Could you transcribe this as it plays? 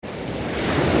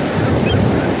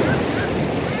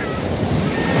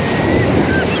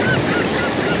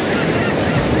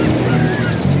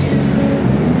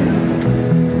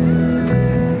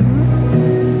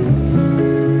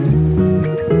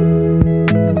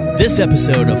This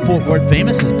episode of Fort Worth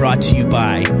Famous is brought to you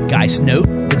by Geist Note,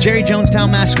 the Jerry Jonestown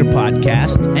Massacre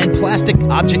Podcast, and Plastic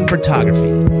Object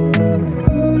Photography.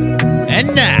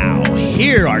 And now,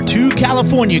 here are two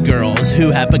California girls who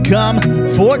have become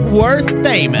Fort Worth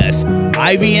famous,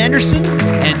 Ivy Anderson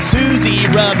and Susie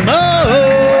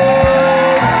Ramone.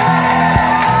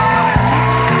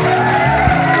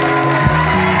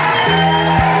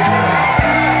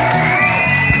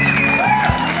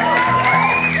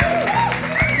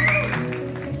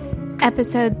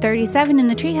 Episode 37 in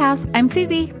the Treehouse. I'm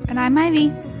Susie. And I'm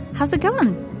Ivy. How's it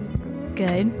going?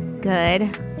 Good. Good.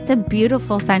 It's a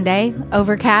beautiful Sunday.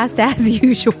 Overcast as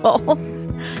usual.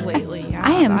 Lately, yeah.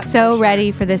 I am so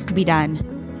ready for this to be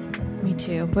done. Me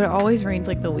too. But it always rains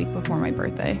like the week before my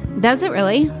birthday. Does it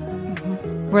really?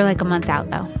 Mm-hmm. We're like a month out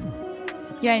though.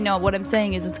 Yeah, I know. What I'm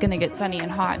saying is it's going to get sunny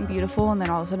and hot and beautiful, and then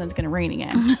all of a sudden it's going to rain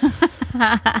again.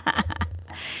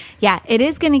 Yeah, it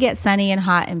is going to get sunny and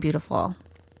hot and beautiful.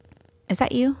 Is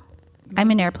that you?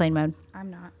 I'm in airplane mode. I'm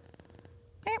not.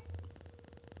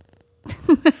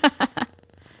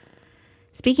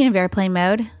 Speaking of airplane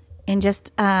mode, in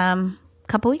just a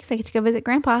couple weeks I get to go visit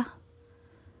Grandpa.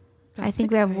 That's I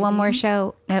think we have one more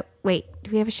show. No, wait.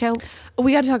 Do we have a show?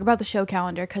 We got to talk about the show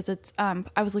calendar because it's.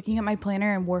 I was looking at my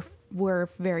planner and we're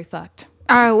very fucked.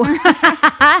 Oh.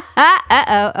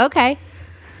 Uh-oh. Okay.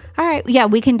 All right. Yeah,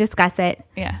 we can discuss it.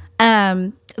 Yeah.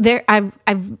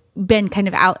 I've been kind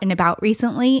of out and about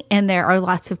recently, and there are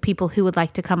lots of people who would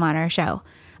like to come on our show.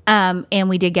 And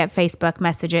we did get Facebook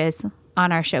messages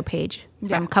on our show page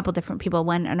from a couple different people,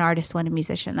 one an artist, one a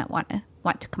musician that want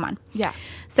to come on. Yeah.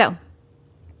 So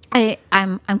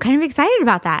I'm kind of excited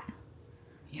about that.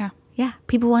 Yeah. Yeah.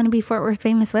 People want to be Fort Worth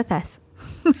famous with us.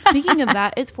 Speaking of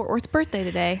that, it's Fort Worth's birthday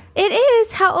today. It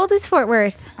is. How old is Fort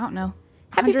Worth? I don't know.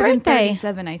 Happy birthday.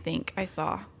 137, I think I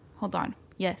saw. Hold on.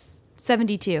 Yes.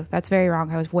 72. That's very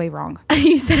wrong. I was way wrong.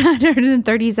 You said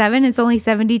 137. It's only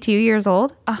 72 years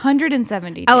old.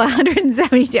 172. Oh,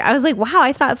 172. I was like, wow,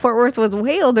 I thought Fort Worth was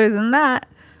way older than that.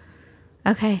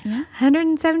 Okay. Yeah.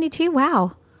 172.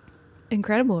 Wow.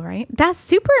 Incredible, right? That's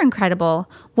super incredible.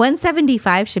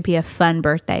 175 should be a fun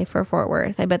birthday for Fort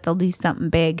Worth. I bet they'll do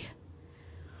something big.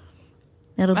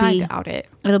 I doubt it.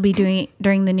 It'll be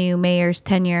during the new mayor's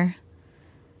tenure.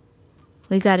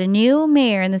 We got a new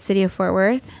mayor in the city of Fort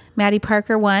Worth. Maddie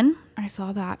Parker won. I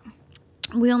saw that.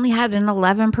 We only had an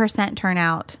 11%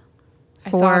 turnout. I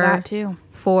saw that too.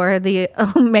 For the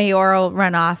mayoral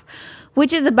runoff,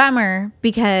 which is a bummer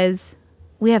because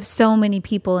we have so many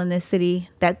people in this city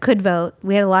that could vote.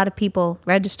 We had a lot of people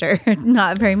register.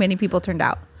 Not very many people turned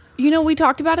out. You know, we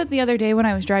talked about it the other day when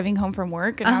I was driving home from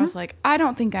work, and I was like, I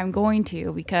don't think I'm going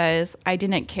to because I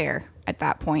didn't care at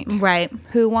that point. Right.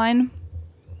 Who won?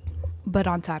 But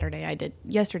on Saturday,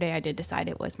 yesterday I did decide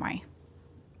it was my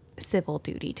civil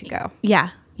duty to go. Yeah.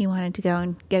 You wanted to go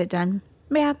and get it done.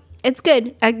 Yeah. It's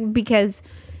good because,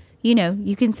 you know,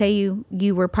 you can say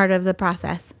you were part of the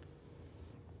process.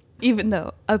 Even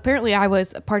though apparently I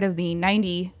was a part of the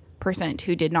 90%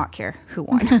 who did not care who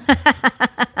won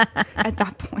at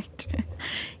that point.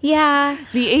 Yeah.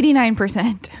 The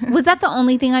 89%. Was that the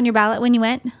only thing on your ballot when you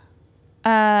went?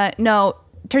 No.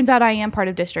 Turns out I am part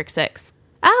of District 6.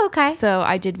 Oh, okay. So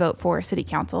I did vote for city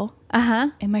council. Uh-huh.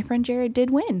 And my friend Jared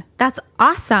did win. That's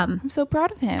awesome. I'm so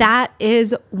proud of him. That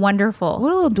is wonderful.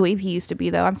 What a little dweeb he used to be,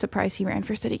 though. I'm surprised he ran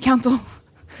for city council.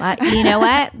 But you know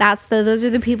what? Those are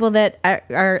the people that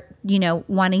are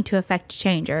wanting to affect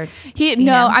change. Or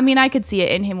I mean, I could see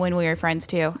it in him when we were friends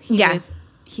too. He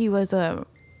was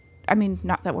I mean,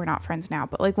 not that we're not friends now,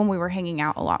 but like when we were hanging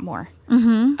out a lot more.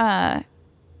 Mm-hmm.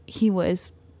 He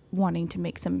was wanting to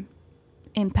make some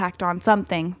impact on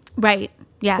something. Right.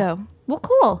 Yeah. So, well,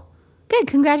 cool. Good.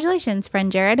 Congratulations, friend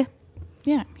Jared.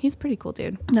 Yeah, he's a pretty cool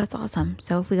dude. That's awesome.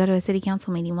 So if we go to a city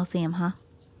council meeting, we'll see him, huh?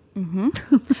 Mm-hmm.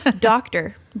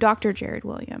 Dr. Jared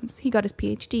Williams. He got his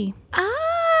PhD.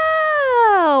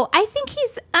 Oh, I think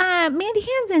he's Mandy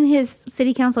Hand's in his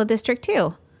city council district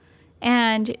too.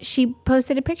 And she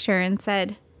posted a picture and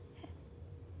said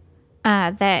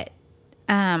that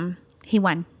he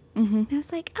won. Mm-hmm. And I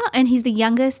was like, oh, and he's the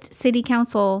youngest city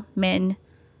councilman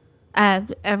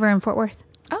ever in Fort Worth.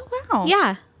 Oh, wow.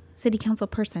 Yeah. City council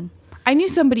person. I knew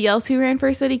somebody else who ran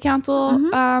for city council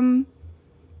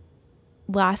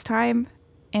last time,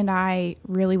 and I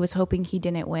really was hoping he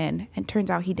didn't win. And turns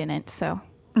out he didn't, so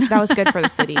that was good for the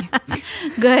city.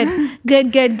 Good.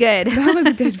 That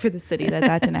was good for the city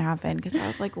that didn't happen, because I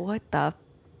was like, what the...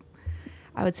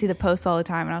 I would see the posts all the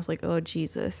time, and I was like, oh,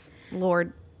 Jesus.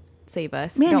 Lord, save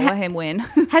us. Man, don't let him win.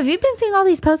 Have you been seeing all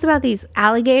these posts about these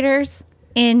alligators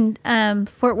in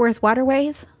Fort Worth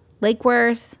waterways? Lake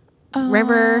Worth,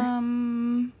 River?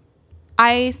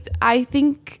 I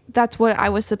think that's what I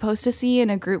was supposed to see in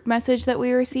a group message that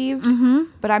we received,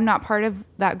 but I'm not part of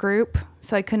that group,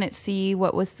 so I couldn't see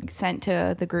what was sent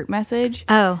to the group message.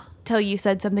 Oh. Till you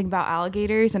said something about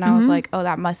alligators, and I was like, oh,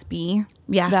 that must be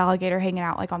the Yeah. alligator hanging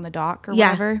out like on the dock or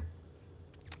whatever.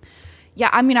 Yeah,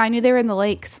 I mean, I knew they were in the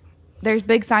lakes. There's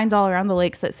big signs all around the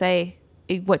lakes that say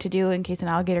what to do in case an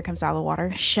alligator comes out of the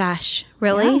water. Shush.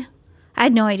 Really? Yeah. I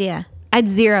had no idea. I had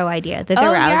zero idea that there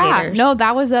were alligators. No,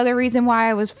 that was the other reason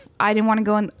why I didn't want to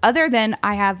go in. Other than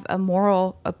I have a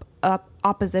moral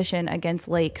opposition against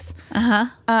lakes.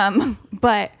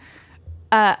 But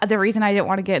the reason I didn't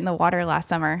want to get in the water last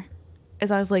summer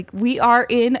is I was like, we are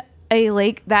in a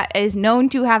lake that is known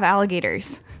to have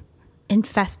alligators.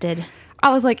 Infested. I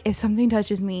was like, if something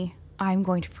touches me, I'm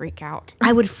going to freak out.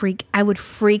 I would freak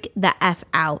the F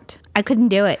out. I couldn't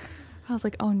do it. I was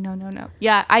like, oh, no.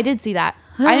 Yeah, I did see that.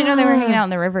 I didn't know they were hanging out in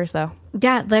the rivers, though.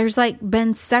 Yeah, there's like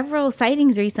been several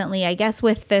sightings recently. I guess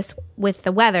with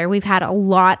the weather, we've had a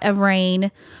lot of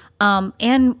rain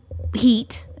and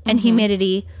heat and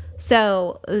humidity.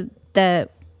 So the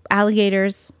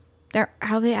alligators,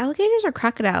 are they alligators or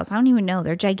crocodiles? I don't even know.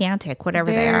 They're gigantic, whatever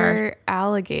they are. They're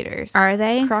alligators. Are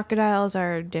they? Crocodiles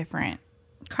are different.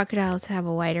 Crocodiles have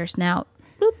a wider snout.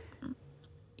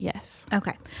 Yes.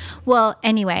 Okay. Well,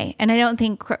 anyway, and I don't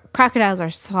think crocodiles are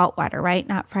saltwater, right?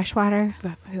 Not freshwater.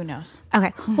 Who knows?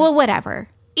 Okay. Well, whatever.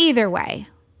 Either way,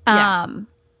 Yeah.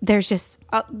 there's just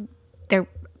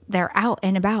they're out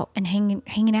and about and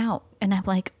hanging out, and I'm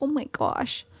like, oh my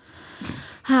gosh.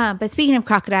 But speaking of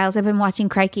crocodiles, I've been watching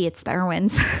Crikey, It's the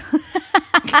Irwins.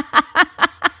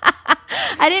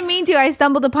 I didn't mean to. I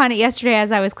stumbled upon it yesterday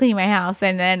as I was cleaning my house,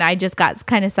 and then I just got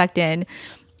kind of sucked in.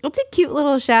 It's a cute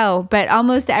little show, but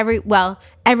almost every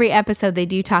episode they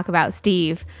do talk about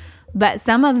Steve, but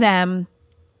some of them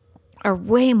are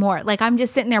way more. Like, I'm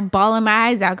just sitting there bawling my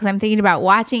eyes out because I'm thinking about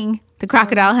watching The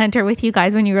Crocodile Hunter with you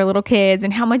guys when you were little kids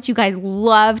and how much you guys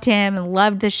loved him and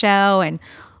loved the show and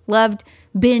loved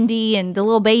Bindi and the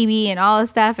little baby and all this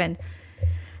stuff. And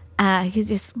he's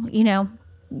just,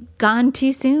 gone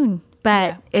too soon.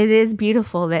 But it is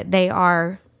beautiful that they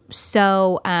are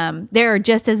so they're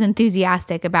just as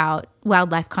enthusiastic about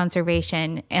wildlife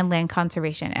conservation and land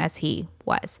conservation as he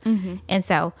was. And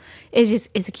so it's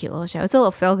a cute little show. It's a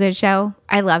little feel good show.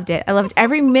 I loved it. I loved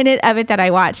every minute of it that I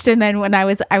watched. And then when I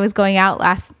was going out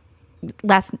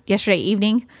yesterday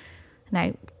evening,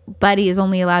 and Buddy is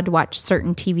only allowed to watch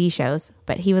certain TV shows,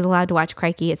 but he was allowed to watch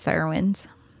Crikey, It's the Irwins.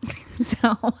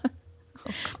 So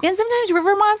and sometimes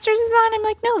River Monsters is on. I'm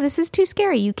like, no, this is too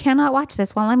scary. You cannot watch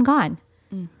this while I'm gone.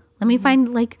 Let me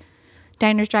find like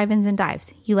Diners, Drive-Ins, and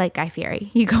Dives. You like Guy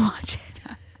Fieri. You go watch it.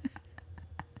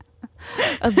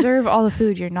 Observe all the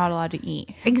food you're not allowed to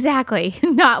eat. Exactly.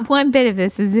 Not one bit of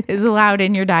this is allowed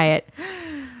in your diet.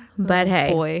 But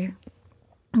hey. Boy.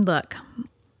 Look.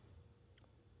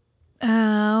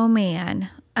 Oh, man.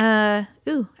 I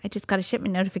just got a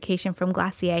shipment notification from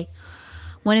Glacier.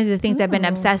 One of the things I've been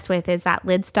obsessed with is that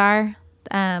Lid Star.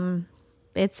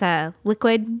 It's a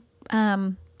liquid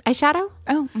eyeshadow.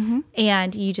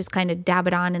 And you just kind of dab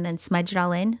it on and then smudge it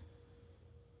all in.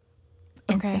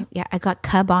 And so, I got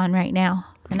Cub on right now,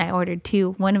 and I ordered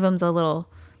 2. One of them's a little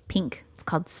pink. It's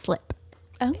called Slip.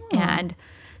 And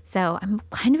so I'm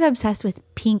kind of obsessed with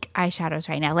pink eyeshadows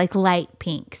right now, like light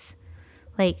pinks.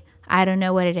 Like, I don't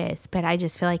know what it is, but I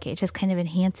just feel like it just kind of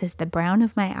enhances the brown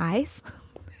of my eyes.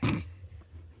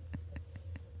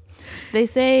 They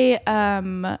say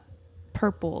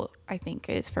purple, I think,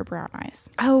 is for brown eyes.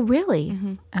 Oh, really?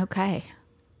 Okay.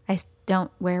 I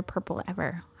don't wear purple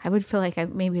ever. I would feel like I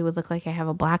maybe would look like I have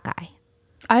a black eye.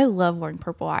 I love wearing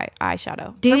purple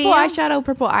eyeshadow. Do purple you? eyeshadow,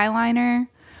 purple eyeliner,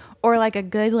 or like a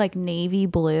good like navy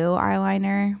blue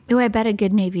eyeliner. Oh, I bet a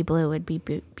good navy blue would be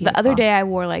beautiful. The other day I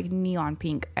wore like neon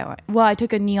pink eyeliner. Well, I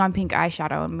took a neon pink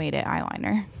eyeshadow and made it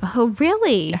eyeliner. Oh,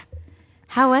 really? Yeah.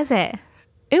 How was it?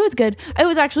 It was good. It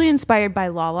was actually inspired by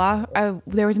Lala.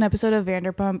 There was an episode of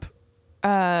Vanderpump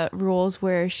Rules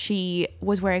where she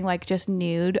was wearing like just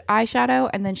nude eyeshadow,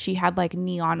 and then she had like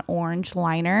neon orange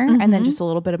liner and then just a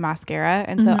little bit of mascara.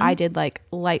 And so I did like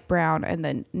light brown and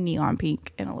then neon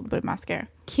pink and a little bit of mascara.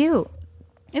 Cute.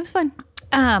 It was fun.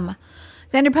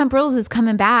 Vanderpump Rules is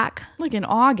coming back Like in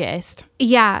August.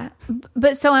 Yeah.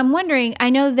 But so I'm wondering, I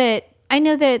know that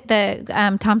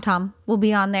the Tom Tom will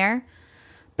be on there,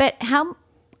 but how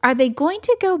are they going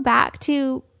to go back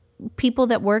to people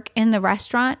that work in the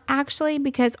restaurant actually?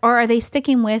 Or are they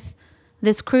sticking with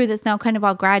this crew that's now kind of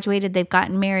all graduated? They've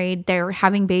gotten married. They're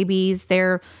having babies.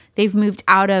 They've moved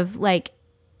out of like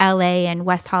LA and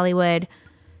West Hollywood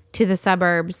to the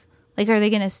suburbs. Like, are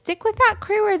they going to stick with that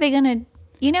crew? Or are they going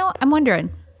to, I'm wondering.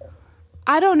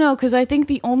 I don't know, because I think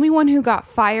the only one who got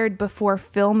fired before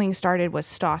filming started was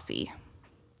Stassi.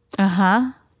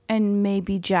 Uh-huh. And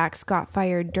maybe Jax got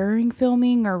fired during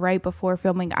filming or right before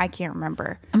filming. I can't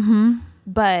remember. Mm-hmm.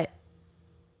 But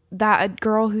that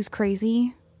girl who's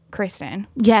crazy, Kristen.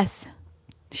 Yes.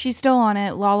 She's still on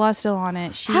it. Lala's still on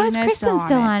it. How is Kristen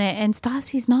still on it and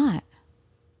Stassi's not?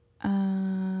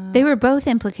 They were both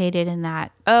implicated in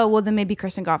that. Oh, well, then maybe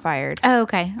Kristen got fired. Oh,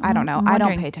 okay. I don't know. I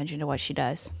don't pay attention to what she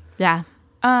does. Yeah.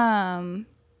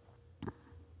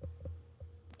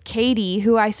 Katie,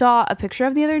 who I saw a picture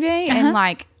of the other day and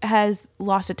like has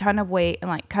lost a ton of weight and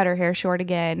like cut her hair short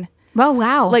again. Oh,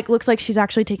 wow. Like looks like she's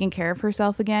actually taking care of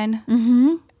herself again.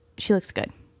 Mm-hmm. She looks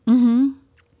good. Mm-hmm.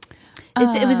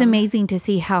 It was amazing to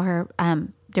see how her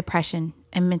depression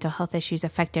and mental health issues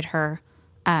affected her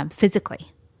physically.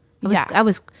 That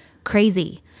was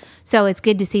crazy. So it's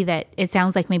good to see that it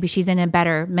sounds like maybe she's in a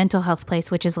better mental health place,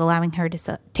 which is allowing her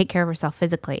to take care of herself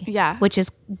physically. Yeah. Which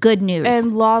is good news.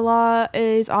 And Lala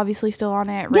is obviously still on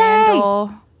it. Yay!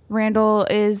 Randall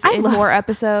is in more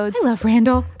episodes. I love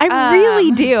Randall. I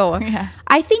really do. Yeah.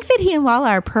 I think that he and Lala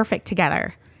are perfect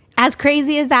together. As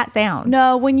crazy as that sounds.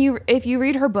 No, if you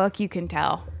read her book, you can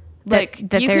tell. Like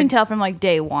that you can tell from like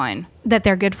day one that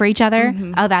they're good for each other.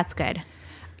 Mm-hmm. Oh, that's good.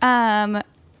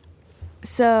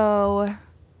 So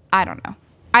I don't know.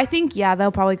 I think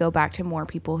they'll probably go back to more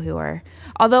people who are.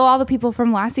 Although all the people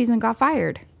from last season got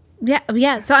fired.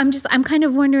 Yeah. So I'm kind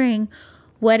of wondering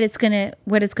what it's gonna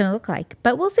look like,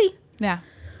 but we'll see. Yeah.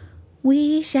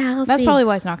 We shall see. That's probably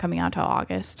why it's not coming out till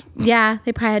August. Yeah,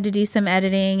 they probably had to do some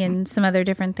editing and some other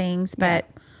different things, but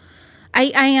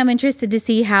I am interested to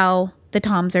see how the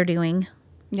Toms are doing.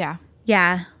 Yeah.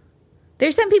 Yeah.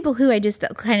 There's some people who I just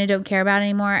kind of don't care about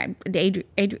anymore.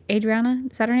 Adriana,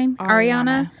 is that her name?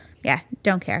 Ariana? Yeah,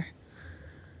 don't care.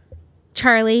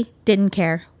 Charlie, didn't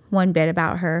care one bit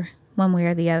about her, one way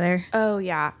or the other. Oh,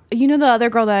 yeah. You know the other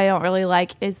girl that I don't really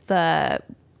like is the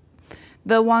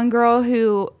one girl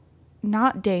who...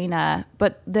 Not Dana,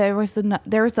 but there was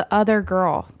the other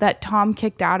girl that Tom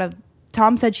kicked out of.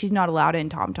 Tom said she's not allowed in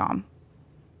Tom Tom.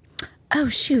 Oh,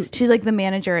 shoot. She's like the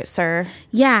manager at Sir.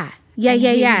 Yeah.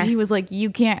 He was like,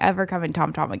 you can't ever come in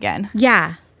Tom Tom again.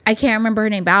 Yeah. I can't remember her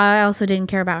name, but I also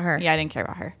didn't care about her. Yeah, I didn't care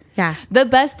about her. Yeah. The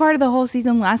best part of the whole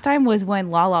season last time was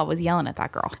when Lala was yelling at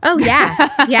that girl. Oh,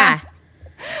 yeah. Yeah.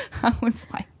 I was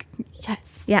like,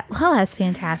 yes. Yeah. Lala's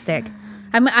fantastic.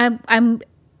 I'm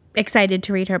excited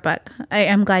to read her book.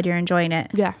 I'm glad you're enjoying it.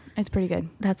 Yeah, it's pretty good.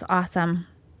 That's awesome.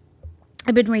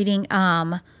 I've been reading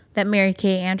that Mary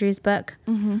Kay Andrews book,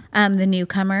 The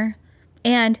Newcomer,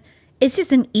 and it's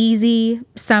just an easy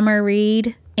summer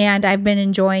read, and I've been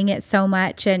enjoying it so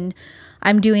much. And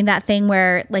I'm doing that thing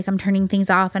where like I'm turning things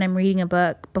off and I'm reading a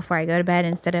book before I go to bed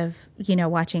instead of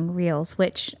watching reels,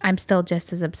 which I'm still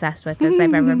just as obsessed with as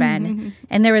I've ever been.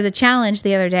 And there was a challenge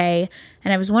the other day,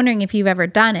 and I was wondering if you've ever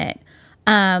done it.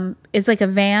 It's like a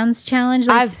Vans challenge.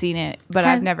 Like, I've seen it, but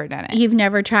I've never done it. You've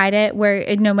never tried it,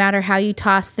 where no matter how you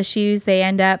toss the shoes, they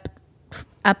end up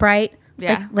upright,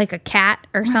 like a cat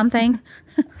or something.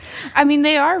 I mean,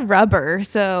 they are rubber,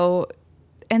 so,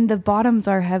 and the bottoms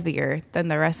are heavier than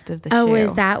the rest of the shoe. Oh,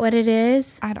 is that what it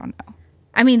is? I don't know.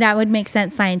 I mean, that would make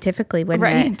sense scientifically,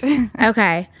 wouldn't it?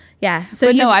 Okay. Yeah. So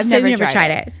I've never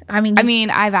tried it. I mean,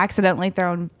 I've accidentally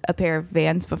thrown a pair of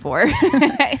Vans before.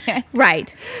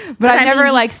 Right. But I've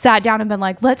never like sat down and been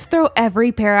like, let's throw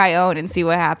every pair I own and see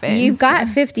what happens. You've got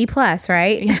 50 plus,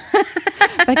 right?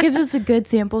 That gives us a good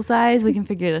sample size. We can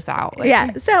figure this out. Like,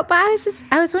 yeah. So, but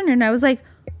I was wondering, I was like,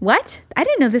 what? I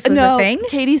didn't know this was a thing.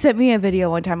 Katie sent me a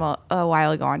video one time a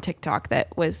while ago on TikTok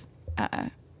that was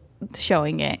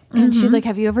showing it. And she's like,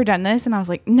 have you ever done this? And I was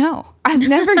like, no, I've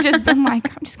never just been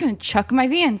like, I'm just going to chuck my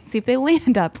Vans and see if they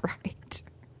land upright.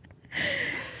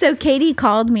 So Katie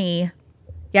called me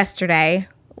yesterday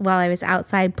while I was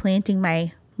outside planting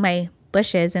my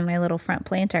bushes in my little front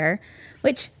planter,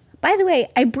 which, by the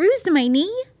way, I bruised my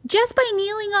knee just by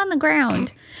kneeling on the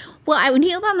ground. Well, I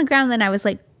kneeled on the ground, then I was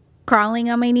like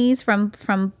crawling on my knees from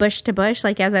bush to bush,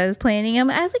 like as I was planting them.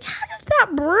 I was like, how did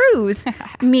that bruise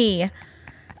me?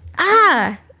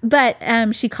 But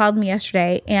she called me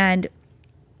yesterday, and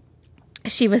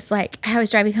she was like, I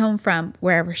was driving home from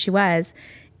wherever she was,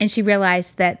 and she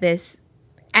realized that this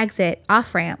exit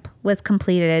off ramp was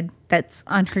completed that's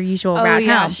on her usual route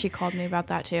home. She called me about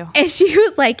that too. And she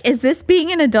was like, is this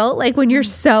being an adult? Like when you're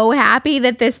so happy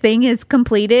that this thing is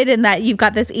completed and that you've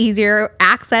got this easier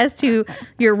access to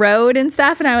your road and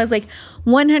stuff. And I was like,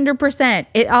 100%.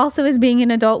 It also is being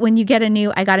an adult when you get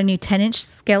I got a new 10-inch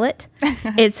skillet.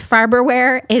 It's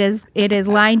Farberware. It is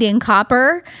lined in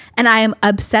copper and I am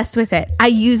obsessed with it. I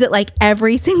use it like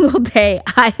every single day.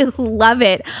 I love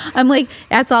it. I'm like,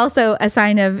 that's also a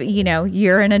sign of,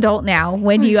 you're an adult now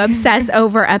when you obsess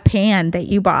over a pan that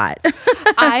you bought.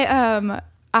 I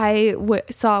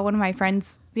saw one of my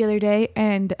friends the other day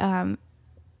and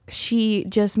she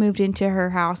just moved into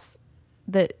her house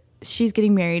that she's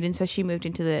getting married, and so she moved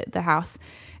into the house,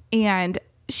 and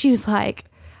she was like,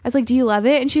 I was like, do you love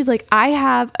it? And she's like, I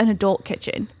have an adult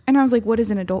kitchen. And I was like, what is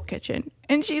an adult kitchen?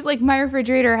 And she's like, my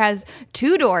refrigerator has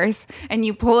 2 doors and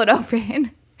you pull it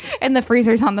open and the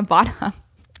freezer's on the bottom.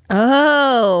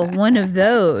 Oh, one of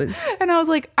those. And I was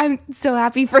like, I'm so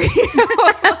happy for you.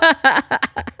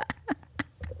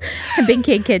 A big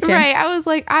kid kitchen. Right. I was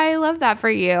like, I love that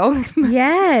for you.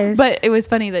 Yes. But it was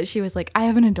funny that she was like, I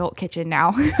have an adult kitchen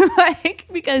now. Like,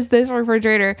 because this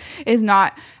refrigerator is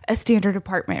not a standard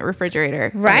apartment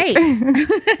refrigerator. Right.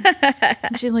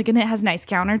 Like, she's like, and it has nice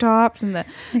countertops and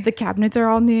the cabinets are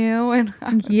all new. And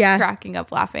I was cracking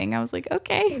up laughing. I was like,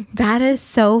 okay. That is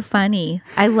so funny.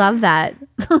 I love that.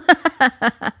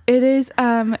 It is.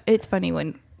 It's funny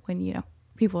when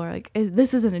people are like,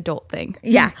 this is an adult thing.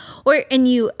 Yeah. And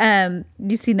you've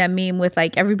seen that meme with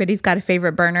like, everybody's got a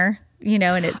favorite burner,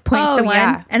 and it points to one.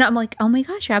 Yeah. And I'm like, oh my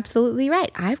gosh, you're absolutely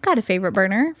right. I've got a favorite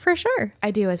burner for sure.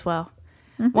 I do as well.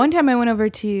 Mm-hmm. One time I went over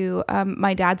to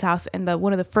my dad's house and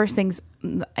one of the first things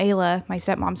Ayla, my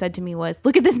stepmom, said to me was,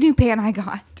 look at this new pan I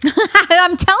got.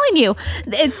 I'm telling you,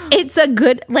 it's a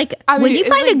good, like, when you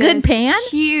find a good pan.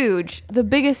 Huge. The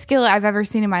biggest skillet I've ever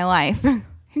seen in my life.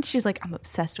 And she's like, I'm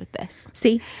obsessed with this.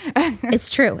 See,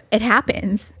 it's true. It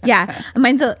happens. Yeah.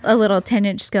 Mine's a little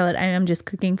 10-inch skillet. I'm just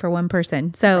cooking for one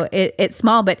person. So it's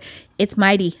small, but it's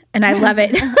mighty. And I love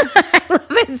it. I love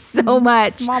it so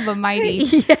much. Small but mighty.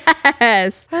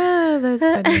 Yes. Oh, that's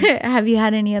funny. Have you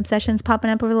had any obsessions popping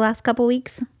up over the last couple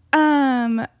weeks?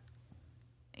 You're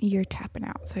tapping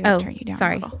out. So I'm going to turn you down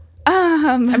sorry. a little.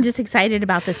 I'm just excited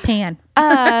about this pan.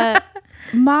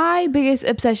 My biggest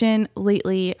obsession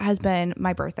lately has been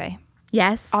my birthday.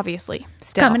 Yes. Obviously.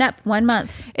 Still. Coming up 1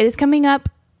 month. It is coming up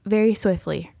very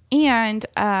swiftly. And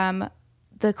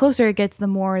the closer it gets, the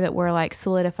more that we're like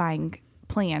solidifying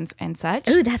plans and such.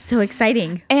 Ooh, that's so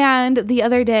exciting. And the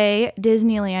other day,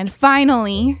 Disneyland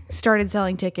finally started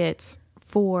selling tickets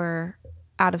for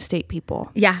out-of-state people.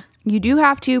 Yeah. You do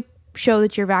have to show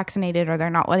that you're vaccinated or they're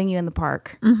not letting you in the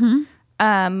park.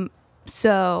 Mm-hmm.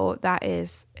 So that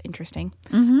is interesting.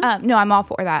 Mm-hmm. No, I'm all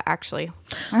for that, actually.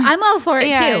 I'm all for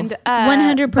it too.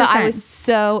 100%. But I was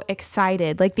so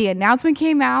excited. Like, the announcement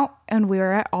came out and we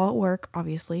were all at work,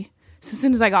 obviously. So as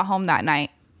soon as I got home that night,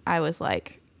 I was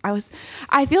like,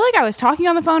 I feel like I was talking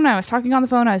on the phone. I was talking on the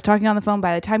phone.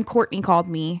 By the time Courtney called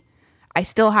me, I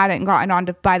still hadn't gotten on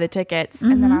to buy the tickets.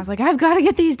 Mm-hmm. And then I was like, I've got to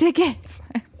get these tickets.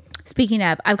 Speaking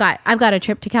of, I've got a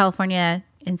trip to California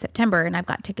in September, and I've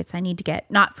got tickets I need to get,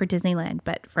 not for Disneyland,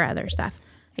 but for other stuff.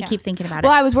 I keep thinking about it.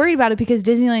 Well, I was worried about it because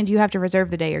Disneyland, you have to reserve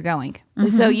the day you're going. Mm-hmm.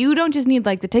 So you don't just need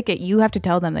like the ticket. You have to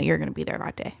tell them that you're going to be there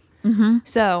that day. Mm-hmm.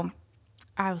 So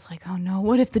I was like, oh no,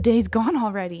 what if the day's gone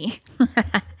already?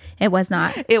 It was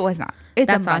not. It was not. It's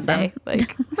That's a Monday. awesome.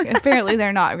 Like, apparently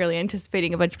they're not really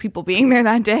anticipating a bunch of people being there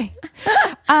that day.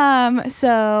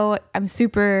 So I'm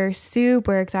super,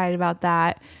 super excited about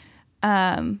that.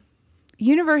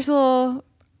 Universal,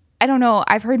 I don't know.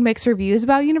 I've heard mixed reviews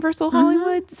about Universal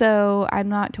Hollywood, so I'm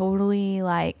not totally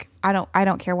like, I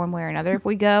don't care one way or another if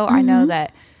we go. I know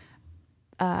that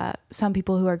some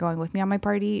people who are going with me on my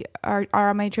party are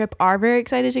on my trip are very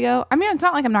excited to go. I mean, it's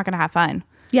not like I'm not going to have fun.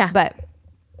 Yeah. But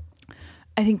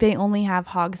I think they only have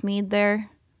Hogsmeade there.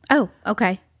 Oh,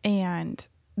 okay. And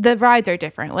the rides are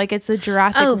different. Like, it's a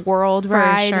Jurassic World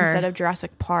ride instead of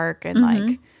Jurassic Park. And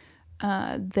like,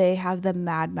 they have the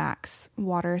Mad Max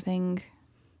water thing.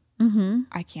 Mm-hmm.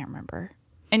 I can't remember.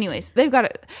 Anyways, they've got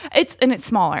it. It's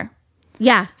smaller.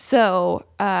 Yeah. So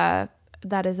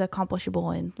that is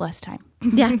accomplishable in less time.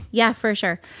 Yeah, for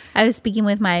sure. I was speaking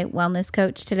with my wellness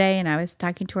coach today, and I was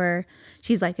talking to her.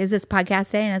 She's like, is this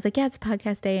podcast day? And I was like, yeah, it's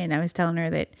podcast day. And I was telling her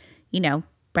that,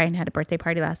 Brian had a birthday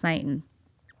party last night and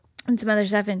some other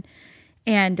stuff.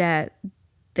 And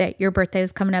that your birthday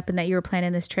was coming up and that you were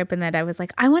planning this trip, and that I was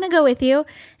like, I want to go with you.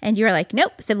 And you were like,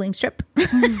 nope, siblings trip.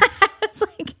 I was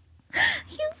like,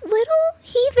 you little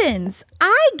heathens.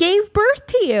 I gave birth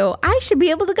to you. I should be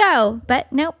able to go. But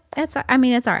nope, it's all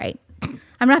right.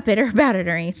 I'm not bitter about it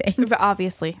or anything. But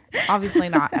obviously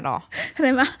not at all.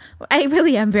 And I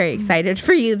really am very excited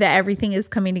for you that everything is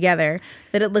coming together,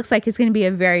 that it looks like it's going to be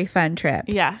a very fun trip.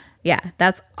 Yeah. Yeah,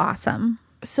 that's awesome.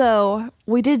 So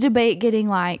we did debate getting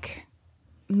like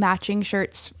matching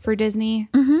shirts for Disney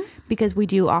because we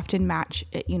do often match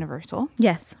at Universal.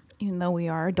 Yes. Even though we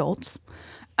are adults.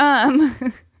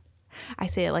 I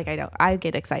say it like I don't. I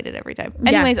get excited every time.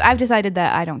 Anyways, I've decided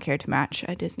that I don't care to match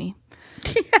at Disney.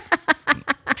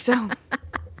 So,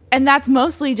 and that's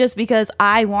mostly just because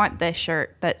I want this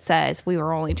shirt that says we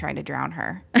were only trying to drown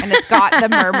her. And it's got the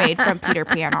mermaid from Peter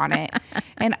Pan on it.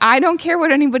 And I don't care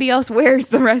what anybody else wears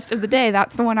the rest of the day.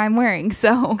 That's the one I'm wearing.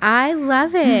 So I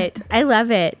love it. I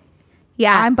love it.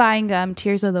 Yeah. I'm buying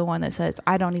Tears of the one that says,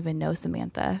 I don't even know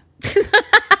Samantha.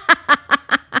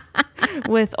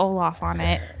 With Olaf on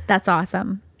it. That's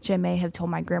awesome. Jim may have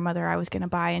told my grandmother I was going to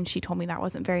buy, and she told me that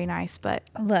wasn't very nice, but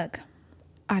look,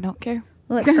 I don't care.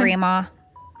 Look, Grandma.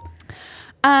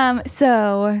 No,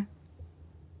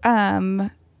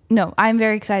 I'm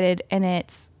very excited, and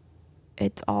it's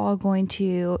all going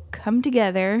to come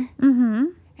together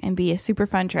and be a super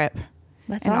fun trip.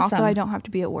 That's and awesome. Also, I don't have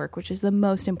to be at work, which is the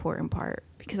most important part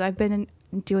because I've been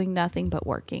doing nothing but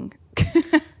working.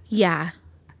 Yeah.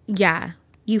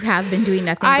 You have been doing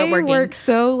nothing but working. I work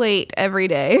so late every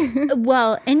day.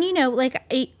 Well, and like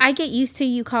I get used to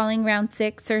you calling around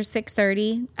 6 or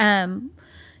 6:30.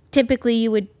 Typically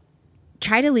you would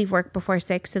try to leave work before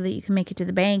 6 so that you can make it to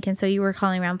the bank. And so you were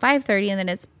calling around 5:30 and then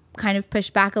it's kind of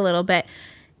pushed back a little bit.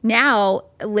 Now,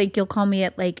 like you'll call me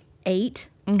at like 8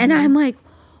 and I'm like,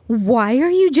 why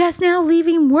are you just now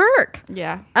leaving work?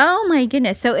 Yeah. Oh my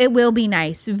goodness. So it will be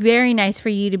nice. Very nice for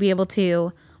you to be able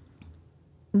to,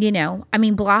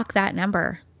 block that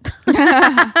number.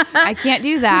 I can't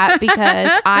do that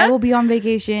because I will be on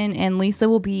vacation and Lisa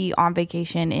will be on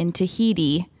vacation in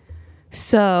Tahiti.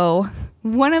 So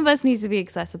one of us needs to be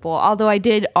accessible. Although I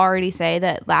did already say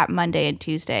that Monday and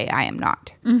Tuesday I am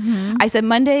not. I said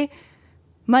Monday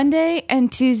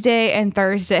and Tuesday and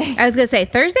Thursday. I was going to say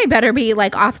Thursday better be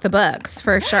like off the books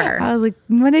for sure. I was like,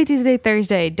 Monday, Tuesday,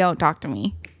 Thursday, don't talk to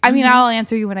me. I mean, I'll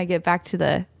answer you when I get back to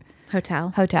the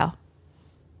hotel.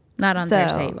 Not on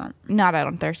Thursday, you won't. Not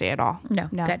on Thursday at all. No.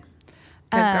 Good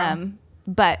girl.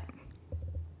 But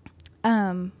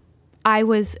I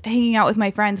was hanging out with my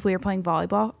friends. We were playing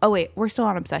volleyball. Oh, wait. We're still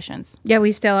on Obsessions. Yeah,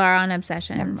 we still are on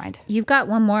Obsessions. Never mind. You've got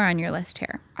one more on your list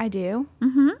here. I do?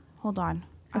 Hold on.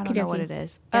 I don't know what it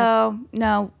is. Yeah. Oh,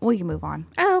 no. We can move on.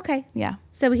 Oh, okay. Yeah.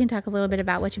 So we can talk a little bit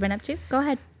about what you've been up to. Go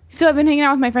ahead. So I've been hanging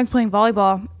out with my friends playing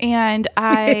volleyball. And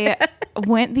I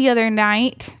went the other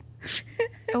night.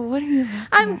 What are you laughing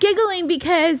I'm at? giggling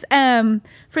because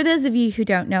for those of you who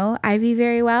don't know Ivy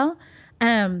very well,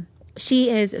 she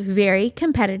is very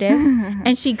competitive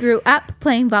and she grew up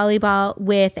playing volleyball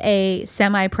with a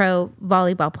semi-pro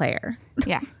volleyball player.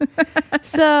 Yeah.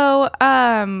 So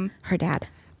her dad.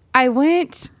 I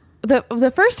went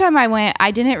the first time I went,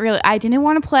 I didn't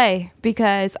want to play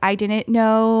because I didn't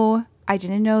know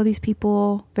these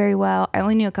people very well. I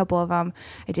only knew a couple of them.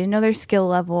 I didn't know their skill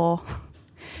level.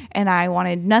 And I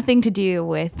wanted nothing to do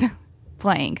with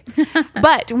playing.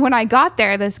 But when I got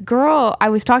there, this girl, I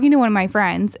was talking to one of my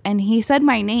friends and he said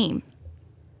my name.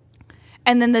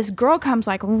 And then this girl comes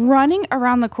like running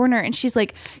around the corner and she's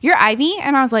like, "You're Ivy?"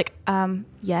 And I was like,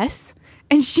 yes.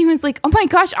 And she was like, "Oh my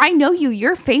gosh, I know you.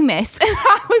 You're famous." And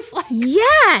I was like,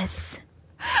 yes.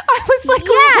 I was like,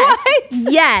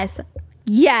 yes. What?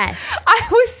 Yes. I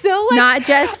was so like, not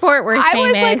just Fort Worth famous. I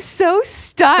was like so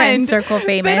stunned. Friend circle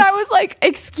famous. And I was like,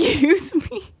 "Excuse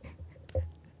me."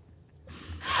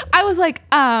 I was like,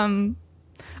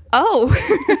 oh.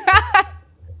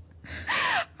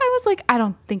 I was like, I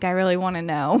don't think I really want to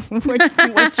know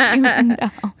what you know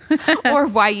or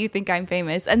why you think I'm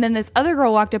famous. And then this other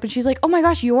girl walked up and she's like, "Oh my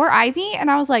gosh, you're Ivy?"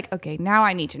 And I was like, okay, now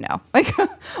I need to know. Like,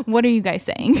 what are you guys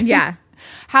saying? Yeah.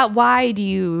 Why do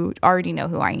you already know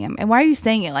who I am? And why are you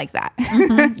saying it like that?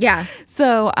 Yeah.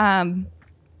 So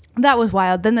that was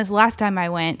wild. Then this last time I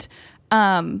went,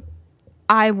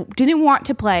 I didn't want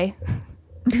to play.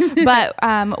 But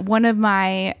one of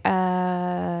my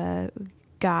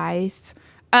guys,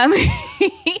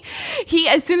 he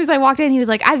as soon as I walked in, he was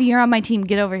like, "Ivy, you're on my team.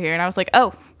 Get over here." And I was like,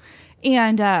 "Oh."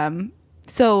 And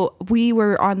so we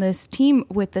were on this team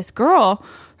with this girl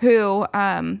who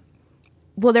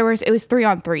it was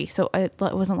 3-on-3, so it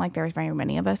wasn't like there was very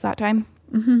many of us that time.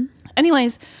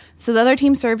 Anyways, so the other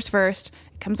team serves first.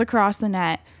 It comes across the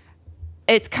net.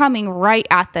 It's coming right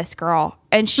at this girl,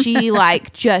 and she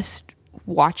like just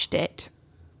watched it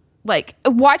like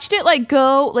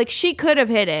go, like she could have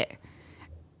hit it,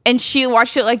 and she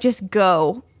watched it like just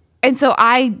go. And so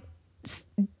I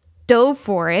dove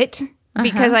for it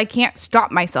because I can't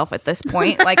stop myself at this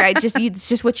point. Like it's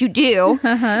just what you do.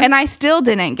 And I still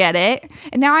didn't get it.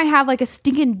 And now I have like a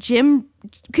stinking gym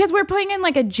because we're playing in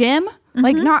like a gym,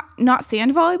 like not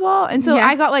sand volleyball. And so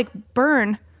I got like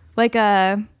burn, like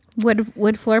a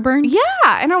wood floor burn. Yeah.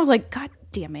 And I was like, God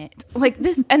damn it. Like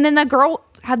this. And then the girl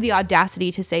had the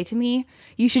audacity to say to me,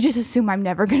 you should just assume I'm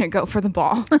never going to go for the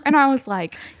ball. And I was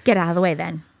like, get out of the way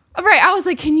then. Right. I was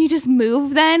like, can you just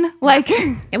move then? Like,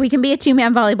 and we can be a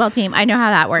 2-man volleyball team. I know how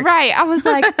that works. Right. I was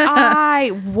like,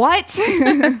 what?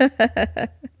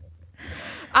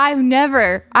 I've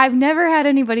never had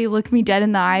anybody look me dead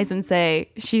in the eyes and say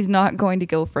she's not going to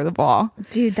go for the ball.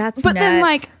 Dude, that's But nuts. then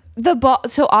like the ball.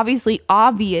 So obviously,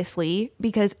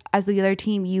 because as the other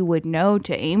team, you would know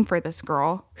to aim for this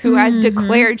girl who has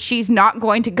declared she's not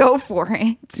going to go for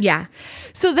it. Yeah.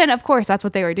 So then, of course, that's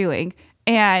what they were doing.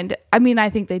 And I mean,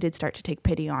 I think they did start to take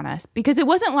pity on us because it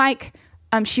wasn't like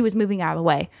she was moving out of the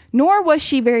way, nor was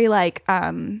she very like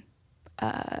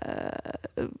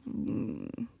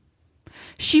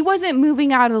she wasn't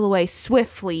moving out of the way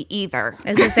swiftly either.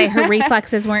 As I say, her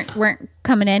reflexes weren't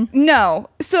coming in.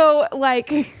 No. So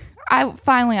like I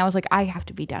was like, I have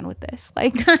to be done with this.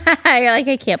 Like you're like,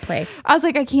 I can't play. I was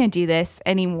like, I can't do this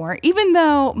anymore. Even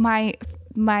though my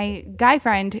guy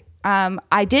friend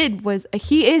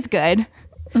he is good.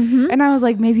 And I was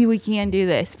like, maybe we can do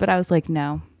this. But I was like,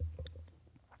 no.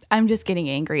 I'm just getting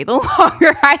angry the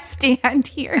longer I stand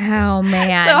here. Oh,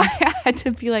 man. So I had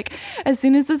to be like, as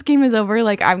soon as this game is over,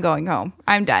 like, I'm going home.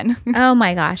 I'm done. Oh,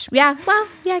 my gosh. Yeah. Well,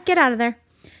 yeah, get out of there.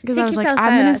 Because I was like,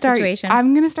 I'm going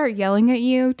to start yelling at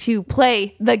you to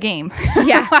play the game.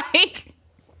 Yeah. Like,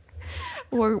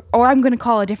 or I'm going to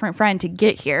call a different friend to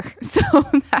get here so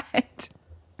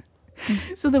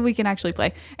that we can actually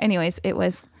play. Anyways, it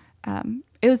was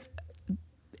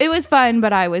fun,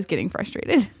 but I was getting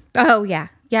frustrated. Oh, yeah.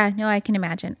 Yeah, no, I can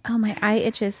imagine. Oh, my eye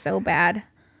itches so bad.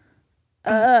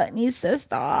 It needs to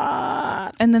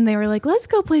stop. And then they were like, let's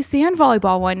go play sand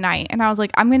volleyball one night. And I was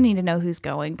like, I'm going to need to know who's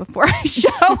going before I show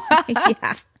up.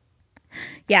 Yeah.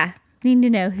 Yeah. Need to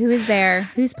know who is there,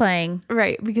 who's playing.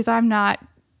 Right. Because I'm not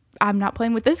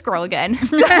playing with this girl again.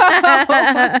 So.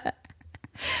 And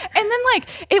then like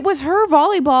it was her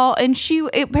volleyball and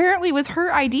it apparently was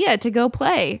her idea to go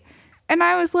play. And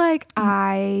I was like,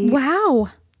 Wow.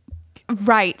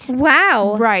 Right.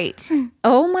 Wow. Right.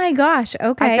 Oh my gosh.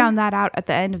 Okay. I found that out at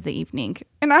the end of the evening.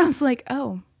 And I was like,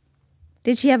 oh.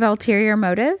 Did she have ulterior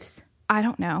motives? I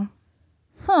don't know.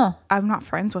 Huh. I'm not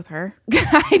friends with her.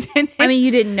 I mean,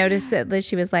 you didn't notice that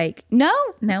she was like... No.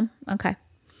 No? Okay.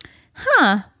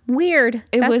 Huh. Weird.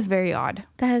 It was very odd.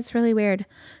 That's really weird.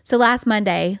 So last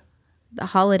Monday, the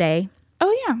holiday...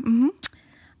 Oh, yeah.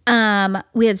 Mm-hmm.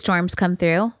 We had storms come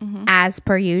through, as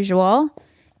per usual.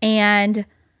 And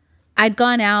I'd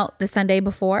gone out the Sunday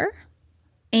before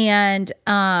and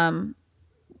hadn't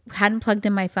plugged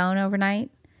in my phone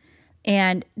overnight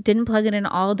and didn't plug it in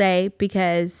all day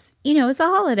because, it's a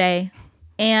holiday.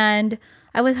 And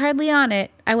I was hardly on it.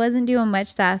 I wasn't doing much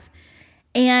stuff.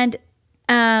 And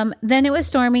then it was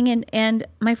storming and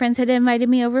my friends had invited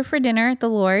me over for dinner at the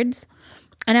Lord's.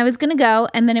 And I was going to go,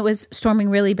 and then it was storming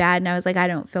really bad, and I was like, I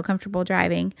don't feel comfortable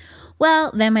driving.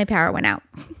 Well, then my power went out.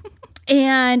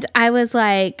 And I was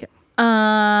like,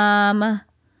 I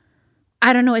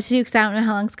don't know what to do because I don't know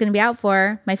how long it's going to be out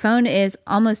for. My phone is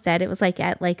almost dead. It was like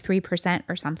at like 3%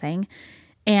 or something.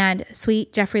 And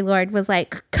sweet Jeffrey Lord was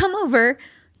like, come over.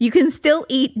 You can still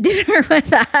eat dinner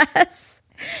with us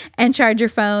and charge your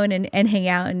phone and hang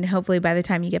out. And hopefully by the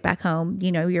time you get back home,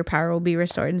 your power will be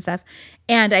restored and stuff.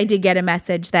 And I did get a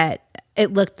message that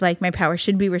it looked like my power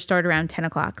should be restored around 10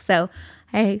 o'clock. So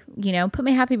I, put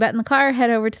my happy butt in the car, head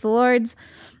over to the Lord's.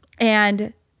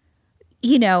 And,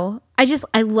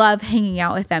 I love hanging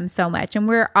out with them so much. And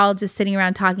we're all just sitting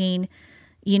around talking,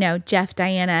 Jeff,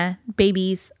 Diana,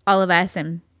 babies, all of us.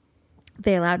 And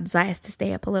they allowed Zias to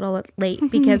stay up a little late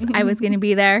because I was going to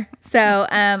be there. So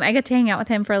I got to hang out with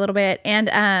him for a little bit.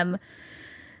 And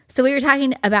so we were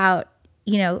talking about,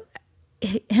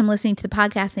 him listening to the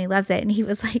podcast and he loves it. And he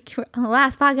was like, on the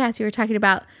last podcast, you were talking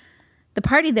about the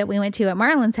party that we went to at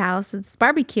Marlon's house, this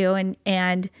barbecue.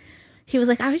 And he was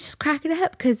like, I was just cracking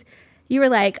up because you were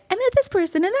like, I met this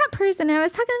person and that person. And I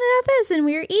was talking about this and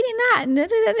we were eating that. And,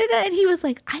 and he was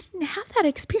like, I didn't have that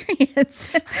experience.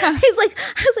 I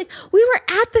was like, we were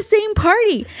at the same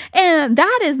party. And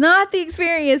that is not the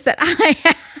experience that I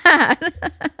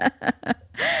had.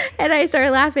 And I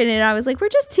started laughing and I was like, we're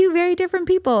just two very different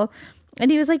people. And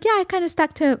he was like, yeah, I kind of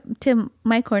stuck to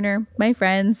my corner, my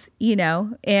friends,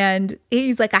 and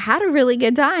he's like, I had a really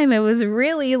good time. It was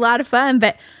really a lot of fun,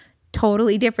 but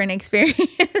totally different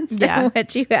experience than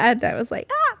what you had. I was like,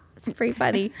 it's pretty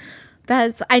funny.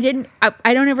 I don't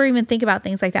ever even think about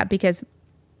things like that because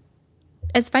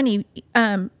it's funny.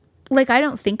 Like, I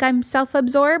don't think I'm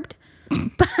self-absorbed,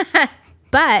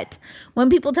 but when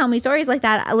people tell me stories like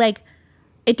that, like,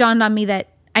 it dawned on me that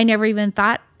I never even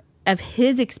thought of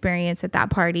his experience at that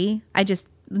party. I just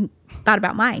thought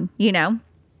about mine, you know?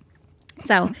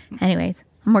 So anyways,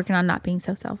 I'm working on not being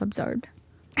so self-absorbed.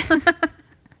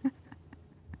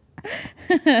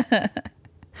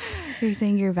 You're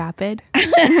saying you're vapid?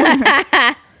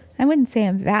 I wouldn't say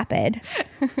I'm vapid.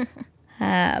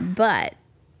 But,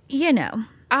 you know.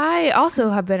 I also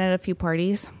have been at a few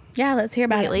parties. Yeah, let's hear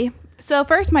about lately. it. So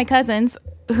first, my cousins,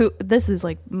 who, this is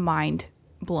like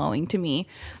mind-blowing to me.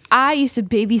 I used to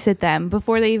babysit them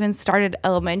before they even started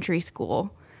elementary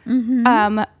school.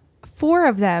 4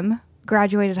 of them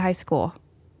graduated high school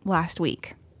last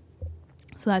week.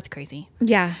 So that's crazy.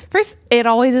 Yeah. First, it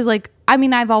always is like, I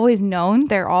mean, I've always known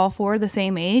they're all 4 the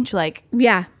same age. Like,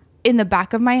 yeah. In the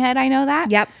back of my head, I know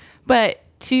that. Yep. But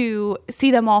to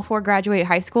see them all 4 graduate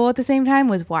high school at the same time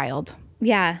was wild.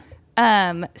 Yeah.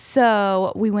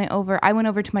 So I went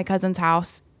over to my cousin's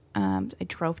house. I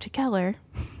drove to Keller.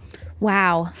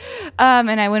 Wow.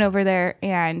 And I went over there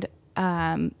and,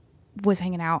 was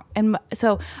hanging out. And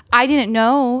so I didn't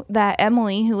know that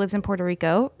Emily, who lives in Puerto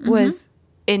Rico, was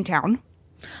in town.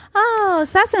 Oh,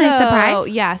 so that's a nice surprise.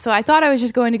 Yeah. So I thought I was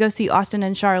just going to go see Austin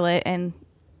and Charlotte and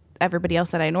everybody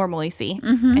else that I normally see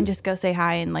and just go say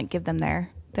hi and like give them their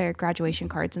graduation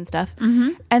cards and stuff.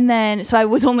 And then, so I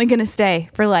was only going to stay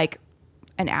for like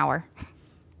an hour.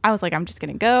 I was like, I'm just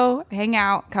going to go hang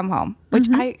out, come home, which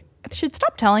I should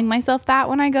stop telling myself that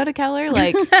when I go to Keller.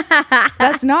 Like,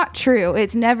 that's not true.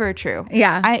 It's never true.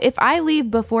 Yeah. If I leave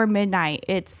before midnight,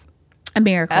 it's a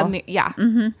miracle. Yeah.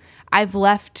 I've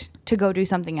left to go do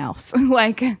something else.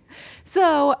 Like,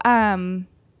 so I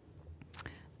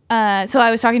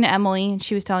was talking to Emily and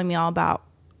she was telling me all about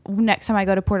next time I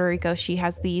go to Puerto Rico, she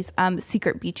has these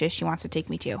secret beaches she wants to take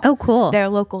me to. Oh, cool. They're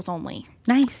locals only.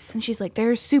 Nice. And she's like,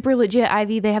 they're super legit,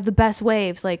 Ivy. They have the best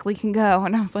waves. Like, we can go.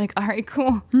 And I was like, all right,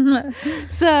 cool.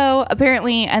 So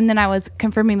apparently, and then I was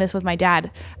confirming this with my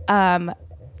dad.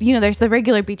 You know, there's the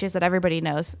regular beaches that everybody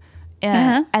knows.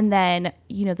 And then,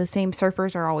 you know, the same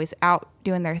surfers are always out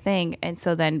doing their thing. And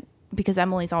so then, because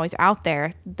Emily's always out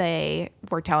there, they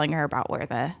were telling her about where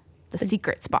the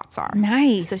secret spots are.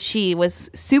 Nice. So she was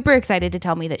super excited to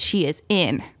tell me that she is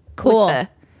in. Cool.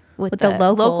 With the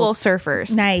local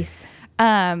surfers. Nice.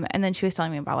 And then she was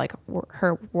telling me about like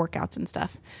her workouts and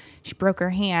stuff. She broke her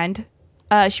hand.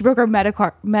 She broke her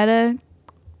metacarpal.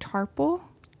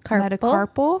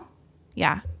 Metacarpal.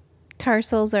 Yeah.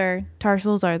 Tarsals are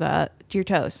your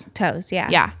toes. Toes, yeah.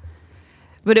 Yeah.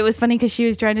 But it was funny because she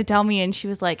was trying to tell me and she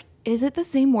was like, is it the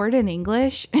same word in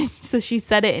English? So she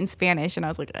said it in Spanish and I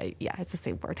was like, yeah, it's the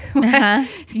same word.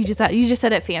 So you just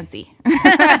said it fancy.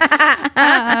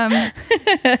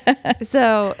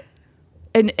 So,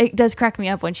 and it does crack me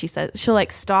up when she says, she'll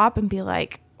like stop and be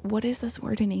like, what is this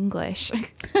word in English?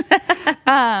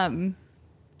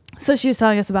 So she was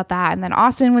telling us about that. And then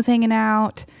Austin was hanging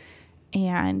out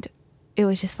and it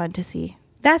was just fun to see.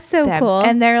 That's so them. cool.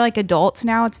 And they're like adults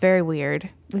now. It's very weird.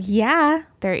 Yeah.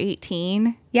 They're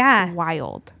 18. Yeah. It's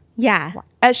wild. Yeah.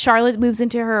 As Charlotte moves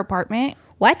into her apartment.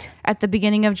 What? At the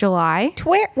beginning of July.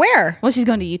 Where? Well, she's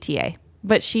going to UTA.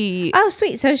 But she... Oh,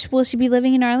 sweet. So will she be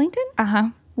living in Arlington? Uh-huh.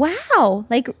 Wow.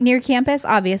 Like near campus,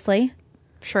 obviously.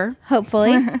 Sure.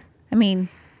 Hopefully. I mean,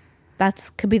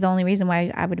 could be the only reason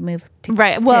why I would move to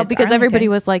Right. Well, because Arlington. everybody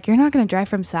was like, you're not going to drive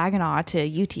from Saginaw to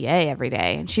UTA every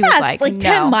day. And she was like, like no.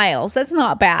 10 miles. That's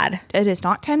not bad. It is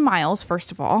not 10 miles,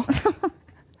 first of all.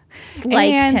 It's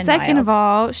like and 10 second miles. of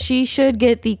all, she should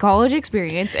get the college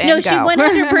experience and No, go. she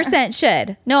 100%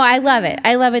 should. No, I love it.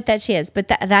 I love it that she is. But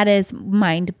that is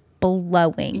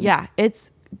mind-blowing. Yeah,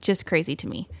 it's just crazy to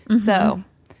me. So,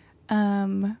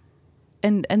 and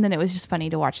then it was just funny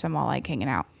to watch them all like hanging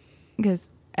out because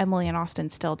Emily and Austin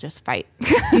still just fight.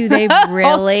 Do they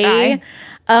really?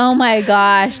 Oh my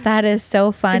gosh, that is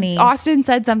so funny. Austin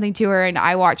said something to her and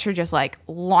I watched her just like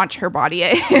launch her body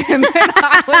at him. And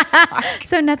I was like,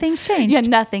 so nothing's changed. yeah,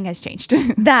 nothing has changed.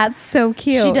 That's so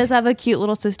cute. She does have a cute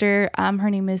little sister. Her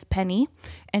name is Penny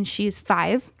and she's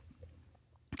 5.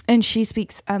 And she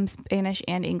speaks Spanish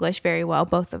and English very well,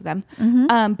 both of them.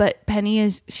 But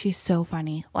Penny she's so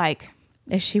funny. Like,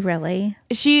 is she really?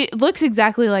 She looks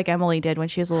exactly like Emily did when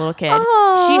she was a little kid.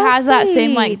 Oh, she has that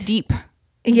same like sweet. deep,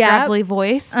 gravelly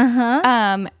voice.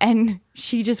 And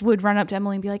she just would run up to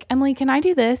Emily and be like, Emily, can I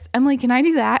do this? Emily, can I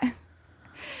do that?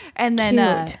 And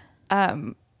then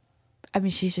I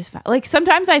mean, she's just fun. Like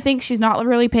sometimes I think she's not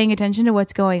really paying attention to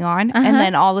what's going on, and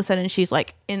then all of a sudden she's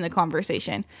like in the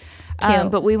conversation.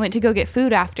 But we went to go get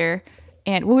food after,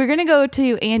 and we were gonna go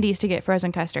to Andy's to get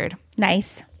frozen custard.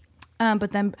 Nice.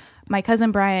 But then my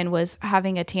cousin Brian was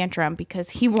having a tantrum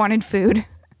because he wanted food,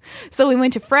 so we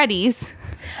went to Freddy's.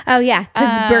 Oh yeah,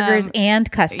 because burgers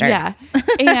and custard. Yeah,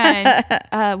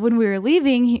 and when we were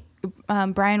leaving,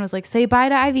 Brian was like, "Say bye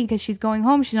to Ivy because she's going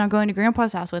home. She's not going to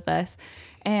Grandpa's house with us."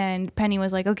 And Penny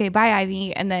was like, "Okay, bye,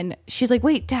 Ivy." And then she's like,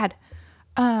 "Wait, Dad,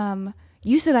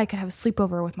 you said I could have a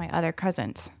sleepover with my other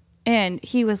cousins." And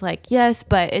he was like, "Yes,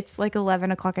 but it's like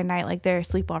 11 o'clock at night. Like they're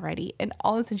asleep already." And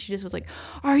all of a sudden she just was like,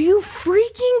 "Are you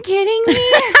freaking kidding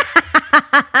me?"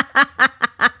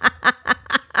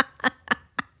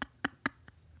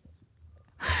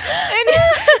 And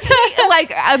he,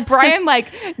 like Brian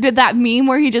like did that meme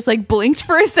where he just like blinked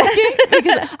for a second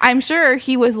because I'm sure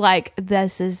he was like,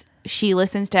 she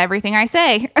listens to everything I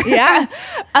say. Yeah.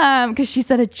 Because she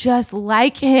said it just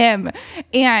like him.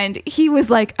 And he was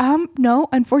like, no,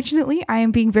 unfortunately, I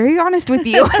am being very honest with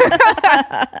you.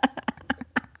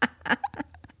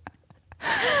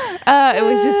 It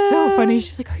was just so funny.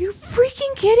 She's like, "Are you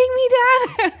freaking kidding me,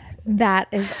 Dad?" That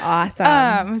is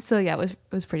awesome. So yeah, it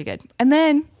was pretty good. And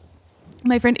then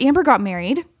my friend Amber got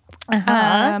married.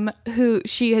 Who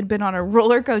she had been on a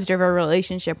roller coaster of a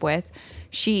relationship with.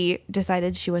 She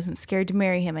decided she wasn't scared to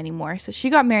marry him anymore. So she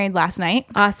got married last night.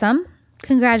 Awesome.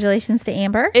 Congratulations to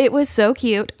Amber. It was so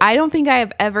cute. I don't think I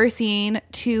have ever seen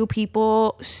two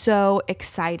people so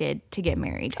excited to get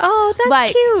married. Oh,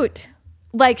 that's cute.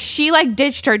 Like she like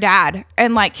ditched her dad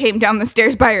and like came down the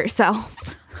stairs by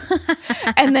herself.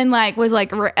 And then like was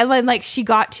like, and then like she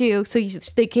got to, so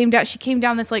they came down, she came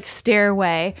down this like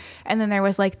stairway, and then there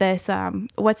was like this,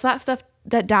 what's that stuff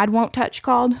that Dad won't touch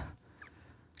called?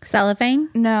 Cellophane?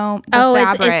 No.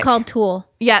 It's called tulle.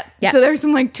 Yeah. So there's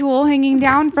some like tulle hanging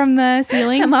down from the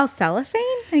ceiling. Well, cellophane?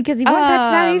 Because you won't touch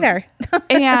that either.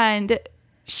 And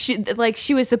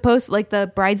she was supposed, like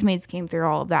the bridesmaids came through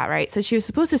all of that, right? So she was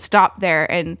supposed to stop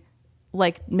there and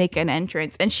like make an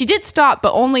entrance, and she did stop,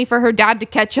 but only for her dad to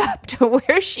catch up to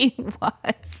where she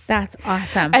was. That's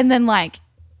awesome. And then like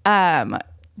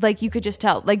you could just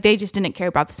tell, like they just didn't care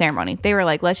about the ceremony. They were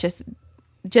like, let's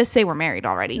just say we're married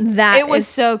already. It was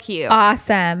so cute.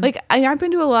 Awesome. Like I've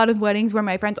been to a lot of weddings where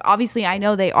my friends, obviously I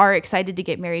know they are excited to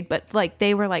get married, but like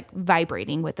they were like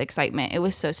vibrating with excitement. It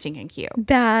was so stinking cute.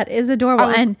 That is adorable.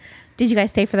 And did you guys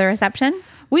stay for the reception?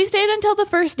 We stayed until the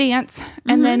first dance,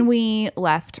 and then we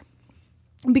left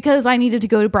because I needed to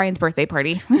go to Brian's birthday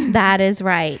party. That is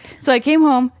right. So I came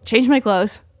home, changed my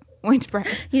clothes, went to Brian.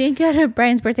 You didn't go to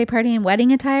Brian's birthday party in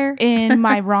wedding attire? In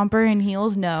my romper and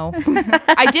heels? No.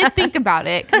 I did think about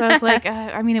it because I was like,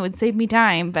 I mean, it would save me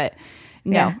time, but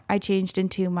no. Yeah. I changed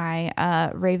into my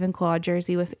Ravenclaw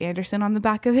jersey with Anderson on the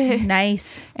back of it.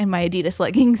 Nice. And my Adidas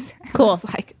leggings. Cool. I was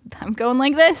like, I'm going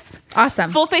like this.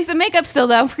 Awesome. Full face of makeup still,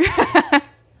 though.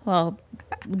 Well,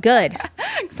 good.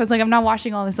 So I was like, I'm not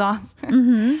washing all this off.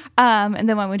 Mm-hmm. And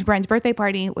then I went to Brian's birthday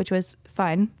party, which was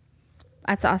fun.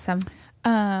 That's awesome.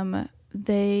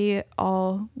 They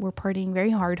all were partying very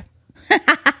hard.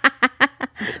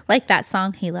 Like that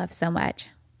song he loves so much.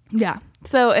 Yeah.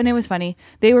 So, and it was funny.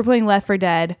 They were playing Left 4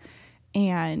 Dead,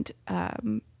 and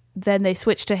then they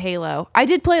switched to Halo. I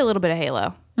did play a little bit of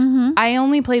Halo. Mm-hmm. I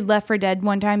only played Left 4 Dead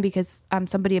one time because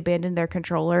somebody abandoned their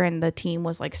controller and the team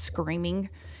was like screaming.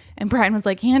 And Brian was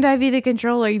like, hand Ivy the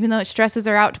controller, even though it stresses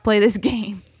her out to play this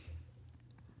game.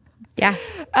 Yeah.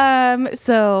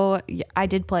 So yeah, I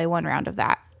did play one round of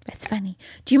that. That's funny.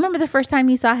 Do you remember the first time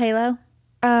you saw Halo?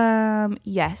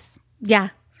 Yes. Yeah.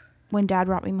 When Dad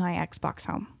brought me my Xbox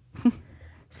home.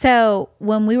 So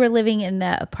when we were living in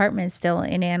the apartment still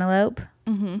in Antelope,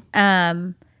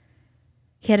 mm-hmm.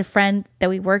 He had a friend that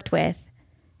we worked with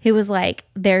who was like,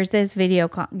 there's this video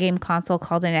game console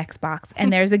called an Xbox,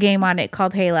 and there's a game on it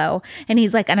called Halo. And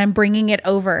he's like, and I'm bringing it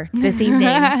over this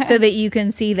evening so that you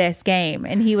can see this game.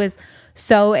 And he was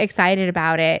so excited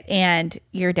about it. And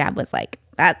your dad was like,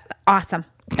 that's awesome.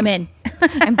 I'm in.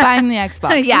 I'm buying the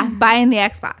Xbox. Yeah, buying the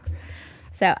Xbox.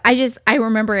 So I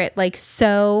remember it like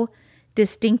so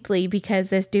distinctly because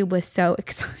this dude was so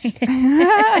excited.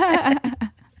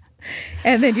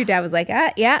 And then your dad was like,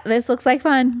 yeah, this looks like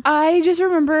fun. I just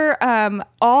remember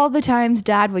all the times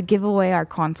Dad would give away our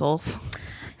consoles.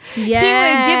 Yes. He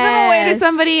would give them away to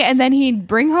somebody, and then he'd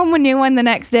bring home a new one the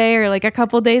next day or like a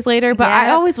couple days later. But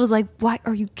I always was like, why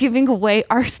are you giving away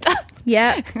our stuff?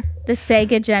 Yeah. The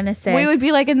Sega Genesis. We would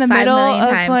be like in the middle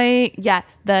of playing. Yeah,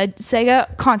 the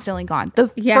Sega constantly gone. The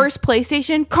first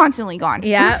PlayStation constantly gone.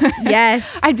 Yeah.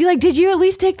 Yes. I'd be like, did you at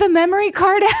least take the memory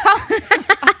card out?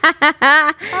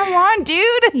 Come on,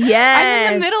 dude. Yes.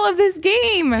 I'm in the middle of this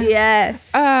game. Yes.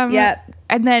 Yep.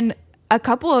 And then a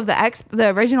couple of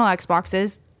the original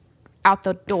Xboxes out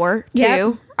the door too.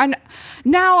 Yep. And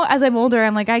now as I'm older,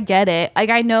 I'm like, I get it.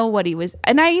 Like I know what he was,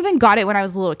 and I even got it when I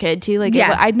was a little kid too. Like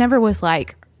I never was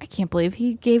like, I can't believe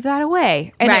he gave that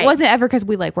away. And it wasn't ever because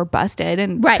we like were busted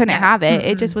and couldn't have it.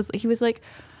 It just was, he was like,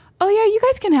 oh yeah, you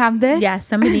guys can have this. Yeah,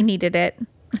 somebody needed it.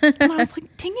 And I was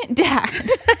like, dang it, Dad.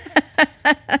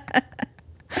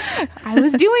 I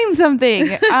was doing something.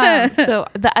 So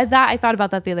that I thought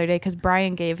about that the other day because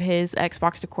Brian gave his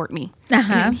Xbox to Courtney.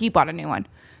 And he bought a new one.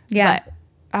 Yeah. But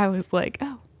I was like,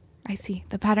 oh, I see.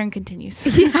 The pattern continues.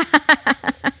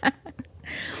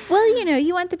 Well,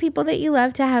 you want the people that you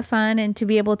love to have fun and to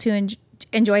be able to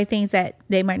enjoy things that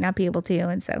they might not be able to.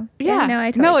 And so,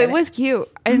 I totally it was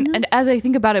cute. And as I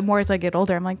think about it more as I get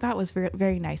older, I'm like, that was very,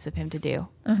 very nice of him to do.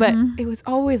 But it was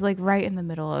always like right in the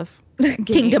middle of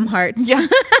Kingdom Hearts. Yeah.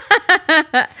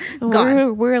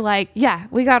 We're like,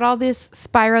 we got all this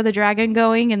Spyro the Dragon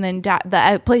going, and then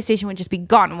the PlayStation would just be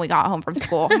gone when we got home from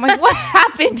school. I'm like, what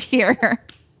happened here?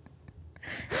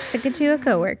 Took it to a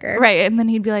coworker. Right. And then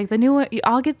he'd be like, the new one,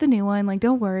 I'll get the new one. Like,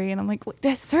 don't worry. And I'm like,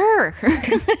 sir,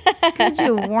 could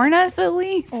you warn us at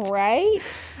least? Right.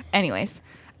 Anyways.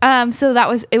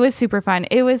 So it was super fun.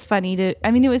 It was funny it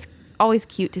was always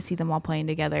cute to see them all playing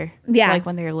together. Yeah. Like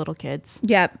when they were little kids.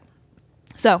 Yep.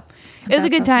 So it was a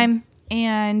good time.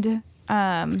 And,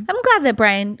 I'm glad that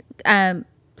Brian,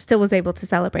 still was able to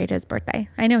celebrate his birthday.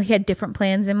 I know he had different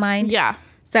plans in mind. Yeah.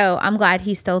 So I'm glad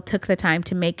he still took the time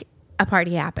to make a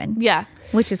party happen. Yeah.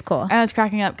 Which is cool. I was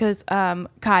cracking up because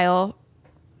Kyle,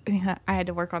 I had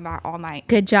to work on that all night.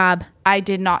 Good job. I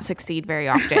did not succeed very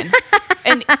often.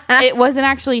 And it wasn't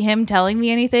actually him telling me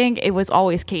anything. It was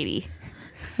always Katie.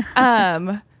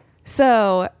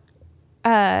 So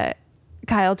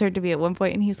Kyle turned to me at one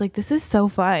point and he was like, this is so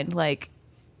fun. Like,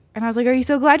 and I was like, are you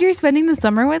so glad you're spending the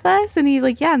summer with us? And he's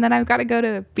like, yeah. And then I've got to go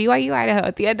to BYU, Idaho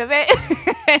at the end of it.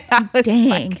 And I was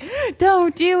like,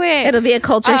 don't do it. It'll be a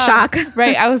culture shock.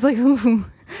 Right. I was like, ooh,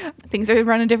 things are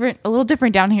running a little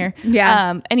different down here.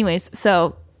 Yeah. Anyways,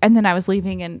 so, and then I was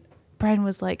leaving and Brian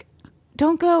was like,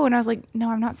 don't go. And I was like, no,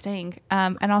 I'm not staying.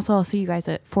 And also I'll see you guys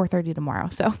at 4:30 tomorrow.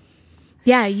 So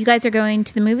yeah, you guys are going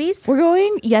to the movies? We're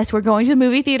going to the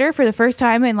movie theater for the first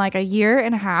time in like a year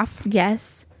and a half.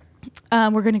 Yes.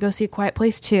 We're going to go see A Quiet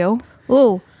Place 2.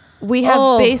 Ooh. We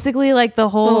have basically like the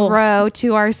whole row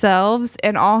to ourselves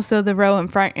and also the row in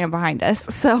front and behind us.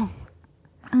 So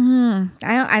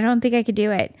I don't think I could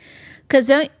do it. Cuz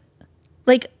you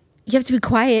have to be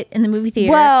quiet in the movie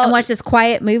theater and watch this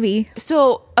quiet movie.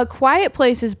 So A Quiet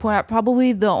Place is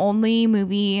probably the only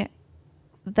movie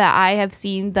that I have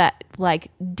seen that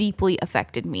like deeply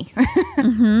affected me.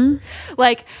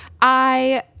 Like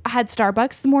I had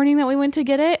Starbucks the morning that we went to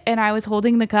get it, and I was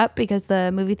holding the cup because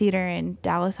the movie theater in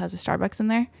Dallas has a Starbucks in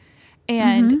there.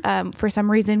 And for some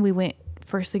reason we went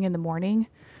first thing in the morning.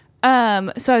 So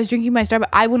I was drinking my Starbucks.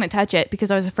 I wouldn't touch it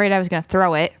because I was afraid I was going to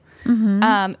throw it.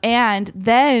 And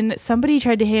then somebody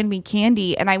tried to hand me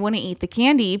candy and I wouldn't eat the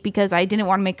candy because I didn't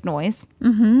want to make noise.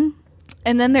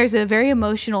 And then there's a very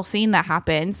emotional scene that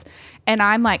happens and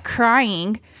I'm like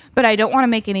crying, but I don't want to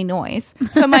make any noise.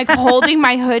 So I'm like holding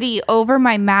my hoodie over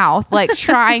my mouth, like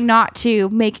trying not to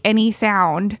make any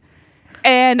sound.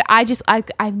 And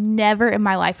I've never in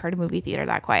my life heard a movie theater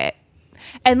that quiet.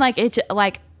 And like, it's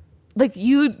like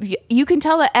you can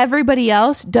tell that everybody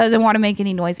else doesn't want to make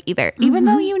any noise either, even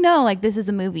though like this is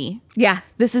a movie. Yeah,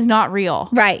 this is not real,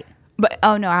 right? But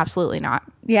oh no, absolutely not.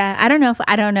 Yeah, I don't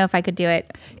know if I could do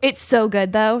it. It's so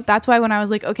good though. That's why when I was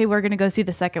like, okay, we're gonna go see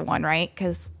the second one, right?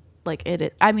 Because like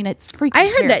it's freaking. I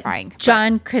heard terrifying, that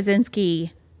John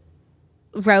Krasinski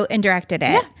wrote and directed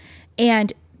it,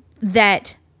 and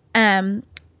that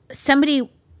somebody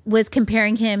was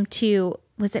comparing him to,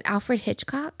 was it Alfred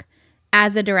Hitchcock?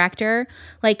 As a director,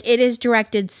 like it is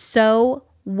directed so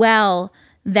well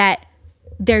that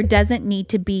there doesn't need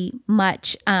to be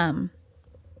much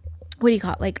what do you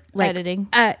call it? Like editing.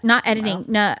 Not editing.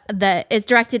 No, it's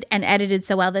directed and edited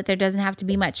so well that there doesn't have to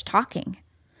be much talking.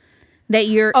 That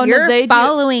you're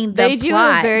following the plot. They do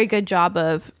a very good job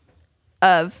of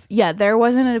there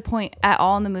wasn't a point at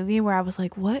all in the movie where I was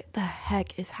like, what the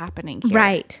heck is happening here?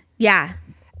 Right. Yeah.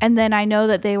 And then I know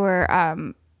that they were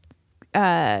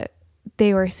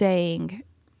saying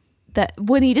that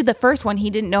when he did the first one, he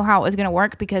didn't know how it was going to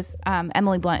work because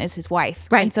Emily Blunt is his wife.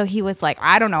 Right. And so he was like,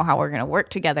 I don't know how we're going to work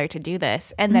together to do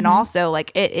this. And then also,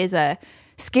 like, it is a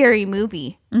scary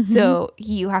movie. So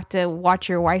you have to watch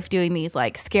your wife doing these,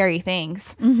 like, scary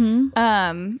things.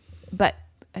 But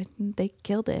they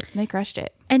killed it. They crushed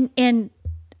it. And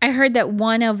I heard that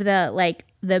one of the, like,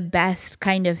 the best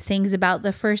kind of things about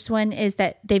the first one is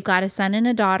that they've got a son and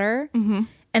a daughter.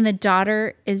 And the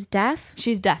daughter is deaf.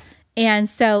 She's deaf. And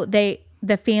so the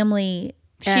family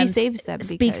she saves them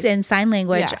speaks in sign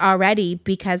language already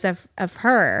because of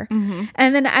her.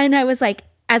 And I was like,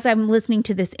 as I'm listening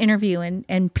to this interview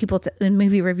and people in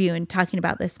movie review and talking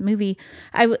about this movie,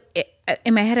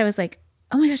 in my head I was like,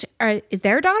 oh my gosh, is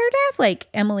their daughter deaf? Like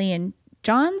Emily and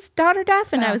John's daughter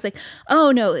deaf? And I was like,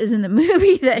 oh no, is in the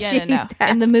movie that she's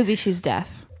deaf. In the movie she's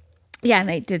deaf. Yeah, and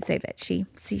they did say that she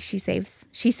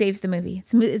saves the movie.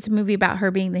 It's a movie about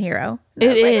her being the hero. And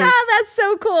it is. Like, that's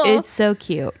so cool. It's so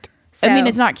cute. I mean,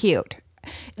 it's not cute.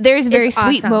 There's a very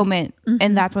sweet moment,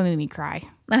 and that's what made me cry.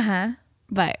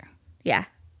 But yeah,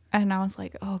 and I was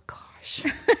like, oh gosh.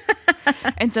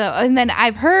 and then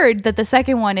I've heard that the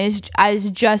second one is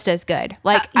just as good.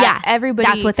 Like, everybody.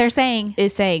 That's what they're saying.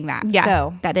 Is saying that. Yeah,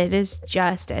 so that it is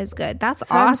just as good. That's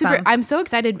awesome. I'm so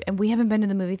excited, and we haven't been to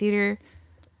the movie theater.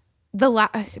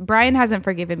 Brian hasn't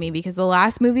forgiven me because the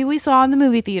last movie we saw in the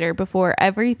movie theater before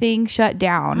everything shut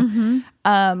down,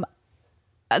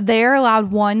 they're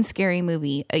allowed one scary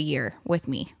movie a year with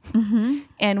me.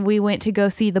 And we went to go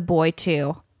see The Boy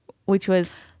 2, which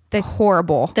was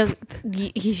horrible.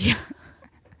 It's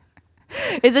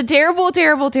a terrible,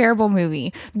 terrible, terrible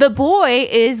movie. The Boy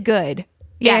is good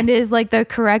and is like the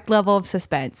correct level of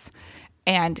suspense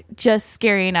and just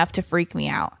scary enough to freak me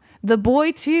out. The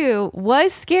Boy 2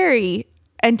 was scary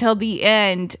until the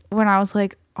end when I was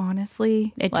like,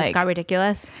 honestly, it just got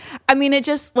ridiculous. I mean, it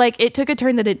just like it took a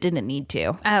turn that it didn't need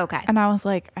to. Oh, okay. And I was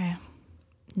like,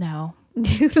 no.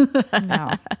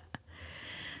 No.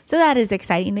 So that is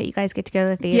exciting that you guys get to go to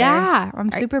the theater. Yeah,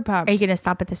 I'm super pumped. Are you going to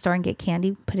stop at the store and get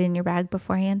candy, put it in your bag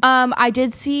beforehand? I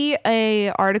did see a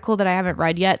article that I haven't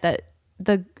read yet that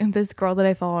this girl that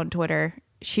I follow on Twitter,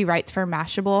 she writes for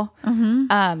Mashable.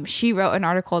 She wrote an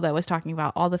article that was talking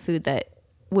about all the food that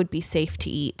would be safe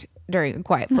to eat during A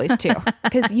Quiet Place 2.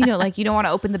 Because, you don't want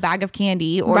to open the bag of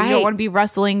candy or you don't want to be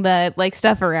rustling the like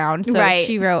stuff around. So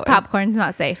she wrote... Popcorn's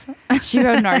not safe. She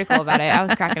wrote an article about it. I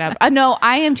was cracking up. No,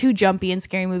 I am too jumpy in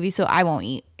scary movies, so I won't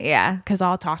eat. Yeah. Because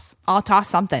I'll toss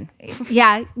something.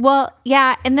 Yeah. Well,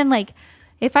 yeah. And then like...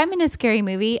 If I'm in a scary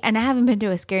movie, and I haven't been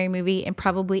to a scary movie in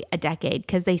probably a decade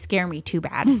because they scare me too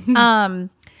bad,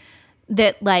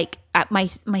 that like my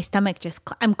stomach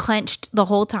I'm clenched the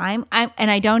whole time, and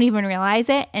I don't even realize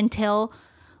it until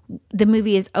the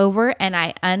movie is over and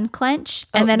I unclench,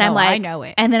 and then I'm like, I know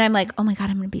it, and then I'm like, oh my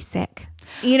god, I'm gonna be sick.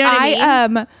 You know what I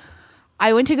mean?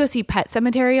 I went to go see Pet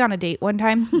Sematary on a date one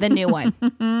time, the new one,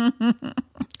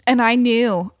 and I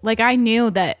knew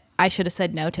that I should have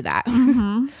said no to that.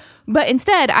 But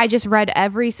instead, I just read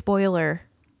every spoiler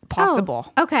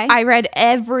possible. Oh, okay. I read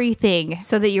everything.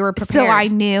 So that you were prepared. So I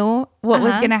knew what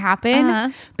was going to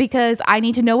happen because I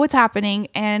need to know what's happening.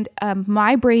 And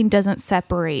my brain doesn't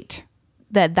separate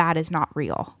that is not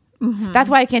real.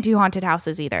 That's why I can't do haunted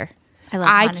houses either.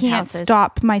 I can't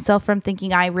stop myself from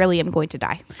thinking I really am going to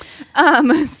die.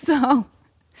 And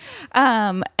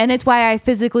it's why I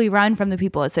physically run from the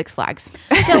people at Six Flags.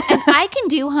 So and I can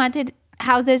do haunted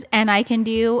houses and I can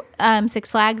do Six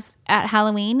Flags at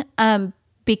Halloween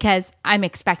because I'm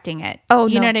expecting it. Oh,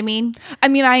 you know what I mean? I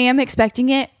mean, I am expecting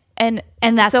it, and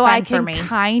that's so fun I can for me.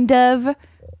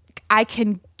 I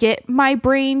can get my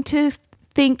brain to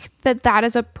think that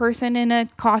is a person in a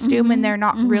costume and they're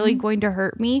not really going to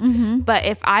hurt me. But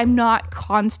if I'm not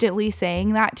constantly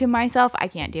saying that to myself, I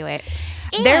can't do it.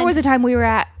 And there was a time we were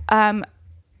at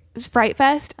Fright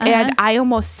Fest and I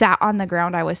almost sat on the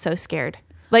ground. I was so scared.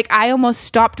 Like I almost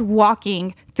stopped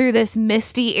walking through this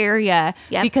misty area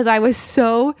because I was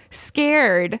so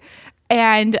scared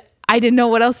and I didn't know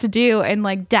what else to do. And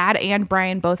like Dad and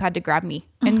Brian both had to grab me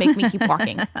and make me keep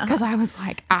walking because I was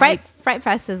like, Fright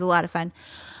Fest is a lot of fun.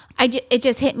 It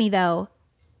just hit me though.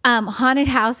 Haunted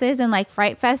houses and like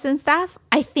Fright Fest and stuff.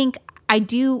 I think I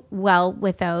do well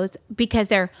with those because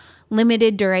they're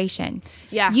limited duration.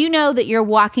 Yeah. You know that you're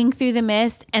walking through the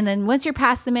mist and then once you're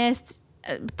past the mist,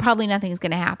 probably nothing's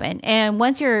going to happen. And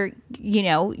once you're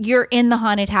in the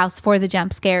haunted house for the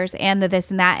jump scares and the this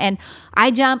and that. And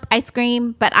I jump, I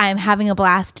scream, but I'm having a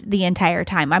blast the entire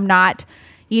time. I'm not,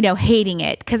 hating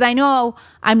it because I know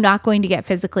I'm not going to get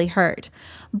physically hurt.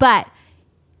 But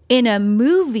in a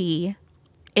movie,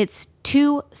 it's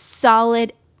two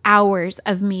solid hours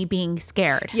of me being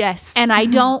scared. Yes. And I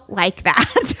don't like that.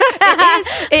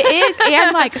 It is.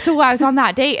 And like, so I was on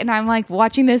that date and I'm like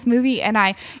watching this movie and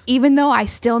even though I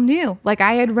still knew, like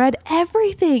I had read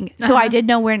everything. So I did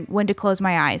know when to close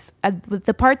my eyes.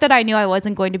 The part that I knew I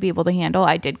wasn't going to be able to handle,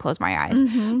 I did close my eyes.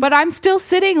 But I'm still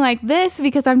sitting like this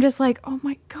because I'm just like, oh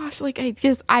my gosh, like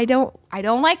I don't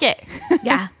like it.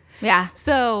 Yeah. Yeah.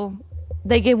 So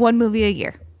they give one movie a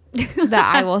year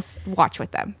that I will watch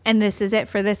with them. And this is it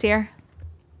for this year?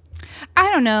 I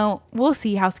don't know. We'll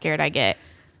see how scared I get.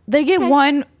 They get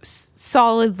one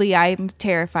solidly I'm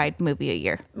terrified movie a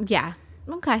year. Yeah.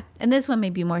 Okay. And this one may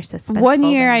be more suspenseful. One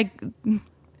year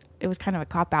it was kind of a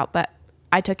cop out, but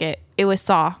I took it. It was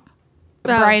Saw.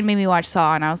 Brian made me watch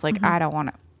Saw and I was like, I don't want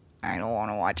to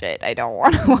watch it. I don't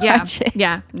want to watch it.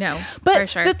 Yeah. No. But for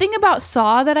sure. the thing about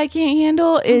Saw that I can't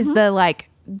handle is the like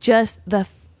just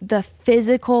the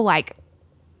physical like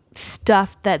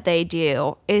stuff that they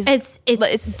do is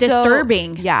it's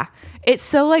disturbing. So, yeah. It's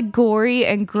so like gory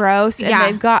and gross and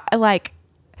they've got like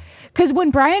cuz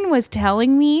when Brian was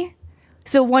telling me,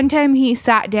 so one time he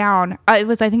sat down, I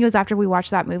think it was after we watched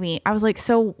that movie. I was like,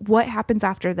 "So what happens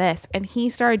after this?" And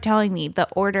he started telling me the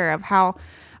order of how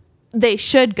they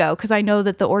should go cuz I know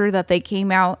that the order that they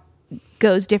came out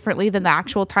goes differently than the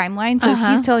actual timeline. So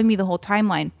he's telling me the whole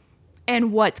timeline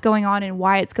and what's going on and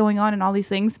why it's going on and all these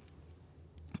things.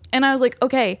 And I was like,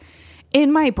 okay,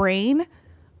 in my brain,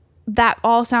 that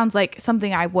all sounds like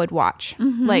something I would watch.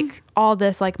 Like all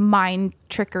this like mind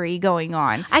trickery going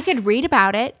on. I could read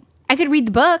about it. I could read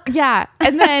the book. Yeah.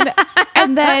 And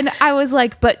then I was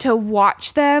like, but to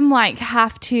watch them like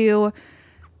have to,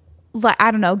 like,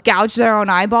 I don't know, gouge their own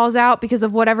eyeballs out because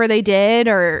of whatever they did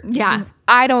or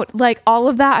I don't like all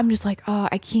of that. I'm just like, oh,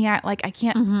 I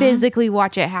can't physically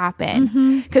watch it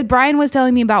happen. Because Brian was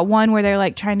telling me about one where they're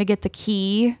like trying to get the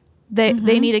key. They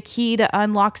need a key to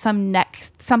unlock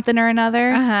something or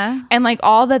another. And like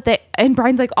and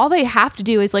Brian's like, all they have to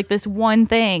do is like this one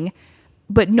thing,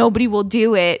 but nobody will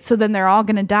do it. So then they're all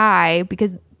going to die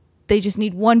because they just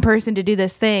need one person to do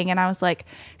this thing. And I was like,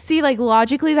 see, like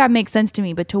logically that makes sense to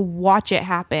me, but to watch it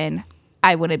happen,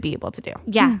 I wouldn't be able to do.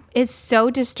 Yeah. It's so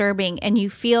disturbing. And you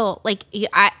feel like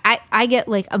I get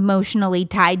like emotionally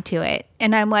tied to it.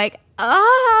 And I'm like,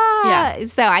 yeah.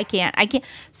 So I can't.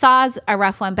 Saw's a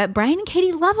rough one, but Brian and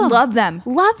Katie love them.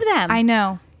 Love them. I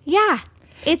know. Yeah.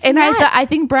 It's and nuts. I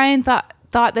think Brian thought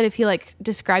that if he like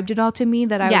described it all to me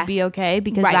that I would be okay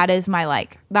because that is my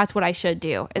like that's what I should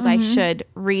do is I should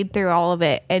read through all of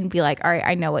it and be like, all right,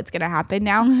 I know what's gonna happen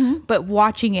now. But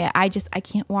watching it, I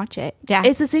can't watch it. Yeah.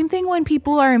 It's the same thing when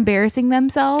people are embarrassing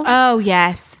themselves. Oh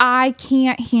yes. I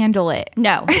can't handle it.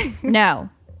 No.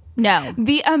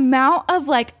 The amount of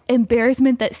like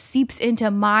embarrassment that seeps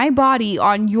into my body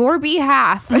on your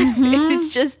behalf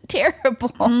is just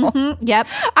terrible. Yep.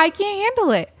 I can't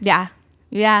handle it. Yeah.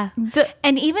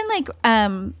 And even like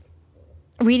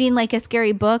reading like a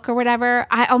scary book or whatever,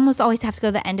 I almost always have to go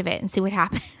to the end of it and see what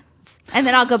happens. And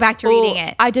then I'll go back to reading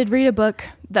it. I did read a book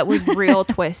that was real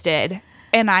twisted.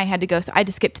 And I had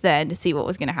to skip to the end to see what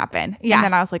was going to happen. Yeah. And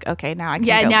then I was like, okay, now I can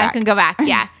go back. I can go back.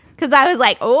 Yeah. Because I was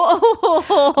like,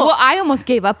 oh. Well, I almost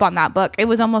gave up on that book. It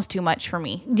was almost too much for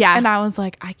me. Yeah. And I was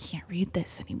like, I can't read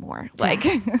this anymore. Like,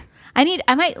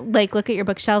 I might like look at your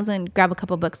bookshelves and grab a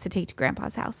couple books to take to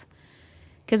Grandpa's house.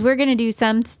 Because we're going to do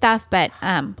some stuff, but,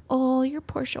 your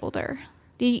poor shoulder.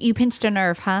 You pinched a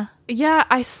nerve, huh? Yeah,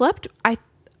 I slept. I've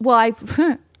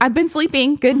been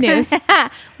sleeping. Good news.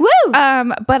 Woo!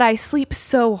 But I sleep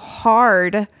so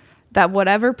hard that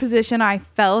whatever position I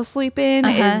fell asleep in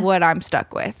is what I'm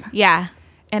stuck with. Yeah.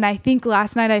 And I think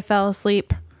last night I fell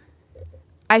asleep.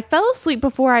 I fell asleep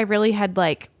before I really had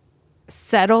like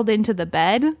settled into the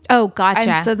bed. Oh, gotcha.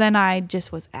 And so then I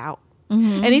just was out.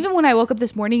 And even when I woke up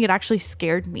this morning, it actually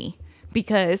scared me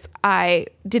because I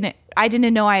didn't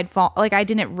know I had fallen. Like I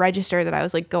didn't register that I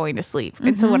was like going to sleep.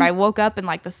 And so when I woke up and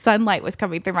like the sunlight was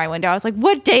coming through my window, I was like,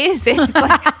 what day is it?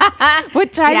 Like,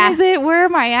 what time is it? Where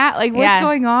am I at? Like what's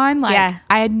going on?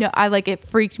 Like it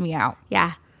freaked me out.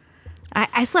 Yeah.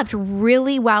 I slept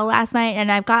really well last night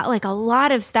and I've got like a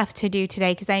lot of stuff to do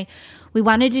today because we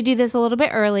wanted to do this a little bit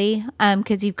early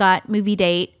because you've got movie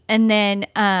date. And then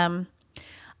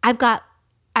I've got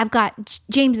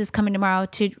James is coming tomorrow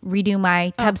to redo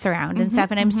my tub surround and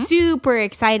stuff, and I'm super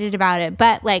excited about it.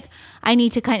 But like, I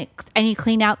need to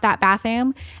clean out that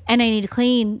bathroom, and I need to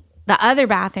clean the other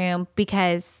bathroom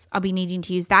because I'll be needing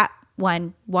to use that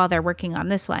one while they're working on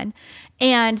this one.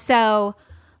 And so,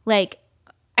 like,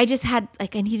 I just had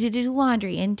like I needed to do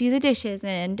laundry and do the dishes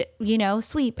and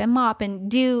sweep and mop and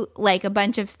do like a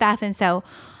bunch of stuff, and so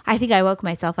I think I woke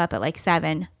myself up at like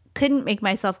 7 couldn't make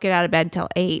myself get out of bed till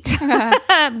 8.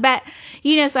 But,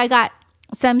 so I got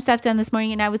some stuff done this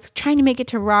morning, and I was trying to make it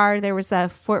to RAR. There was a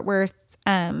Fort Worth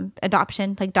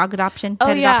adoption, like dog adoption,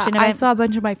 pet adoption event. I saw a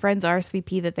bunch of my friends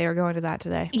RSVP that they were going to that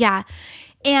today. Yeah.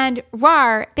 And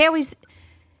RAR, they're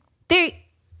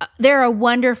a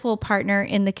wonderful partner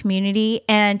in the community,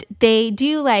 and they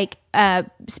do like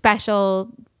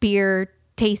special beer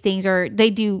tastings, or they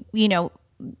do,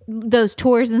 those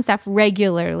tours and stuff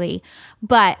regularly.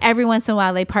 But every once in a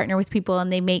while they partner with people,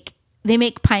 and they make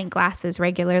pint glasses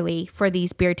regularly for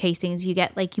these beer tastings. You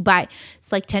get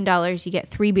it's like $10, you get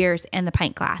 3 beers and the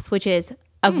pint glass, which is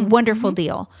a wonderful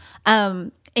deal.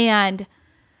 And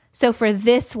so for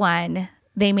this one,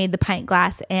 they made the pint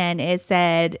glass, and it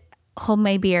said, "Hold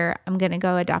my beer, I'm gonna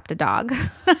go adopt a dog."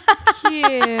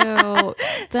 Cute.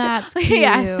 That's cute.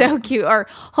 Yeah, so cute. Or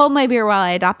 "Hold my beer while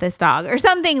I adopt this dog," or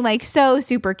something like so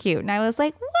super cute. And I was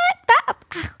like, what?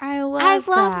 I love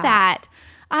that.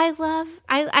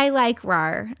 I like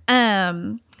RAR.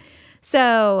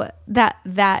 So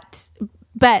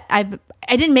but I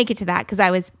didn't make it to that because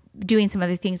I was doing some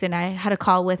other things, and I had a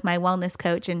call with my wellness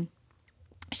coach, and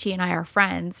she and I are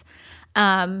friends.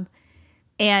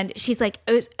 And she's like,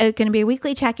 it's going to be a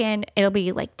weekly check-in. It'll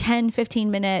be like 10,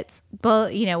 15 minutes.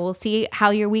 But, we'll see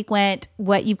how your week went,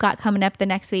 what you've got coming up the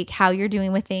next week, how you're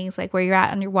doing with things, like where you're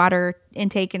at on your water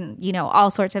intake, and,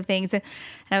 all sorts of things. And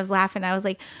I was laughing. I was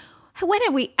like, when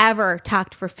have we ever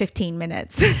talked for 15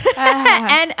 minutes?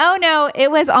 And oh no, it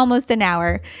was almost an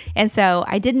hour. And so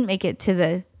I didn't make it to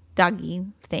the doggy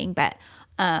thing, but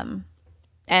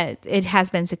it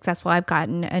has been successful. I've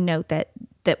gotten a note that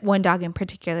one dog in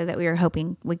particular that we were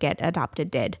hoping would get adopted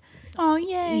did. Oh,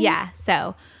 yay. Yeah,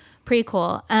 so pretty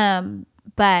cool.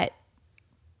 But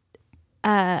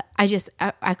I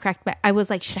cracked back. I was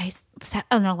like, should I set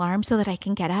an alarm so that I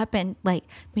can get up and like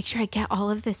make sure I get all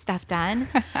of this stuff done?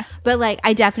 But like,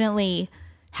 I definitely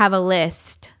have a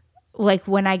list, like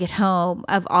when I get home,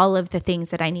 of all of the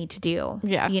things that I need to do.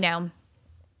 Yeah.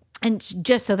 And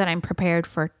just so that I'm prepared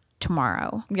for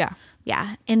tomorrow. Yeah.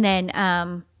 Yeah. And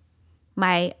then,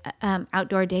 my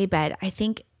outdoor day bed, I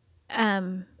think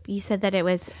you said that it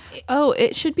was... Oh,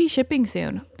 it should be shipping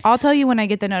soon. I'll tell you when I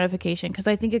get the notification, because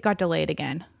I think it got delayed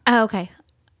again. Oh, okay.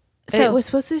 So it was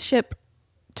supposed to ship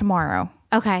tomorrow.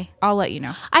 Okay. I'll let you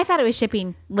know. I thought it was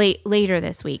shipping later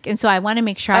this week, and so I want to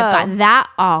make sure I've got that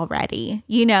all ready,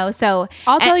 so...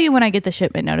 I'll tell you when I get the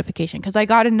shipment notification, because I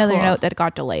got another note that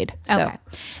got delayed. So. Okay.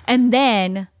 And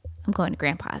then I'm going to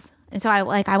Grandpa's, and so I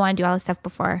want to do all this stuff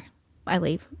before I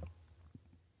leave.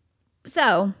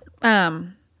 So,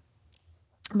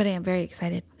 but I am very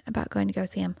excited about going to go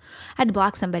see him. I had to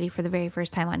block somebody for the very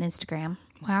first time on Instagram.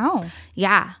 Wow.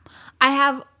 Yeah.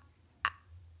 I've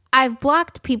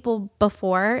blocked people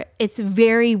before. It's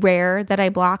very rare that I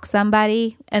block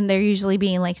somebody, and they're usually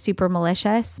being like super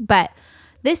malicious. But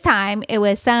this time it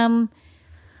was some,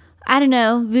 I don't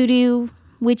know, voodoo,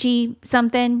 witchy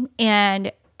something.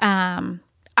 And,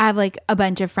 I have like a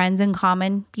bunch of friends in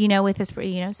common, with this,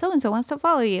 so-and-so wants to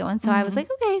follow you. And so I was like,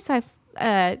 okay. So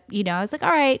I was like,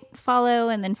 all right, follow,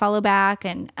 and then follow back.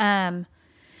 And I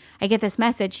get this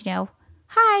message,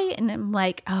 hi. And I'm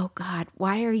like, oh God,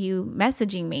 why are you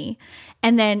messaging me?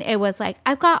 And then it was like,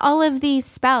 I've got all of these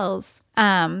spells.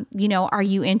 Are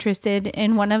you interested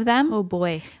in one of them? Oh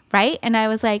boy. Right. And I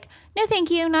was like, no, thank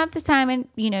you. Not at this time. And,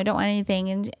 don't want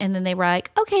anything. And then they were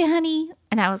like, okay, honey.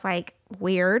 And I was like,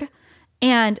 weird.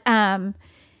 And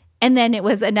then it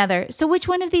was another, so which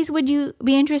one of these would you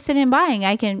be interested in buying?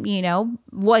 I can,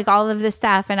 like all of this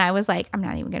stuff. And I was like, I'm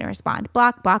not even going to respond.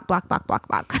 Block, block, block, block, block,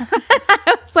 block.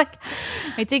 I was like,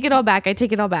 I take it all back.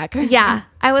 Yeah.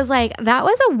 I was like, that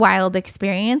was a wild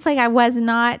experience. Like I was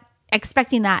not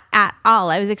expecting that at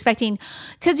all. I was expecting,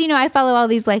 because, I follow all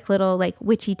these like little like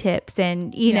witchy tips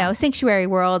and, Sanctuary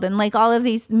World and like all of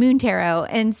these moon tarot.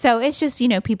 And so it's just,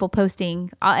 people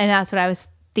posting, and that's what I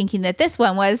was thinking that this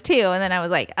one was too. And then I was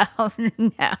like, oh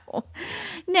no.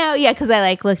 Yeah. Cause I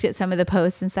like looked at some of the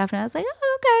posts and stuff, and I was like,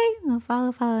 oh, okay, I'll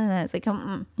follow. And I was like,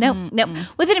 nope.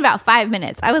 Within about 5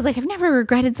 minutes, I was like, I've never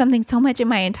regretted something so much in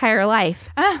my entire life.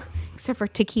 Except for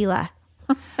tequila.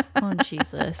 Oh,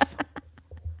 Jesus.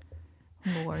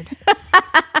 Lord.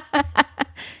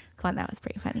 Come on. That was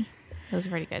pretty funny. That was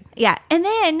pretty good. Yeah. And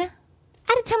then I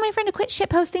had to tell my friend to quit shit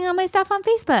posting on my stuff on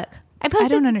Facebook. I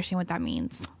don't understand what that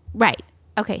means. Right.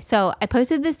 Okay, so I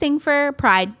posted this thing for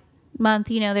Pride Month.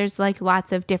 There's like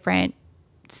lots of different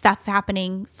stuff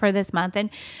happening for this month. And,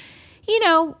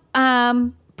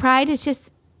 Pride is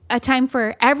just a time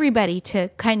for everybody to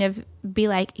kind of be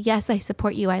like, yes, I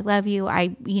support you. I love you.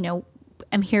 I'm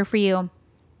here for you.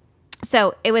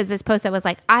 So it was this post that was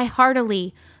like, I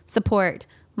heartily support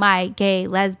my gay,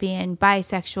 lesbian,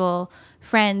 bisexual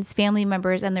friends, family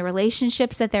members, and the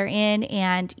relationships that they're in.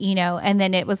 And, you know, and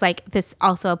then it was like, this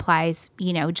also applies,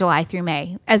 you know, July through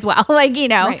May as well. Like, you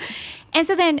know, right. And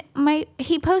so then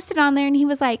he posted on there and he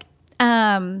was like,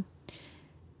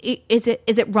 is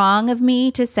it wrong of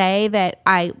me to say that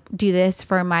I do this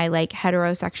for my like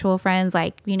heterosexual friends?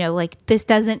 Like, you know, like this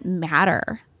doesn't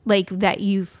matter, like that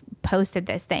you've posted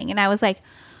this thing. And I was like,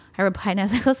 I replied and I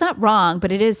was like, well, it's not wrong,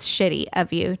 but it is shitty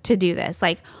of you to do this.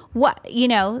 Like what, you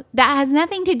know, that has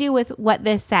nothing to do with what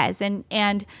this says.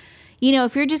 And, you know,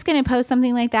 if you're just going to post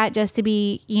something like that just to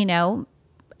be, you know,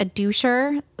 a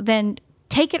doucher, then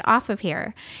take it off of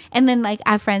here. And then like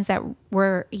I have friends that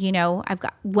were, you know, I've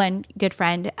got one good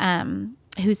friend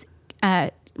who's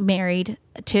married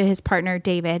to his partner,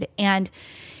 David. And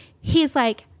he's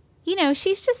like, you know,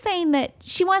 she's just saying that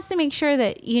she wants to make sure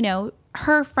that, you know,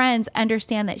 her friends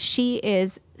understand that she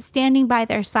is standing by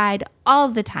their side all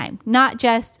the time, not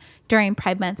just during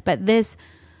Pride Month, but this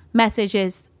message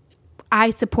is, I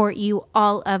support you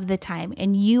all of the time,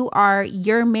 and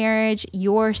your marriage,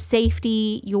 your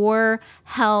safety, your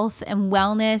health and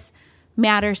wellness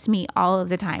matters to me all of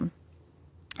the time.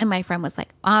 And my friend was like,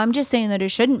 I'm just saying that it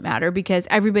shouldn't matter because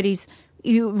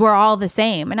we're all the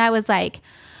same. And I was like,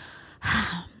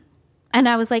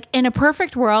 in a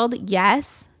perfect world,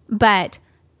 yes, but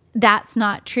that's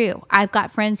not true. I've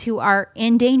got friends who are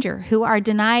in danger, who are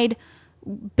denied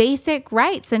basic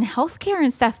rights and healthcare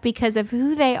and stuff because of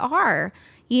who they are,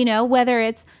 you know, whether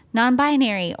it's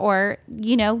non-binary or,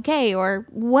 you know, gay or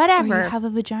whatever. Or you have a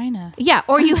vagina. Yeah.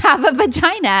 Or you have a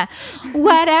vagina,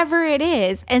 whatever it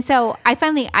is. And so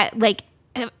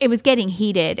it was getting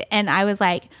heated and I was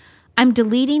like, I'm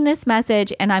deleting this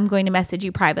message and I'm going to message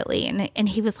you privately. And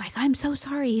he was like, I'm so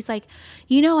sorry. He's like,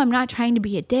 you know, I'm not trying to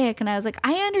be a dick. And I was like,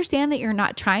 I understand that you're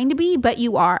not trying to be, but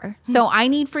you are. So I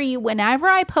need for you whenever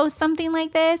I post something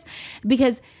like this,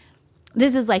 because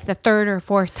this is like the third or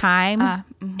fourth time.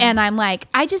 And I'm like,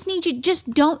 I just need you,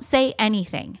 just don't say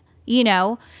anything, you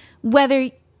know, whether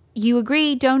you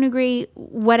agree, don't agree,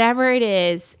 whatever it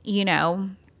is, you know.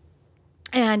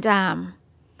 And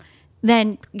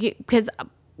then because,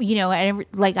 you know,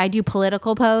 like I do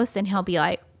political posts and he'll be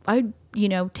like, I, you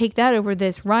know, take that over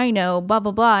this rhino, blah,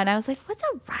 blah, blah. And I was like, what's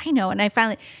a rhino? And I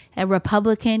finally, a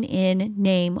Republican in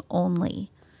name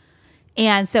only.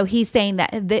 And so he's saying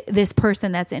that this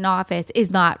person that's in office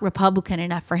is not Republican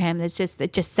enough for him. It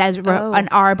just says an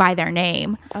R by their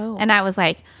name. Oh. And I was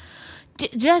like,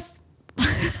 just...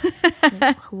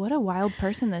 What a wild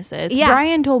person this is. Yeah.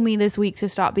 Brian told me this week to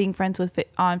stop being friends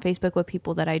on Facebook with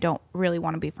people that I don't really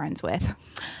want to be friends with.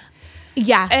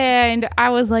 Yeah. And I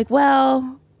was like,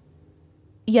 well,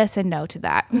 yes and no to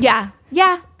that. Yeah.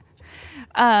 Yeah.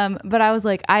 But I was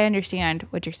like, I understand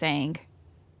what you're saying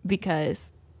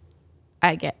because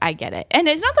I get it. And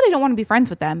it's not that I don't want to be friends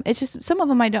with them. It's just some of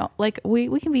them I don't. Like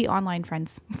we can be online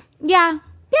friends. Yeah.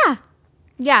 Yeah.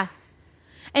 Yeah.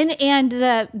 And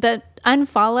the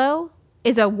unfollow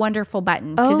is a wonderful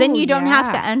button because then you don't have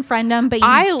to unfriend them, but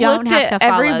you don't have to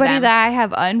follow everybody them. that I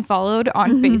have unfollowed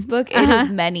on Facebook. It is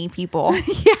many people.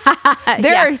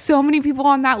 There are so many people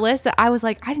on that list that I was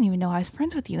like, I didn't even know I was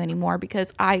friends with you anymore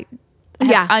because I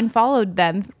have unfollowed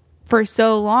them for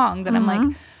so long that I'm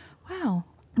like, wow.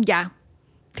 Yeah.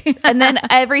 And then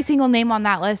every single name on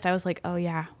that list, I was like, oh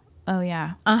yeah.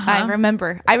 I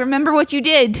remember what you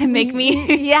did to make me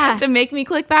to make me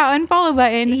click that unfollow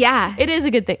button. Yeah. It is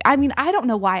a good thing. I mean, I don't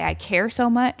know why I care so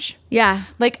much. Yeah.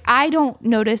 Like I don't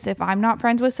notice if I'm not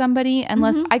friends with somebody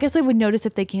unless I guess I would notice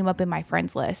if they came up in my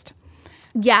friends list.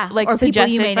 Yeah. Like or people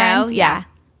you may friends. know. Yeah.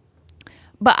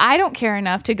 But I don't care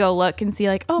enough to go look and see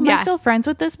like, oh, am I still friends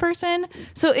with this person?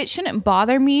 So it shouldn't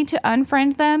bother me to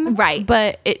unfriend them. Right.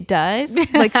 But it does.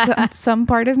 Like some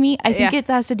part of me. I think it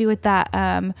has to do with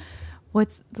that.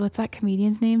 What's that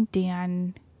comedian's name?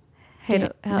 Dan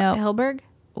Hilberg?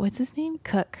 What's his name?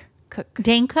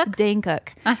 Dane Cook? Dane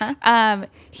Cook.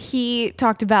 He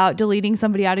talked about deleting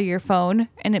somebody out of your phone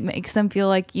and it makes you feel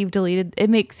like you've deleted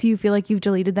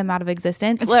them out of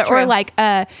existence. Or like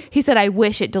he said, I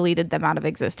wish it deleted them out of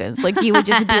existence. Like you would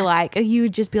just be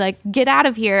like, get out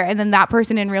of here. And then that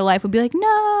person in real life would be like,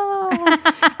 no.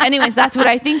 Anyways, that's what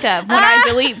I think of when I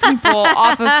delete people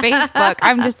off of Facebook.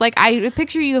 I'm just like, I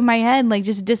picture you in my head, like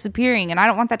just disappearing. And I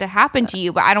don't want that to happen to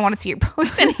you, but I don't want to see your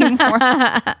posts anymore.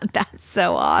 That's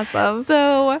so awesome.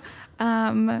 So,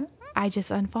 I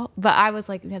just unfollowed, but I was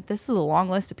like, this is a long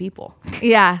list of people.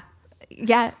 Yeah.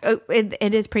 Yeah.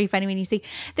 It is pretty funny when you see,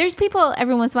 there's people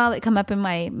every once in a while that come up in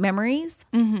my memories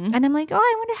and I'm like, oh,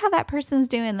 I wonder how that person's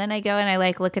doing. Then I go and I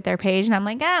like look at their page and I'm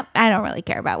like, I don't really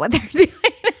care about what they're doing.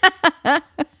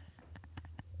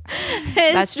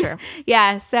 is. That's true.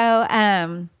 Yeah.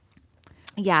 So,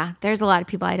 yeah, there's a lot of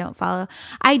people I don't follow.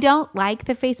 I don't like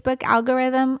the Facebook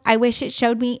algorithm. I wish it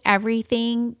showed me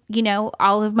everything,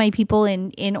 all of my people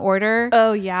in order.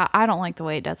 Oh yeah, I don't like the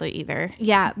way it does it either.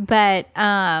 Yeah, but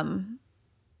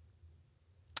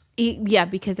yeah,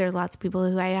 because there's lots of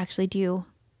people who I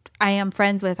am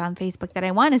friends with on Facebook that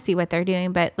I want to see what they're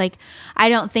doing, but like I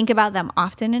don't think about them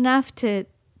often enough to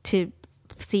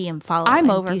see and follow. I'm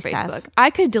and over do Facebook. stuff. I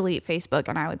could delete Facebook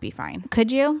and I would be fine.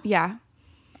 Could you? Yeah.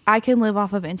 I can live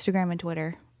off of Instagram and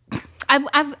Twitter.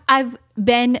 I've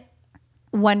been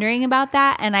wondering about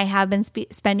that, and I have been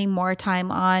spending more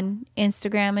time on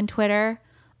Instagram and Twitter.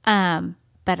 But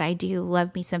I do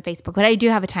love me some Facebook. But I do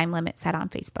have a time limit set on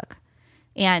Facebook,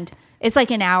 and it's like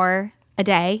an hour a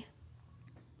day.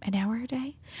 An hour a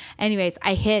day. Anyways,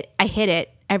 I hit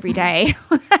it every day,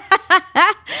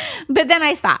 but then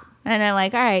I stop, and I'm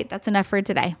like, all right, that's enough for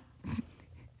today.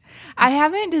 I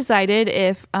haven't decided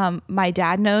if my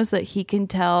dad knows that he can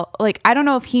tell. Like, I don't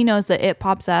know if he knows that it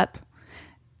pops up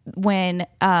when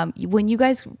you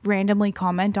guys randomly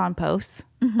comment on posts.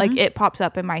 Mm-hmm. Like, it pops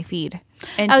up in my feed.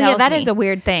 And yeah, that is a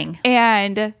weird thing.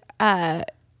 And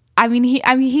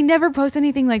he never posts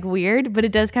anything like weird, but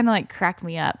it does kind of like crack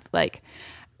me up. Like,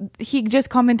 he just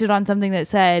commented on something that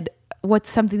said,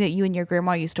 what's something that you and your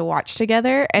grandma used to watch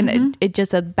together? And it just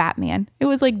said Batman. It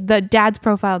was like the dad's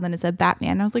profile, and then it said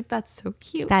Batman. I was like, that's so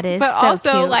cute. That is but so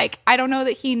also cute. like, I don't know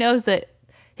that he knows that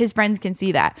his friends can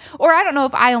see that. Or I don't know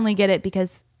if I only get it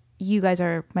because you guys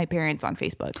are my parents on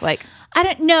Facebook. Like, I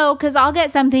don't know, because I'll get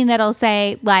something that'll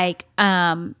say like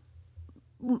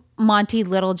Monty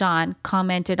Littlejohn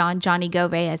commented on Johnny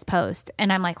Govea's post,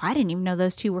 and I'm like, well, I didn't even know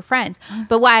those two were friends.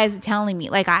 But why is it telling me?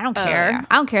 Like, I don't care. Yeah.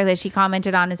 I don't care that she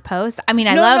commented on his post. I mean,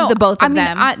 I love the both of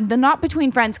them. The not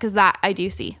between friends, because that I do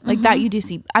see. Like, that you do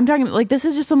see. I'm talking like, this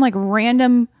is just some like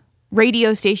random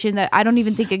radio station that I don't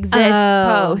even think exists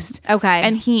post. Okay.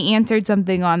 And he answered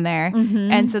something on there.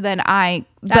 Mm-hmm. And so then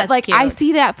That's like cute. I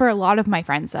see that for a lot of my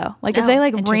friends though. Like, if they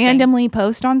like interesting. randomly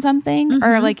post on something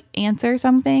or like answer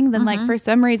something, then like for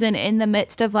some reason in the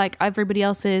midst of like everybody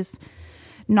else's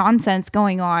nonsense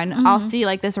going on, I'll see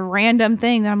like this random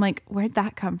thing that I'm like, where'd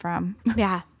that come from?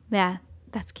 Yeah.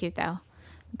 That's cute though.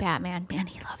 Batman, man,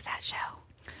 he loved that show.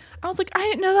 I was like, I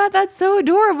didn't know that. That's so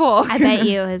adorable. I bet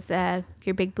you is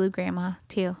your big blue grandma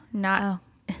too. Not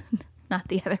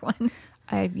the other one.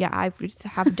 I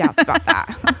have doubts about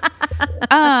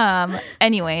that.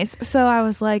 Anyways, so I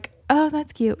was like, oh,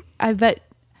 that's cute. I bet.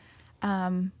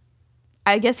 I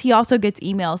guess he also gets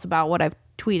emails about what I've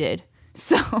tweeted.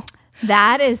 So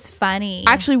that is funny.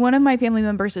 actually, one of my family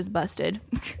members is busted.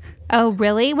 Oh,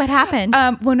 really? What happened?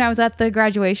 When I was at the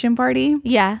graduation party.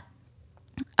 Yeah.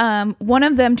 One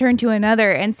of them turned to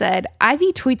another and said,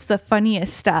 Ivy tweets the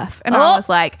funniest stuff. And I was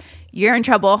like, you're in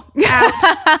trouble.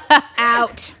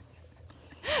 Out.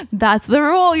 That's the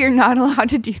rule. You're not allowed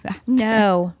to do that.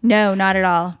 No, not at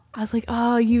all. I was like,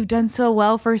 oh, you've done so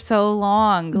well for so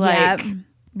long. Like,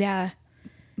 yeah.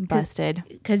 Busted.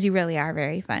 Because you really are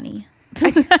very funny.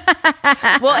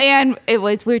 Well, and we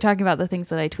were talking about the things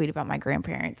that I tweet about my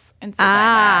grandparents. And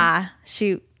so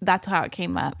shoot. that's how it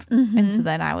came up. Mm-hmm. And so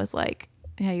then I was like,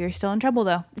 yeah, you're still in trouble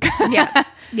though.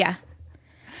 Yeah.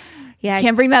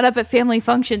 Can't bring that up at family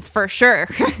functions for sure.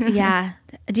 Yeah.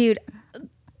 Dude,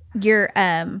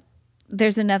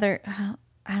 there's another,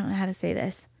 I don't know how to say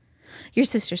this. Your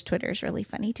sister's Twitter is really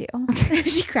funny too.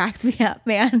 She cracks me up,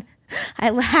 man. I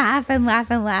laugh and laugh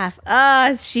and laugh.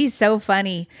 Oh, she's so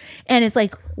funny. And it's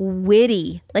like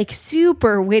witty, like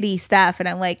super witty stuff. And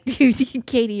I'm like, dude,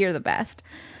 Katie, you're the best.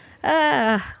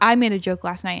 I made a joke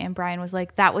last night and Brian was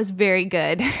like, that was very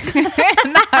good. And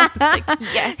I was like,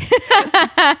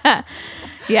 yes.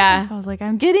 Yeah. I was like,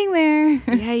 I'm getting there.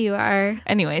 Yeah, you are.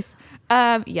 Anyways.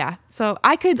 Yeah. So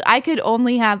I could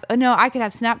only have, I could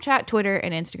have Snapchat, Twitter,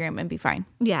 and Instagram and be fine.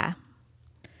 Yeah.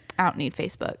 I don't need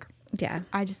Facebook. Yeah.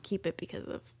 I just keep it because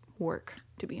of work,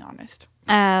 to be honest.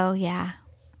 Oh, yeah.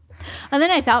 And then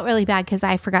I felt really bad because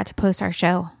I forgot to post our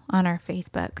show on our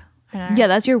Facebook. Yeah,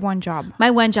 that's your one job.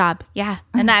 My one job. Yeah.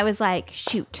 And I was like,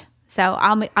 shoot. So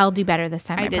I'll do better this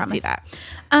time. I did promise. see that.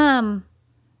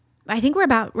 I think we're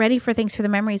about ready for Thanks for the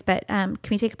Memories, but can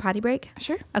we take a potty break?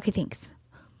 Sure. Okay, thanks.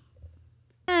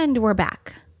 And we're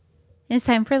back. It's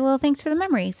time for a little Thanks for the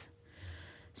Memories.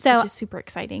 So which is super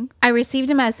exciting. I received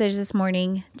a message this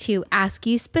morning to ask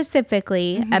you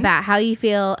specifically about how you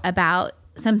feel about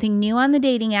something new on the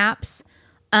dating apps.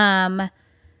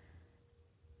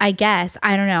 I guess,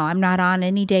 I don't know. I'm not on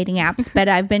any dating apps, but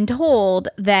I've been told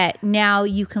that now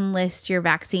you can list your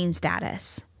vaccine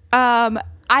status. I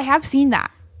have seen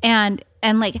that. And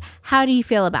And like, how do you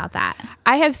feel about that?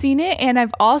 I have seen it, and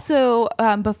I've also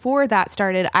before that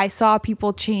started, I saw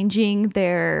people changing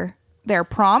their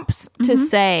prompts to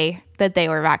say that they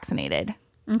were vaccinated.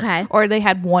 Okay. Or they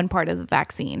had one part of the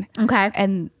vaccine. Okay.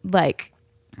 And like,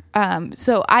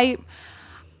 so I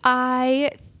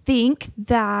think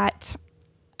that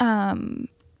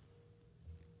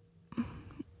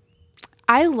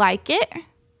I like it.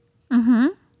 Mm-hmm.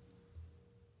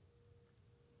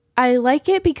 I like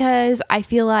it because I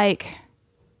feel like,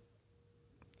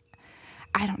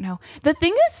 I don't know. The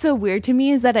thing that's so weird to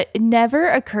me is that it never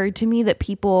occurred to me that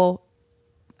people,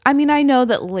 I mean, I know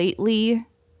that lately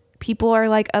people are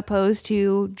like opposed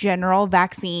to general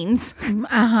vaccines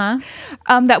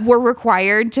that we're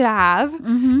required to have.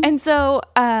 Mm-hmm. And so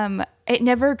it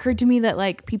never occurred to me that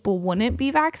like people wouldn't be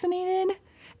vaccinated.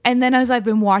 And then as I've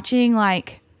been watching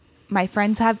like my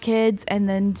friends have kids and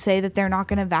then say that they're not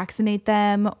going to vaccinate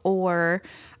them, or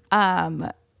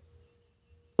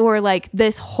like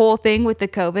this whole thing with the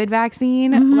COVID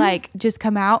vaccine, like just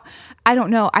come out. I don't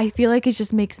know. I feel like it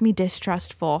just makes me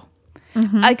distrustful.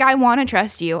 Mm-hmm. Like I want to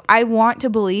trust you. I want to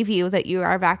believe you that you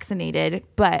are vaccinated,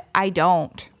 but I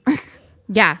don't.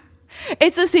 Yeah.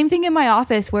 It's the same thing in my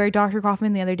office where Dr.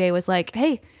 Kaufman the other day was like,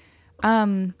 hey,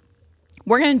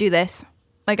 we're going to do this.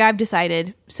 Like I've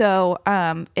decided. So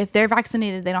if they're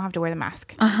vaccinated, they don't have to wear the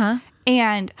mask. Uh-huh.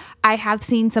 And I have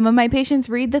seen some of my patients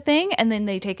read the thing and then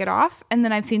they take it off. And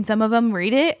then I've seen some of them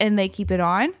read it and they keep it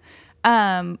on.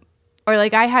 Or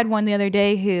like I had one the other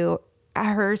day who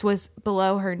hers was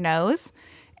below her nose.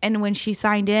 And when she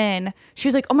signed in, she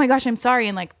was like, oh my gosh, I'm sorry.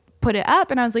 And like put it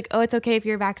up. And I was like, oh, it's okay if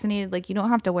you're vaccinated. Like you don't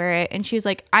have to wear it. And she was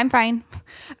like, I'm fine.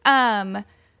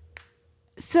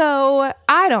 So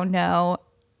I don't know.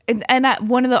 And that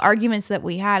one of the arguments that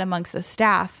we had amongst the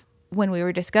staff when we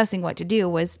were discussing what to do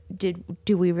was,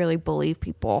 do we really believe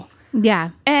people? Yeah.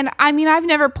 And I mean, I've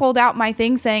never pulled out my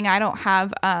thing saying I don't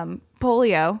have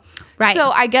polio. Right.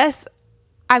 So I guess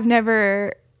I've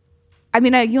never, I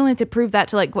mean, you only have to prove that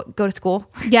to like go to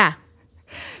school. Yeah.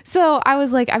 So I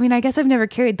was like, I mean, I guess I've never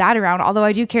carried that around, although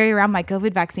I do carry around my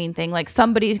COVID vaccine thing. Like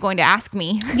somebody's going to ask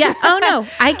me. Yeah. Oh no,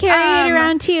 I carry it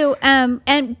around too.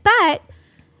 But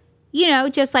you know,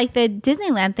 just like the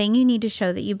Disneyland thing, you need to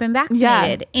show that you've been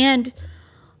vaccinated. Yeah. And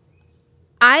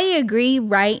I agree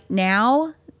right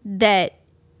now that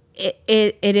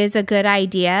it is a good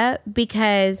idea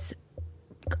because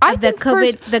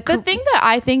the thing that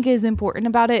I think is important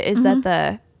about it is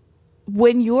that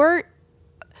when you're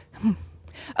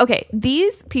okay,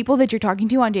 these people that you're talking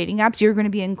to on dating apps, you're going to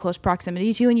be in close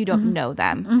proximity to and you don't know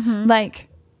them. Mm-hmm. Like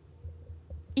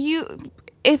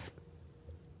if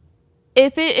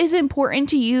it is important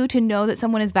to you to know that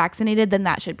someone is vaccinated, then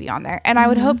that should be on there. And I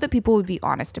would hope that people would be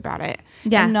honest about it.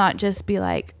 Yeah. And not just be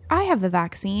like, I have the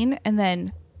vaccine and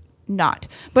then not.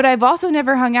 But I've also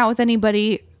never hung out with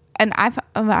anybody. And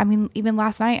I mean, even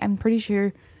last night, I'm pretty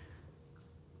sure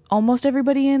almost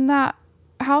everybody in that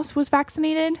house was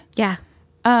vaccinated. Yeah.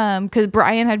 Because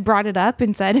Brian had brought it up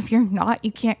and said, if you're not,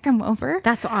 you can't come over.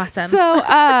 That's awesome. So,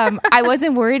 I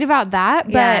wasn't worried about that,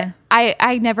 but yeah.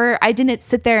 I didn't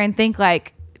sit there and think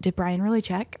like, did Brian really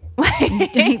check?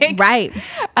 Right.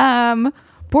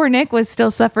 Poor Nick was still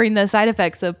suffering the side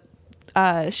effects of,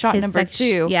 shot number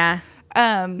 2. Yeah.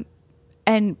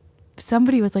 And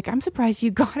somebody was like, I'm surprised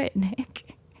you got it,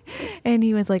 Nick. And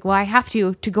he was like, well, I have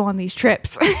to go on these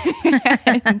trips.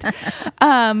 And,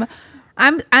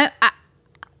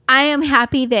 I am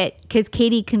happy that because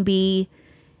Katie can be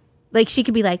like, she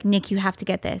could be like, Nick, you have to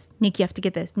get this. Nick, you have to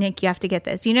get this. Nick, you have to get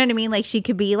this. You know what I mean? Like she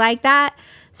could be like that.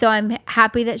 So I'm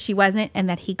happy that she wasn't and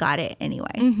that he got it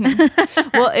anyway.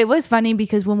 Mm-hmm. Well, it was funny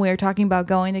because when we were talking about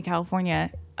going to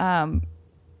California,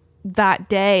 that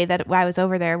day that I was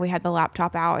over there, we had the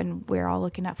laptop out and we were all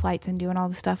looking at flights and doing all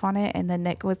the stuff on it. And then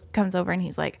Nick comes over and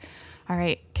he's like, all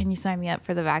right, can you sign me up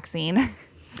for the vaccine?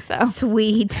 So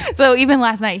sweet. So even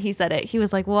last night he said it. He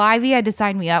was like, well, Ivy had to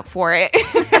sign me up for it.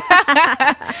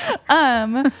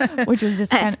 Which was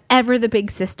just kind of ever the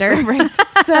big sister. Right.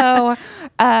 So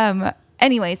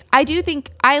anyways, I do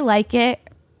think I like it.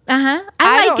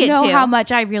 I don't know how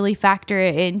much I really factor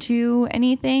it into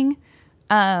anything.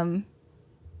 But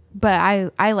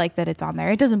I like that it's on there.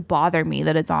 It doesn't bother me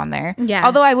that it's on there. Yeah.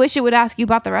 Although I wish it would ask you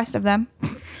about the rest of them.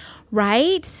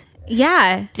 Right?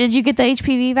 Yeah. Did you get the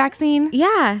HPV vaccine?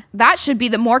 Yeah. That should be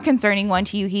the more concerning one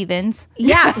to you heathens.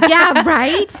 Yeah. Yeah.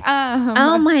 Right.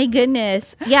 Oh my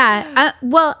goodness. Yeah.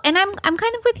 Well, and I'm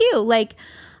kind of with you. Like,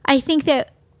 I think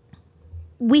that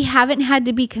we haven't had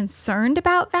to be concerned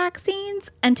about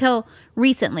vaccines until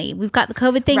recently. We've got the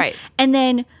COVID thing. Right. And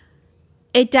then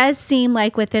it does seem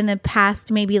like within the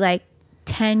past maybe like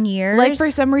 10 years. Like,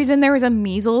 for some reason, there was a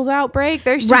measles outbreak.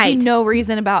 There should be no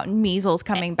reason about measles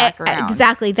coming back around.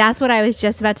 Exactly. That's what I was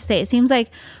just about to say. It seems like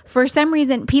for some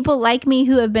reason, people like me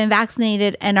who have been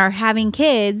vaccinated and are having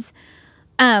kids,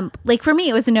 like for me,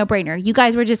 it was a no-brainer. You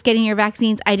guys were just getting your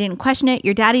vaccines. I didn't question it.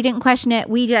 Your daddy didn't question it.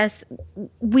 We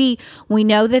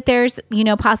know that there's,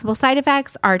 possible side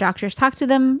effects. Our doctors talked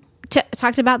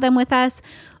about them with us.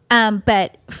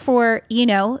 But for,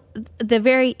 the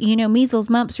very, measles,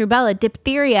 mumps, rubella,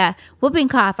 diphtheria, whooping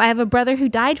cough. I have a brother who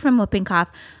died from whooping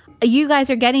cough. You guys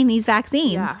are getting these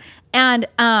vaccines. Yeah. And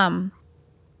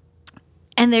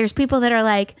there's people that are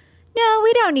like, no,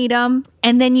 we don't need them.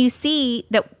 And then you see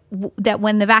that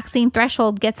when the vaccine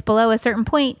threshold gets below a certain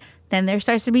point, then there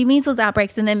starts to be measles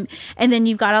outbreaks. And then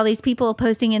you've got all these people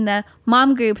posting in the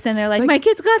mom groups and they're like my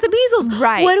kid's got the measles.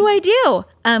 Right. What do I do?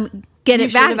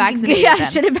 Should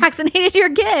have vaccinated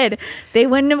your kid. They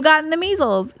wouldn't have gotten the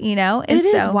measles, And it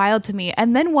is wild to me.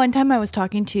 And then one time I was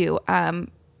talking to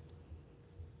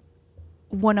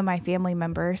one of my family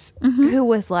members who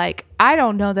was like, I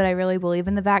don't know that I really believe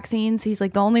in the vaccines. He's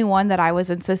like, the only one that I was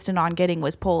insistent on getting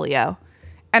was polio.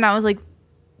 And I was like,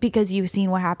 because you've seen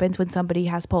what happens when somebody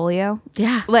has polio?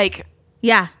 Yeah. Like,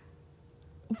 yeah.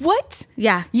 What?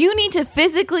 Yeah. You need to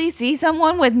physically see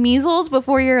someone with measles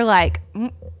before you're like,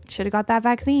 should have got that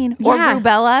vaccine. Or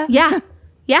rubella. Yeah.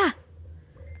 Yeah.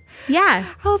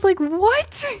 Yeah. I was like,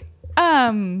 what?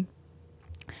 And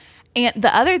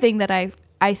the other thing that I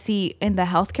see in the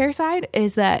healthcare side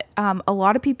is that a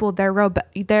lot of people, their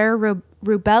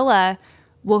rubella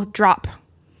will drop.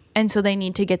 And so they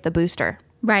need to get the booster.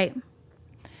 Right.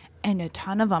 And a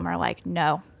ton of them are like,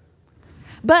 no.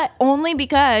 But only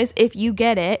because if you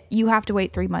get it, you have to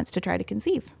wait 3 months to try to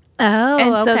conceive. Oh,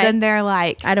 and so then they're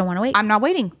like, I don't want to wait. I'm not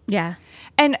waiting. Yeah.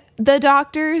 And the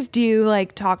doctors do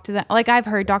like talk to them. Like I've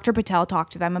heard Dr. Patel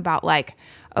talk to them about like,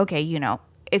 okay,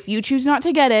 if you choose not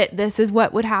to get it, this is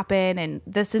what would happen. And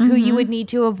this is who you would need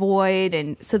to avoid.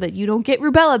 And so that you don't get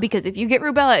rubella, because if you get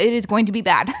rubella, it is going to be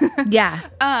bad. Yeah.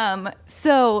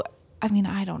 So, I mean,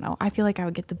 I don't know. I feel like I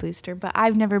would get the booster, but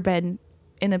I've never been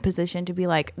in a position to be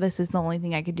like, this is the only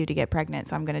thing I could do to get pregnant,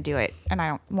 so I'm going to do it. And I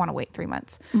don't want to wait 3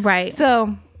 months. Right.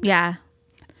 So, yeah.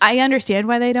 I understand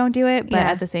why they don't do it, but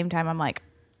at the same time, I'm like,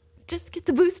 just get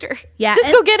the booster. Yeah.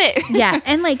 Just go get it. Yeah.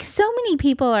 And like so many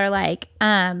people are like,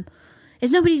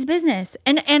 it's nobody's business.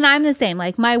 And I'm the same.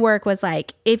 Like my work was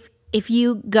like, if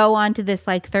you go onto this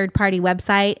like third party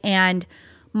website and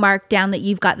mark down that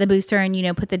you've got the booster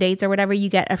and, put the dates or whatever, you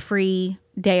get a free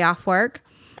day off work.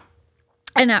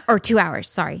 And or 2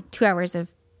 hours, 2 hours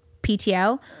of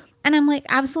PTO. And I'm like,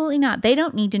 absolutely not. They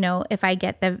don't need to know if I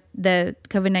get the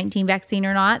COVID-19 vaccine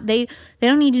or not. They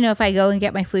don't need to know if I go and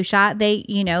get my flu shot. They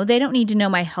don't need to know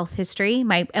my health history.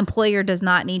 My employer does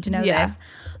not need to know this.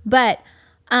 But,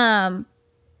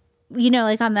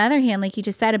 like on the other hand, like you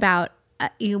just said about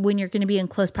when you're going to be in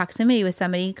close proximity with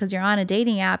somebody because you're on a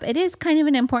dating app, it is kind of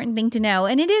an important thing to know.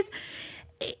 And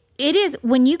it is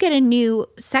when you get a new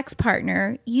sex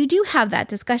partner, you do have that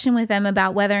discussion with them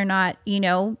about whether or not,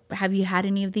 have you had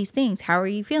any of these things? How are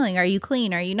you feeling? Are you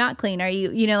clean? Are you not clean? Are you,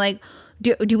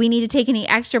 do we need to take any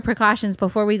extra precautions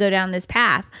before we go down this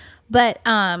path? But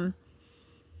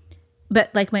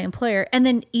like my employer, and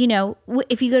then,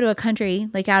 if you go to a country,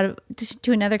 like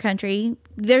to another country,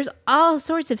 there's all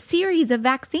sorts of series of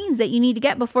vaccines that you need to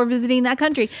get before visiting that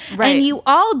country. Right. And you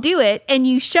all do it, and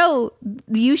you show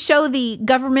the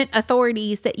government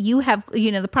authorities that you have,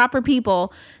 the proper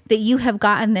people that you have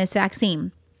gotten this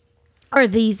vaccine or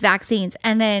these vaccines.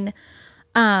 And then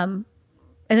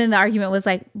the argument was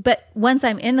like, but once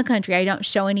I'm in the country, I don't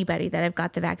show anybody that I've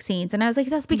got the vaccines. And I was like,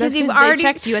 that's because you've already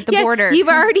checked you at the border. You've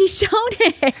already shown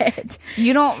it.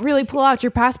 You don't really pull out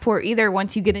your passport either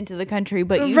once you get into the country,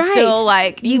 but you still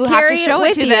you have to show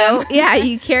it to them. Yeah,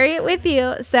 you carry it with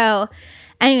you. So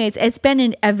anyways, it's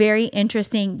been a very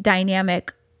interesting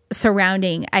dynamic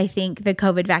surrounding, I think, the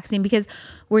COVID vaccine, because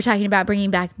we're talking about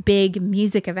bringing back big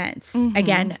music events,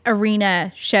 again,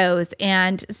 arena shows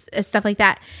and stuff like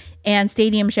that. And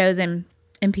stadium shows, and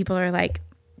people are like,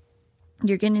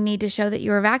 you're going to need to show that you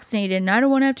were vaccinated, and I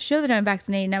don't want to have to show that I'm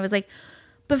vaccinated. And I was like,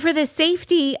 but for the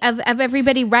safety of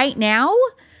everybody right now,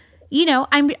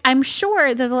 I'm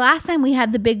sure that the last time we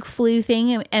had the big flu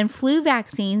thing and flu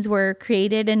vaccines were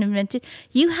created and invented,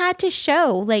 you had to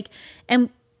show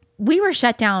and we were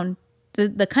shut down.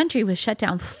 The country was shut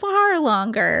down far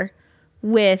longer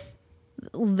with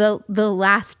the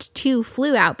last two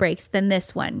flu outbreaks than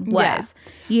this one was,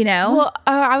 Well,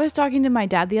 I was talking to my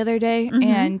dad the other day,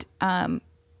 and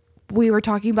we were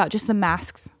talking about just the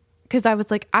masks, because I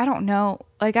was like, I don't know,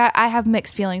 like I have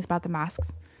mixed feelings about the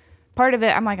masks. Part of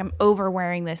it, I'm like, I'm over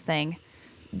wearing this thing,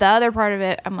 the other part of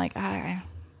it, I'm like,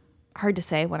 hard to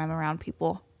say when I'm around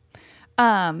people.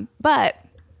 But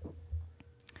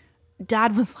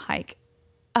Dad was like,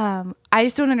 I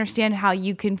just don't understand how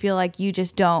you can feel like you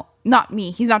just don't, not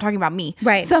me. He's not talking about me.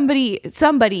 Right.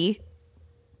 Somebody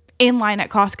in line at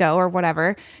Costco or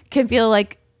whatever can feel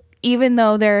like even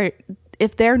though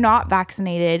if they're not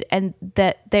vaccinated and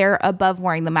that they're above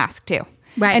wearing the mask too.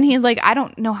 Right. And he's like, I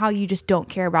don't know how you just don't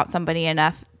care about somebody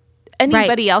enough,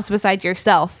 anybody else besides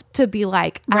yourself, to be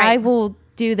like, I will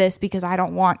do this because I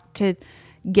don't want to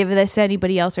give this to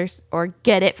anybody else or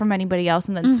get it from anybody else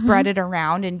and then spread it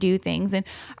around and do things. And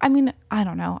I mean, I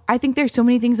don't know. I think there's so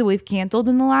many things that we've canceled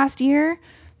in the last year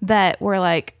that were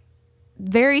like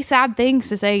very sad things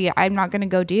to say I'm not going to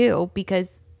go do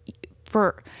because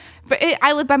for it,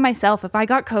 I live by myself. If I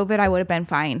got COVID, I would have been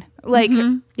fine. Like,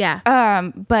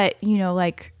 but you know,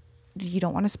 like you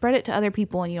don't want to spread it to other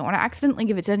people and you don't want to accidentally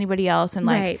give it to anybody else. And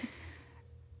like,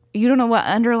 you don't know what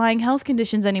underlying health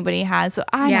conditions anybody has. So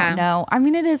I don't know. I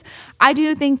mean, I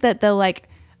do think that the like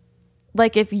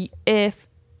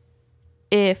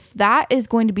if that is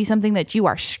going to be something that you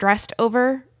are stressed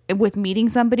over with meeting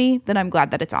somebody, then I'm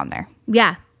glad that it's on there.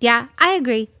 Yeah. Yeah, I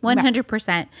agree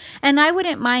 100%. And I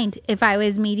wouldn't mind if I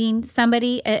was meeting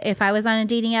somebody, if I was on a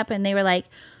dating app and they were like,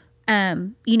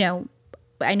 you know,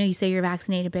 I know you say you're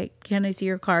vaccinated, but can I see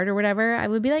your card or whatever? I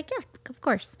would be like, yeah, of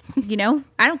course. You know,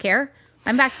 I don't care.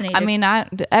 I'm vaccinated. I mean,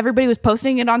 everybody was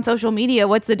posting it on social media.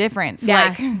 What's the difference?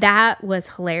 Yeah, like, that was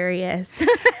hilarious.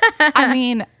 I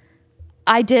mean,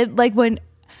 I did like when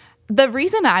the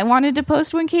reason I wanted to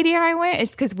post when Katie and I went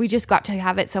is because we just got to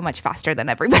have it so much faster than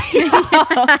everybody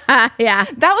else. Yeah.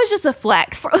 That was just a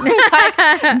flex. Like,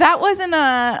 that wasn't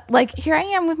a, like, here I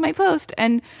am with my post.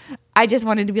 And I just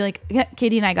wanted to be like, yeah,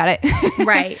 Katie and I got it.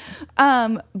 Right.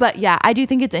 But yeah, I do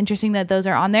think it's interesting that those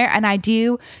are on there. And I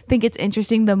do think it's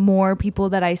interesting the more people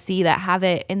that I see that have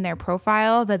it in their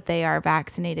profile that they are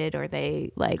vaccinated or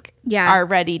they like are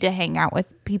ready to hang out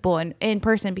with people in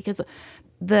person, because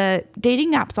the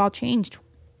dating apps all changed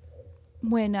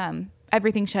when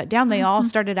everything shut down. They all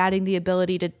started adding the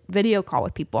ability to video call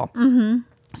with people. Mm-hmm.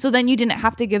 So then you didn't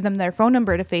have to give them their phone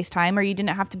number to FaceTime, or you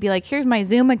didn't have to be like, here's my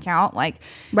Zoom account. Like,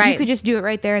 you could just do it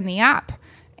right there in the app.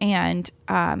 And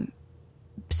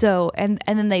so and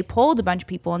then they polled a bunch of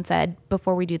people and said,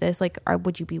 before we do this, like,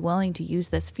 would you be willing to use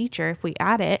this feature if we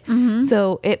add it? Mm-hmm.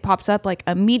 So it pops up like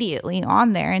immediately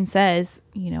on there and says,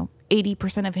 you know,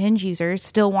 80% of Hinge users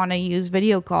still want to use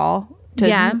video call to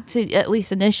at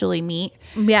least initially meet.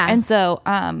 Yeah. And so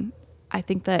I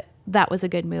think that was a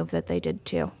good move that they did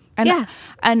too. And,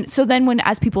 and so then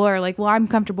as people are like, well, I'm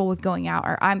comfortable with going out,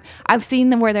 or I've seen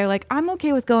them where they're like, I'm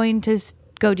okay with going to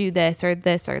go do this or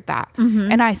that.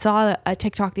 Mm-hmm. And I saw a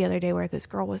TikTok the other day where this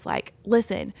girl was like,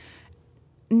 listen,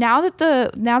 now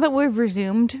that we've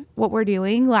resumed what we're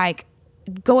doing, like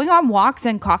going on walks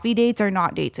and coffee dates are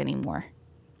not dates anymore.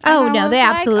 Oh, no, they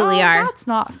absolutely are. That's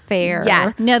not fair.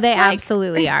 Yeah. No, they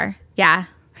absolutely are. Yeah.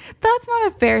 That's not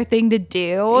a fair thing to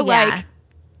do. Yeah. Like,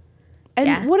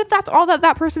 and what if that's all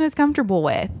that person is comfortable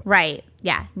with? Right.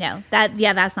 Yeah. No,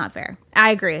 that's not fair. I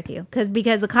agree with you.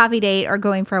 Because a coffee date or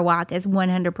going for a walk is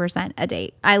 100% a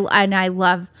date. I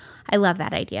love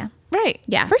that idea. Right.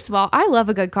 Yeah. First of all, I love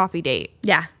a good coffee date.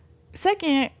 Yeah.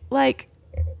 Second, like,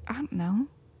 I don't know.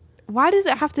 Why does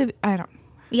it have to? I don't.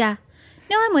 Yeah.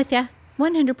 No, I'm with you.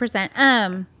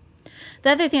 100%. The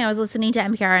other thing, I was listening to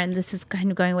NPR, and this is kind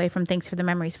of going away from Thanks for the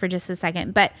Memories for just a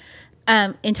second, but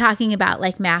in talking about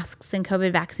like masks and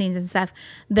COVID vaccines and stuff,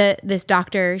 this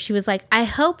doctor, she was like, I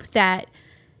hope that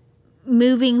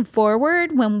moving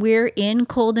forward, when we're in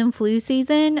cold and flu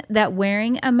season, that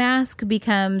wearing a mask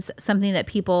becomes something that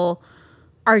people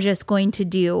are just going to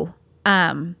do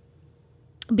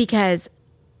because,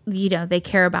 you know, they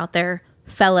care about their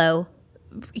fellow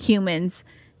humans.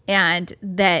 And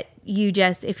that you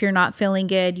just, if you're not feeling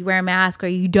good, you wear a mask, or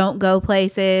you don't go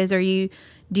places, or you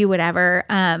do whatever,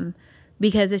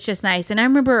 because it's just nice. And I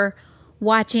remember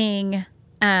watching,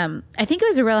 I think it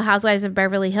was a Real Housewives of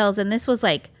Beverly Hills, and this was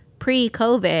like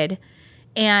pre-COVID.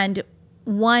 And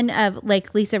one of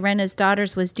like Lisa Rinna's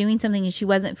daughters was doing something and she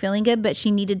wasn't feeling good, but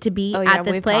she needed to be at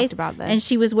this place. Talked about this. And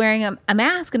she was wearing a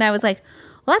mask. And I was like,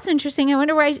 well, that's interesting. I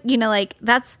wonder why, you know, like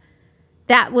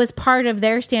that was part of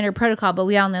their standard protocol, but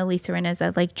we all know Lisa Rinna is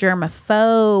a like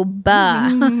germaphobe,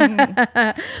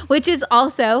 which is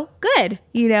also good.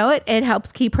 You know, it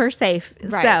helps keep her safe.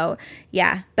 Right. So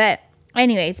yeah. But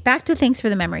anyways, back to Thanks for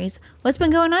the Memories. What's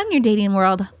been going on in your dating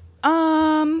world?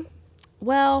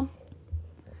 Well,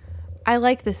 I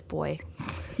like this boy.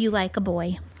 You like a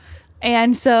boy.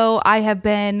 And so I have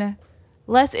been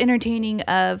less entertaining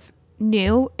of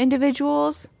new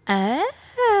individuals.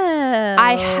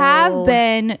 I have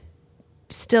been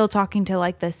still talking to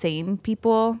like the same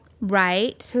people.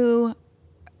 Right. Who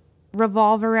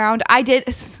revolve around. I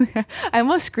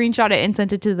almost screenshot it and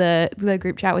sent it to the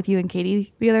group chat with you and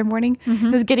Katie the other morning. I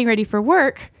was getting ready for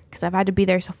work because I've had to be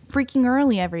there so freaking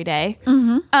early every day.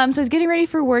 So I was getting ready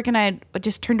for work and I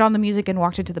just turned on the music and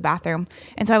walked into the bathroom.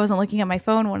 And so I wasn't looking at my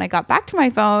phone. When I got back to my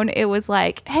phone, it was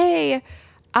like, hey,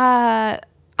 I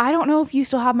don't know if you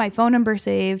still have my phone number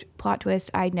saved. Plot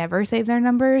twist, I never save their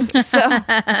numbers. So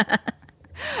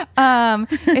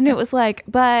and it was like,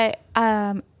 but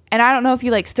and I don't know if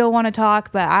you like still want to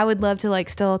talk, but I would love to like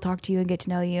still talk to you and get to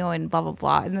know you and blah blah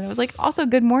blah. And then it was like, also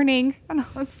good morning. And I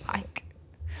was like,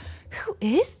 who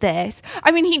is this?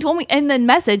 I mean, he told me in the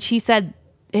message, he said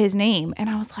his name and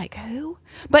I was like, who?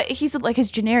 But he said like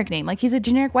his generic name, like he's a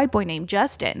generic white boy named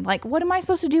Justin. Like, what am I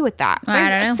supposed to do with that?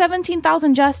 There's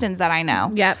 17,000 Justins that I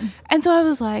know. Yep. And so I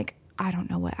was like, I don't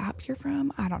know what app you're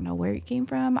from. I don't know where you came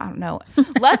from. I don't know.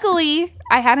 Luckily,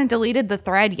 I hadn't deleted the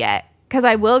thread yet because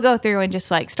I will go through and just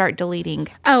like start deleting.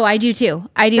 Oh, I do too.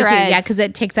 Yeah, because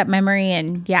it takes up memory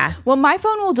and yeah. Well, my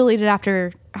phone will delete it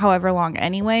after however long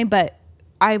anyway, but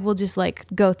I will just like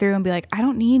go through and be like, I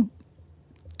don't need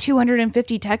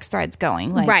 250 text threads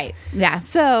going. Like, right. Yeah.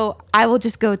 So I will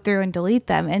just go through and delete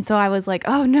them. And so I was like,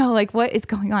 oh no, like what is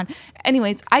going on?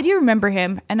 Anyways, I do remember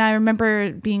him. And I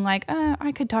remember being like,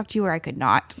 I could talk to you or I could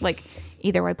not. Like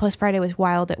either way. Plus Friday was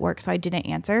wild at work, so I didn't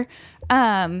answer.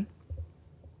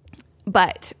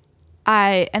 But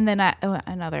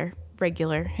another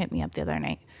regular hit me up the other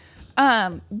night.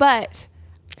 But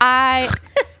I,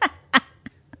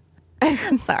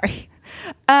 I'm sorry.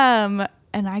 And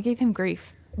I gave him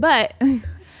grief. But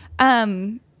I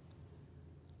don't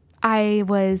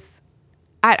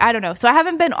know. So I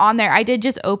haven't been on there. I did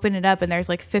just open it up and there's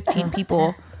like 15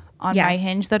 people on my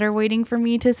Hinge that are waiting for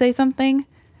me to say something,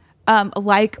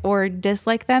 like or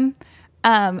dislike them.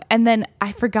 And then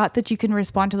I forgot that you can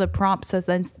respond to the prompt. So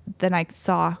then I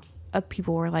saw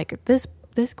people were like this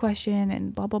question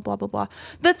and blah, blah, blah, blah, blah.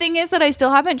 The thing is that I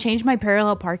still haven't changed my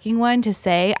parallel parking one to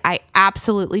say, I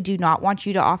absolutely do not want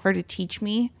you to offer to teach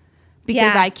me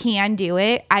because I can do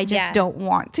it. I just don't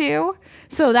want to.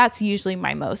 So that's usually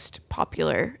my most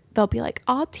popular. They'll be like,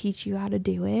 I'll teach you how to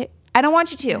do it. I don't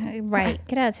want you to. Right.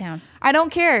 Get out of town. I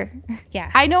don't care. Yeah.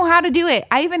 I know how to do it.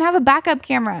 I even have a backup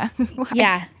camera.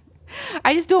 Yeah.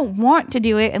 I just don't want to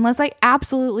do it unless I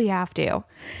absolutely have to.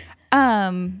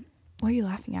 What are you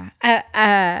laughing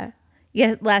at?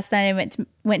 Yeah, last night I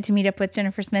went to meet up with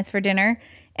Jennifer Smith for dinner,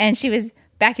 and she was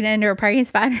backing into her parking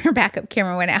spot, and her backup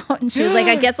camera went out, and she was like,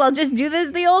 "I guess I'll just do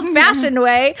this the old-fashioned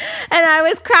way." And I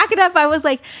was cracking up. I was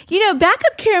like,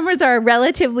 backup cameras are a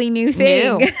relatively new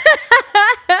thing.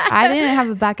 I didn't have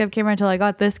a backup camera until I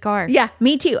got this car. Yeah,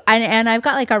 me too. And I've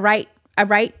got like a right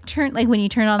turn, like when you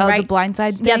turn on the right, the blind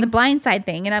side thing? Yeah, the blind side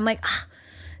thing, and I'm like,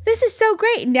 this is so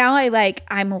great. Now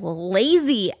I'm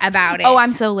lazy about it. Oh,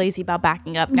 I'm so lazy about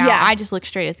backing up now. Yeah. I just look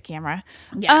straight at the camera.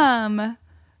 Yeah.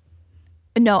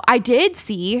 No, I did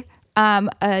see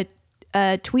a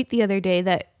tweet the other day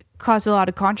that caused a lot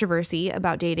of controversy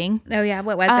about dating. Oh yeah,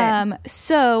 what was it?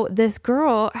 So this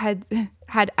girl had,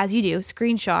 as you do,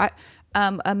 screenshot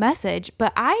a message,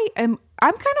 but I'm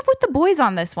kind of with the boys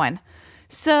on this one.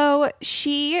 So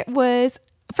she was,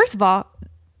 first of all,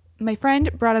 my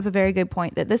friend brought up a very good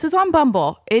point that this is on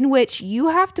Bumble, in which you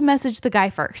have to message the guy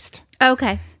first.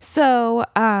 Okay. So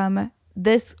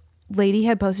this lady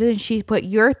had posted and she put,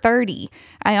 "You're 30.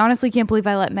 I honestly can't believe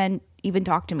I let men even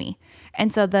talk to me."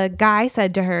 And so the guy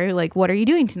said to her, like, "What are you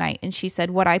doing tonight?" And she said,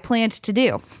 "What I planned to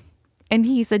do." And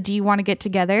he said, "Do you want to get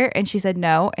together?" And she said,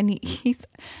 "No." And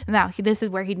this is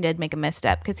where he did make a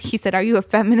misstep, because he said, "Are you a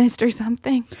feminist or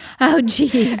something?" Oh,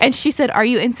 geez. And she said, "Are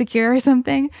you insecure or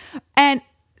something?" And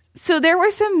so there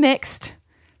were some mixed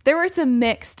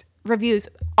reviews.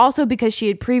 Also because she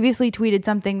had previously tweeted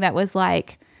something that was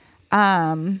like,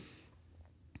 they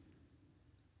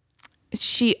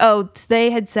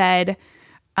had said,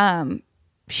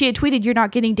 she had tweeted, "You're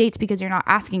not getting dates because you're not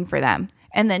asking for them."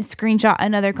 And then screenshot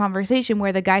another conversation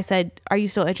where the guy said, "Are you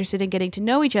still interested in getting to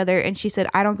know each other?" And she said,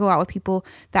 "I don't go out with people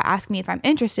that ask me if I'm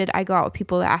interested. I go out with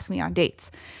people that ask me on dates."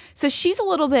 So she's a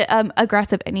little bit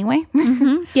aggressive anyway.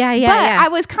 Mm-hmm. Yeah. But I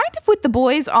was kind of with the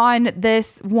boys on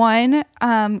this one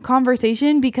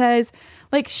conversation because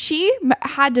like she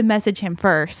had to message him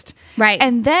first. Right.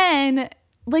 And then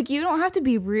like you don't have to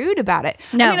be rude about it.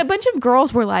 No. I mean, a bunch of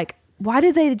girls were like, why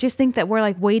do they just think that we're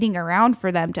like waiting around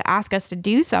for them to ask us to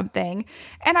do something?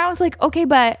 And I was like, okay,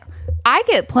 but I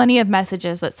get plenty of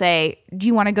messages that say, "Do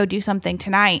you want to go do something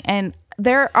tonight?" And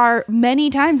there are many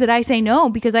times that I say no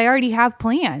because I already have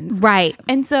plans. Right.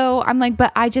 And so I'm like,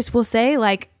 but I just will say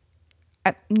like,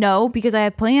 no, because I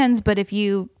have plans, but if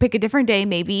you pick a different day,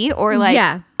 maybe, or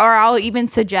like, or I'll even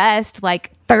suggest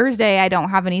like Thursday, I don't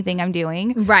have anything I'm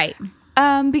doing. Right.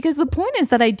 Because the point is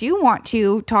that I do want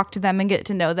to talk to them and get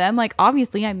to know them. Like,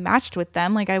 obviously I matched with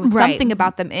them. Like, I was something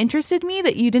about them interested me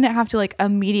that you didn't have to like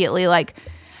immediately like,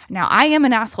 now I am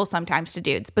an asshole sometimes to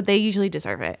dudes, but they usually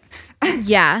deserve it.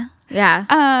 Yeah.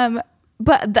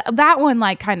 But that one,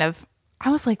 like, kind of, I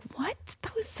was like, what?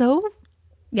 That was so.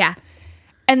 Yeah.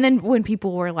 And then when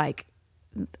people were like,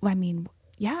 I mean,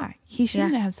 yeah, he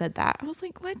shouldn't have said that. I was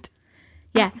like, what?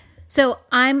 Yeah. So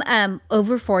I'm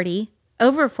over 40,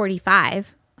 over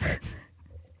 45,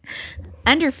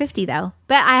 under 50 though.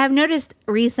 But I have noticed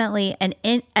recently an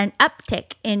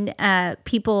uptick in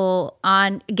people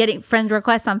on getting friend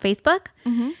requests on Facebook.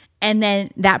 Mm-hmm. And then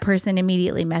that person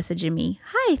immediately messaging me,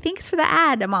 hi, thanks for the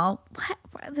ad. I'm all, what?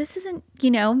 This isn't,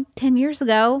 10 years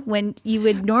ago when you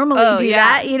would normally do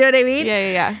that. You know what I mean?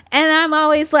 Yeah. And I'm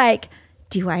always like,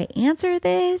 do I answer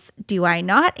this? Do I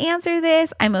not answer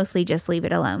this? I mostly just leave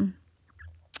it alone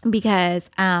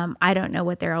because I don't know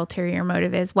what their ulterior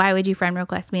motive is. Why would you friend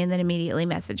request me and then immediately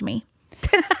message me?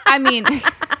 I mean,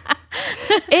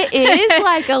 it is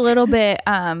like a little bit,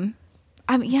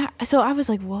 yeah. So I was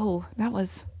like, whoa, that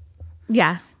was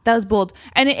bold.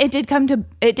 And it did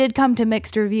come to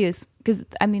mixed reviews because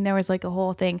I mean, there was like a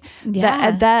whole thing.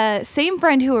 Yeah. The same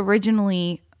friend who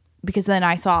originally, because then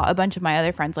I saw a bunch of my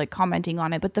other friends like commenting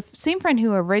on it, but the same friend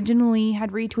who originally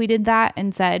had retweeted that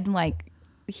and said like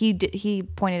he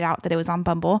pointed out that it was on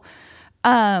Bumble,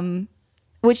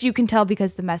 which you can tell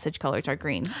because the message colors are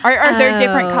green. Or they're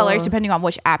different colors depending on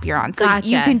which app you're on. So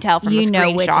you can tell from the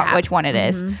screenshot which one it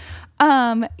is.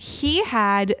 He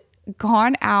had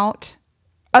gone out.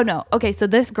 Oh no. Okay. So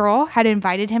this girl had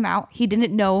invited him out. He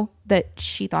didn't know that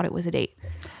she thought it was a date.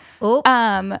 Oh.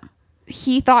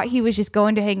 He thought he was just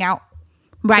going to hang out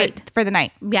for the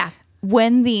night. Yeah.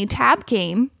 When the tab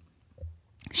came,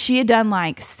 she had done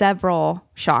like several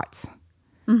shots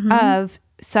of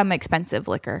some expensive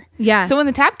liquor. Yeah. So when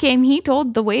the tab came, he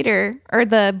told the waiter or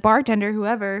the bartender,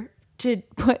 whoever, to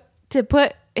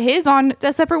put his on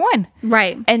a separate one.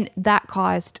 Right. And that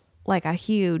caused like a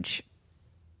huge,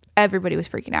 everybody was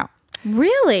freaking out.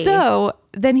 Really? So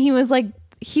then he was like,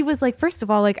 first of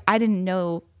all, like, I didn't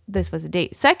know this was a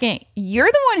date. Second, you're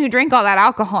the one who drank all that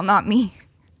alcohol, not me.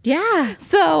 Yeah.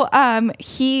 So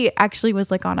he actually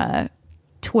was like on a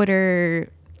Twitter,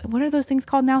 what are those things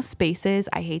called now? Spaces.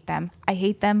 I hate them. I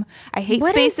hate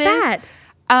what Spaces. Is that?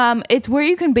 It's where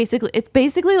you can it's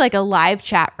basically like a live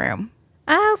chat room.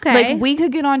 Oh, okay. Like we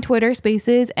could get on Twitter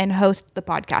Spaces and host the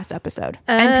podcast episode,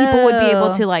 and people would be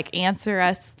able to like answer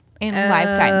us in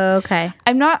live time. Okay.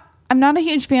 I'm not a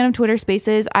huge fan of Twitter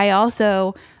Spaces. I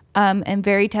also am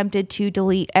very tempted to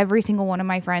delete every single one of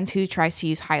my friends who tries to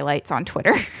use highlights on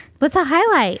Twitter. What's a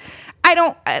highlight? I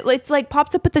don't, it's like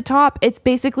pops up at the top. It's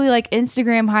basically like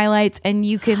Instagram highlights, and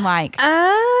you can like,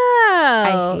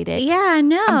 I hate it. Yeah,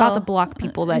 no. I'm about to block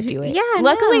people that do it. Yeah,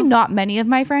 luckily not many of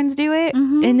my friends do it.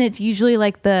 And it's usually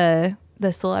like the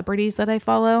celebrities that I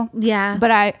follow. Yeah.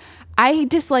 But I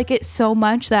dislike it so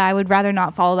much that I would rather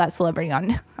not follow that celebrity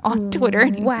on Twitter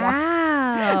anymore.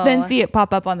 Wow. Than see it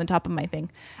pop up on the top of my thing.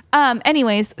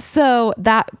 Anyways, so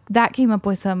that came up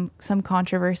with some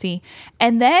controversy.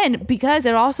 And then because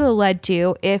it also led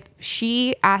to, if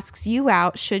she asks you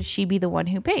out, should she be the one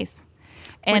who pays?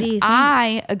 And what do you think?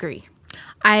 I agree.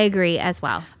 I agree as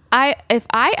well. If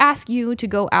I ask you to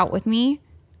go out with me,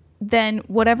 then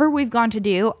whatever we've gone to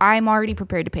do, I'm already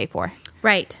prepared to pay for.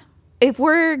 Right. If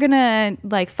we're gonna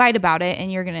like fight about it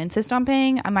and you're gonna insist on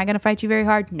paying, am I gonna fight you very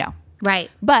hard? No. Right.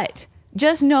 But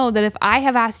just know that if I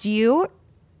have asked you,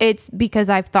 it's because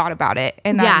I've thought about it,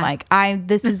 and I'm like,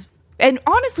 this is, and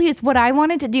honestly, it's what I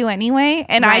wanted to do anyway,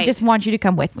 and I just want you to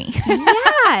come with me.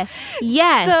 Yeah.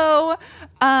 Yes. So,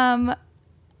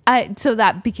 so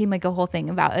that became like a whole thing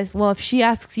about, well, if she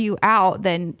asks you out,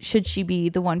 then should she be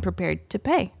the one prepared to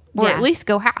pay, or at least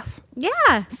go half?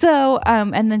 Yeah. So,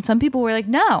 and then some people were like,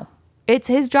 no, it's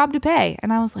his job to pay,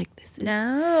 and I was like, this is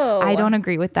I don't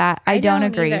agree with that. I don't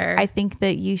agree. Either. I think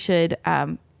that you should,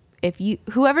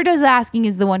 whoever does the asking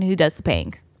is the one who does the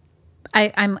paying.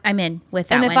 I'm in with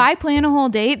that. And if I plan a whole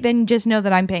date, then just know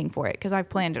that I'm paying for it because I've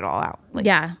planned it all out. Like,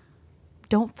 yeah.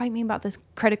 Don't fight me about this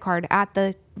credit card at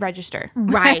the register.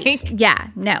 Right. Like, yeah.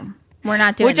 No, we're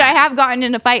not doing which that. I have gotten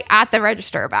in a fight at the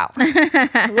register about.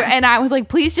 And I was like,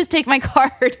 please just take my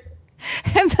card.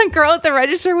 And the girl at the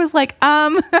register was like,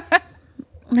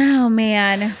 Oh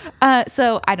man.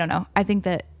 So I don't know. I think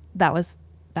that was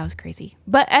crazy.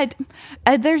 But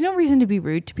there's no reason to be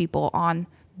rude to people on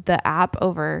the app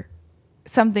over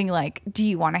something like, do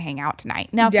you want to hang out tonight?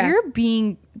 Now, if you're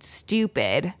being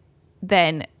stupid,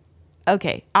 then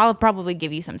okay, I'll probably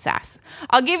give you some sass.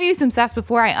 I'll give you some sass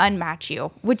before I unmatch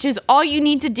you, which is all you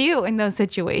need to do in those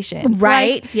situations.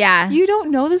 Right. Like, yeah. You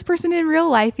don't know this person in real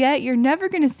life yet. You're never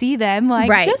going to see them. Like,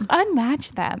 right. Just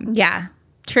unmatch them. Yeah.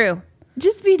 True.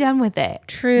 Just be done with it.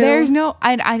 True. There's no,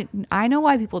 I know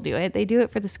why people do it. They do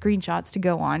it for the screenshots to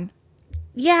go on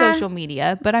social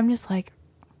media, but I'm just like,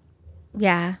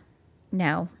 yeah,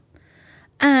 no.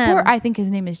 Poor, I think his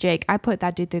name is Jake. I put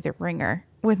that dude through the ringer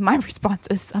with my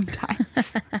responses sometimes.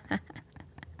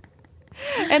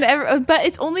 But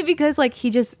it's only because like he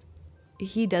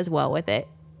does well with it.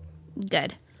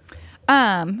 Good.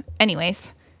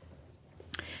 Anyways.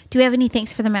 Do we have any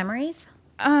thanks for the memories?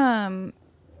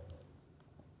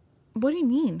 What do you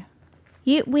mean?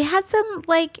 We had some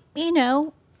like,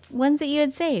 ones that you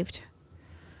had saved.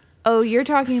 Oh, you're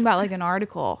talking about like an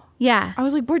article. Yeah. I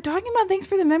was like, we're talking about thanks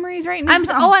for the memories right now.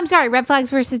 I'm sorry. Red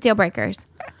flags versus deal breakers.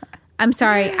 I'm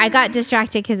sorry. I got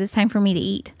distracted because it's time for me to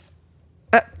eat.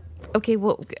 Okay,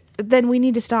 well, then we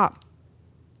need to stop.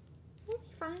 We'll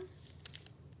be fine.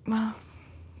 Well,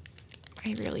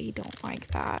 I really don't like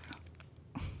that.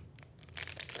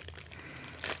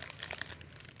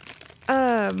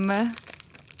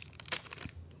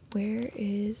 Where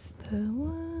is the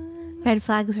one? Red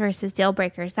flags versus deal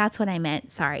breakers. That's what I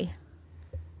meant. Sorry.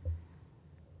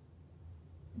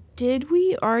 Did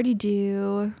we already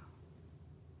do...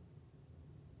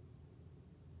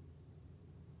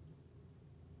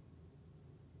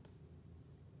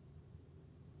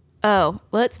 Oh,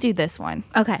 let's do this one.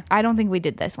 Okay. I don't think we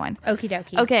did this one. Okie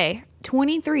dokie. Okay.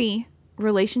 23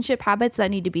 relationship habits that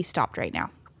need to be stopped right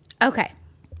now. Okay.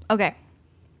 Okay.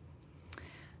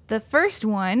 The first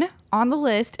one on the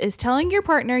list is telling your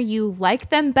partner you like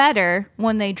them better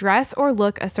when they dress or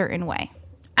look a certain way.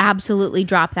 Absolutely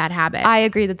drop that habit. I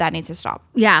agree that needs to stop.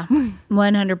 Yeah.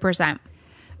 100%.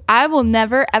 I will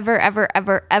never, ever, ever,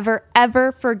 ever, ever,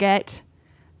 ever forget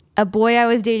a boy I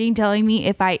was dating telling me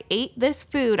if I ate this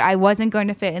food, I wasn't going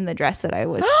to fit in the dress that I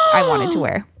wanted to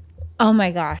wear. Oh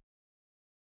my gosh.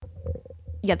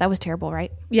 Yeah, that was terrible,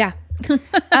 right? Yeah.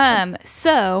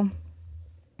 So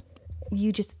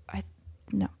you just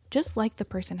like the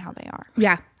person how they are.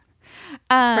 Yeah.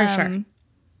 For sure.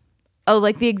 Oh,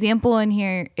 like the example in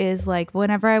here is like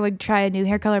whenever I would try a new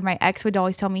hair color, my ex would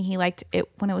always tell me he liked it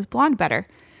when it was blonde better.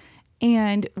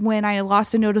 And when I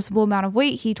lost a noticeable amount of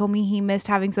weight, he told me he missed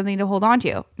having something to hold on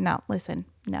to. No, listen,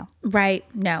 no. Right.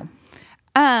 No.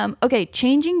 Okay,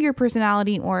 changing your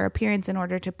personality or appearance in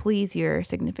order to please your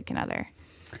significant other.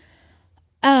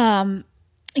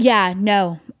 Yeah,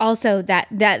 no. Also that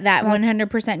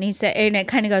 100% needs to, and it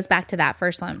kind of goes back to that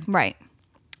first one. Right.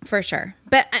 For sure.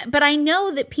 But I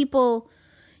know that people,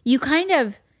 you kind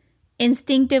of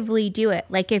instinctively do it.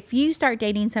 Like if you start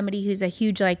dating somebody who's a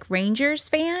huge like Rangers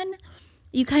fan,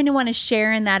 you kind of want to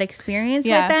share in that experience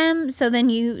with them. So then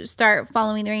you start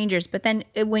following the Rangers. But then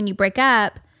when you break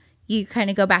up, you kind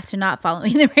of go back to not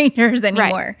following the Rangers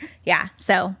anymore. Right. Yeah.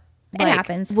 So it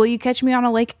happens. Will you catch me on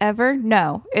a lake ever?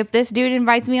 No. If this dude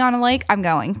invites me on a lake, I'm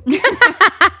going.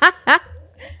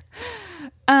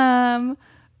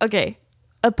 Okay.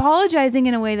 Apologizing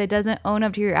in a way that doesn't own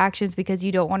up to your actions because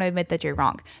you don't want to admit that you're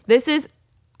wrong.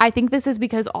 I think this is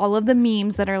because all of the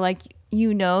memes that are like,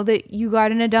 that you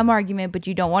got in a dumb argument, but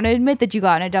you don't want to admit that you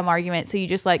got in a dumb argument. So you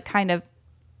just like kind of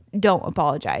don't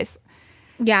apologize.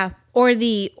 Yeah. Or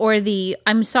the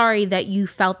I'm sorry that you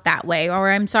felt that way, or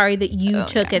I'm sorry that you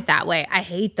took it that way. I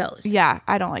hate those. Yeah,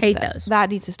 I don't like those. That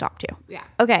needs to stop too. Yeah.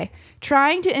 Okay.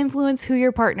 Trying to influence who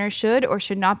your partner should or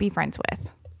should not be friends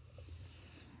with.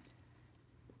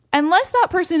 Unless that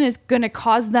person is going to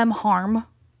cause them harm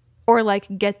or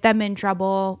like get them in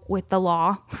trouble with the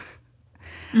law.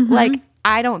 Mm-hmm. Like,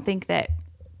 I don't think that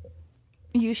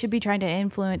you should be trying to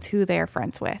influence who they're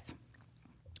friends with.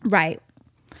 Right.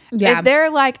 Yeah. If they're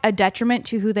like a detriment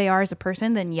to who they are as a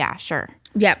person, then yeah, sure.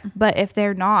 Yep. But if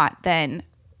they're not, then...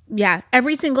 Yeah.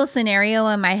 Every single scenario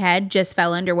in my head just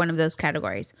fell under one of those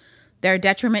categories. They're a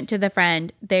detriment to the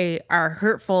friend. They are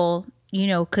hurtful,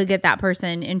 could get that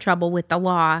person in trouble with the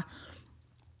law.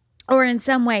 Or in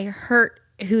some way hurt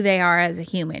who they are as a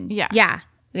human. Yeah. Yeah.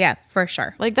 Yeah, for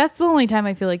sure. Like, that's the only time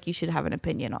I feel like you should have an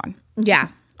opinion on. Yeah.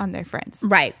 On their friends.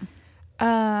 Right.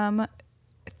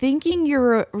 Thinking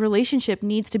your relationship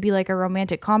needs to be like a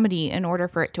romantic comedy in order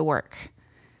for it to work.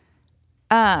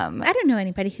 I don't know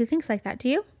anybody who thinks like that. Do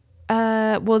you?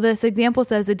 Well, this example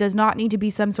says it does not need to be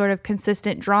some sort of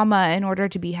consistent drama in order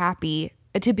to be happy,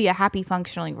 to be a happy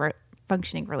functioning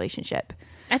relationship.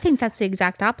 I think that's the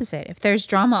exact opposite. If there's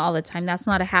drama all the time, that's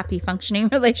not a happy functioning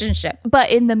relationship. But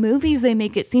in the movies, they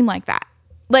make it seem like that.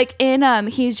 like in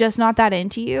He's Just Not That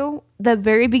Into You, the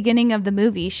very beginning of the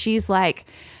movie, she's like,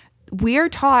 we're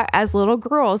taught as little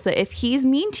girls that if he's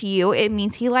mean to you, it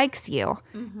means he likes you.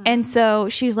 Mm-hmm. And so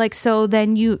she's like, so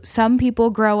then some people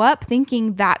grow up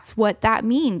thinking that's what that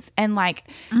means. And like,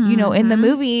 you know, in the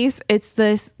movies, it's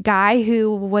this guy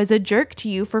who was a jerk to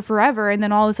you for forever. And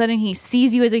then all of a sudden he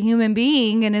sees you as a human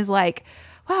being and is like,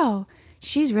 wow,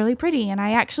 she's really pretty. And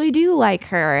I actually do like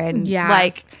her. And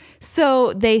like,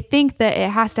 so they think that it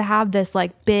has to have this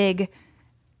like big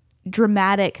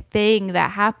dramatic thing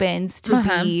that happens to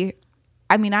be.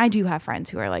 I mean, I do have friends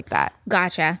who are like that.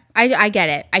 Gotcha. I get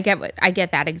it. I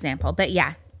get that example. But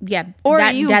yeah, or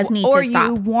that does need to stop. Or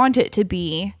you want it to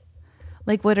be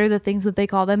like, what are the things that they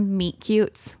call them? Meet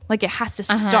cutes. Like it has to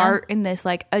start in this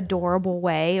like adorable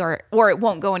way, or it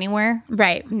won't go anywhere.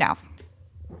 Right. No.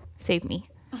 Save me.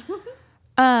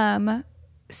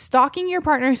 Stalking your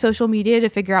partner's social media to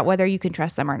figure out whether you can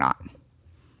trust them or not.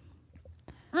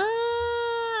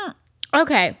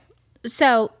 Okay.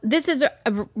 So this is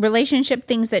a relationship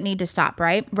things that need to stop,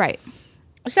 right? Right.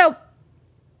 So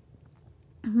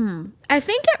I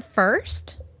think at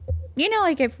first, you know,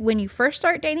 like when you first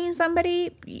start dating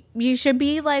somebody, you should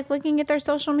be like looking at their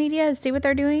social media and see what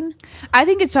they're doing. I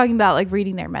think it's talking about like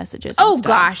reading their messages. Oh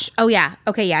gosh. Oh yeah.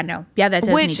 Okay. Yeah. No. Yeah. That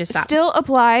does need to stop. Which still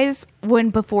applies when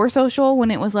before social,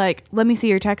 when it was like, let me see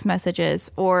your text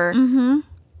messages or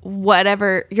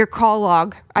whatever, your call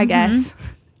log, I guess.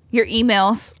 Your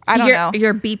emails. I don't know.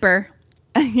 Your beeper.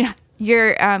 Yeah.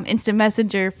 Your instant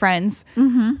messenger friends.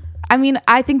 I mean,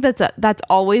 I think that's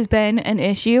always been an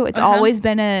issue. It's always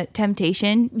been a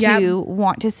temptation to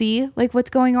want to see like what's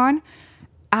going on.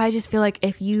 I just feel like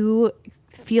if you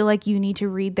feel like you need to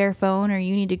read their phone or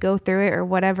you need to go through it or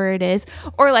whatever it is,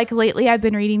 or like lately I've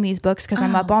been reading these books because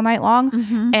I'm up all night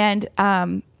long, and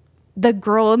the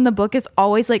girl in the book is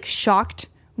always like shocked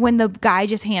when the guy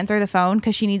just hands her the phone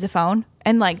because she needs a phone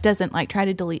and like doesn't like try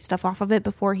to delete stuff off of it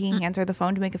before he hands her the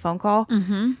phone to make a phone call.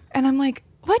 And I'm like,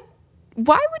 what?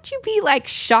 Why would you be like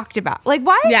shocked about? Like,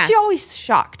 why is she always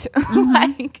shocked?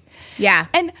 Like,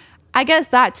 and I guess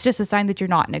that's just a sign that you're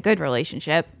not in a good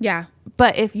relationship. Yeah.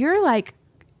 But if you're like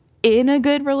in a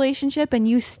good relationship and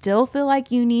you still feel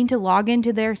like you need to log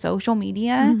into their social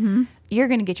media, you're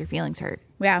going to get your feelings hurt.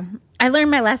 Yeah. I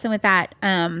learned my lesson with that,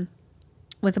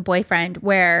 with a boyfriend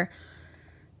where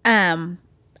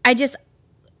I just,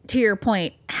 to your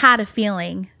point, had a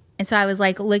feeling. And so I was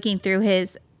like looking through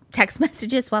his text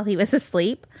messages while he was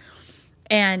asleep.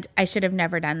 And I should have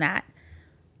never done that.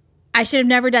 I should have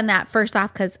never done that, first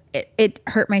off, because it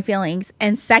hurt my feelings.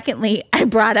 And secondly, I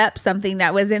brought up something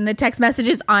that was in the text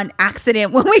messages on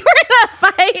accident when we were in a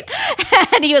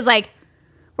fight. And he was like,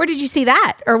 where did you see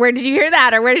that? Or where did you hear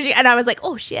that? Or where did you? And I was like,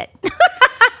 oh, shit.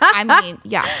 I mean,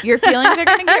 yeah, your feelings are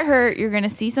going to get hurt. You're going to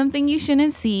see something you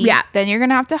shouldn't see. Yeah. Then you're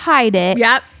going to have to hide it.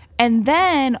 Yep. And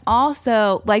then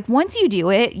also, like, once you do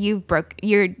it,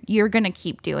 you're going to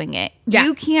keep doing it. Yeah.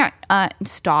 You can't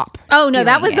stop. Oh, no,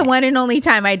 that was the one and only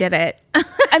time I did it.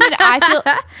 I mean,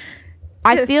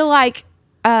 I feel like,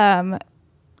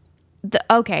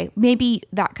 okay, maybe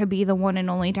that could be the one and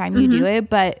only time you do it,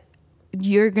 but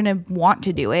you're going to want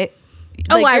to do it.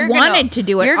 Like, I wanted to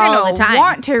do it all the time. You're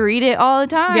want to read it all the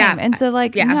time. Yeah. And so,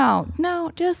 like,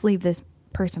 no, just leave this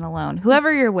person alone.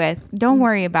 Whoever you're with, don't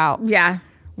worry about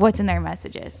what's in their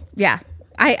messages. Yeah.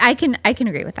 I can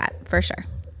agree with that for sure.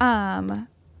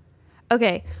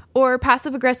 Okay. Or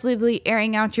passive aggressively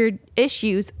airing out your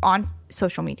issues on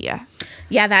social media.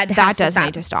 Yeah, that does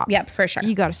need to stop. Yep, for sure.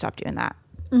 You got to stop doing that.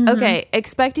 Okay.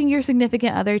 Expecting your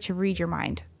significant other to read your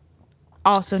mind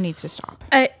also needs to stop.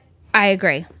 I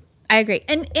agree.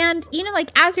 And, you know,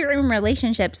 like, as you're in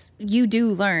relationships, you do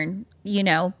learn, you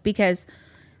know, because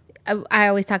I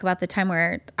always talk about the time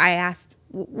where I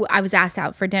was asked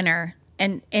out for dinner,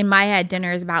 and in my head,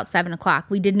 dinner is about 7:00.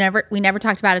 We never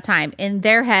talked about a time. In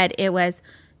their head, it was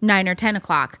 9 or 10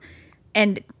 o'clock.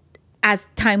 And as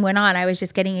time went on, I was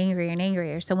just getting angrier and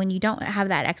angrier. So when you don't have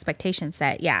that expectation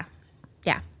set, yeah.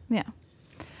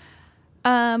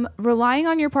 Relying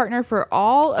on your partner for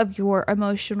all of your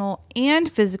emotional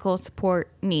and physical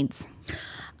support needs.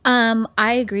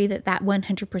 I agree that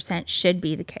 100% should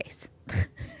be the case.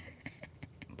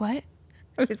 What?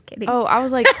 I was kidding. Oh, I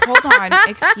was like, hold on.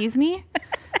 Excuse me?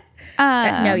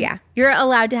 No, yeah. You're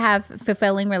allowed to have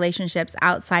fulfilling relationships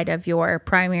outside of your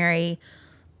primary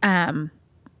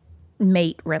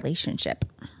mate relationship.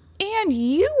 And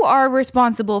you are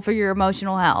responsible for your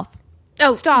emotional health.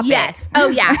 Oh, stop yes. it. Oh,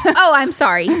 yeah. Oh, I'm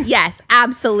sorry. Yes,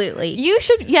 absolutely. You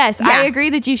should, yes, yeah. I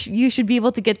agree that you should be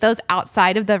able to get those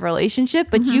outside of the relationship,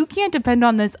 but you can't depend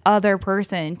on this other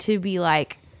person to be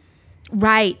like,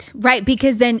 Right.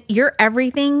 Because then your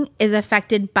everything is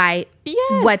affected by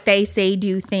what they say,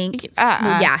 do, think.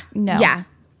 Yeah. No. Yeah.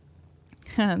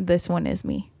 This one is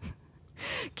me.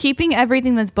 Keeping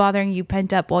everything that's bothering you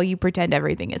pent up while you pretend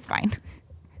everything is fine.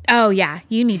 Oh, yeah.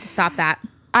 You need to stop that.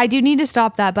 I do need to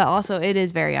stop that, but also it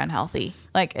is very unhealthy.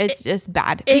 Like, it's just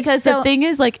bad. Because the thing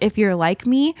is, like, if you're like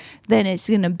me, then it's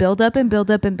going to build up and build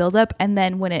up and build up. And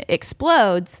then when it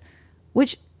explodes,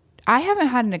 which I haven't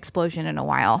had an explosion in a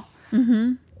while,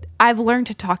 I've learned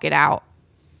to talk it out.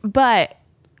 But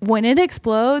when it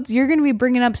explodes, you're going to be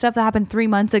bringing up stuff that happened 3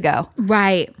 months ago.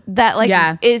 Right. That, like,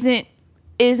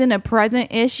 isn't a present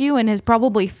issue and has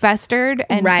probably festered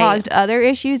and caused other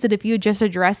issues that if you had just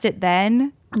addressed it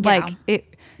then,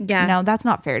 no, that's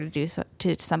not fair to do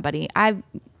to somebody.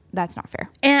 That's not fair.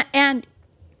 And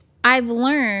I've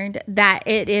learned that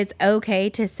it is okay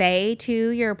to say to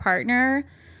your partner,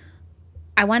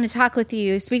 I want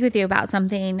to speak with you about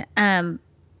something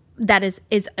that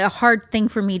is a hard thing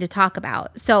for me to talk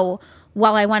about. So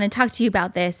while I want to talk to you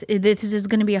about this is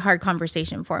going to be a hard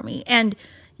conversation for me. And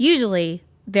usually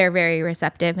they're very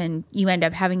receptive and you end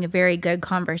up having a very good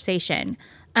conversation.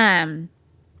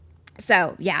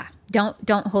 So yeah,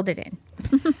 don't hold it in.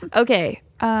 Okay.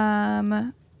 I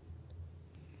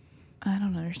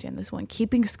don't understand this one.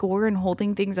 Keeping score and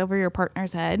holding things over your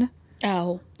partner's head.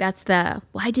 Oh, that's well,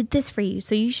 I did this for you,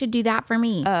 so you should do that for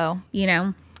me. Oh. You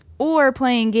know? Or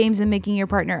playing games and making your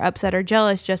partner upset or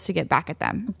jealous just to get back at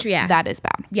them. Yeah. That is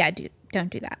bad. Yeah,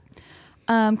 don't do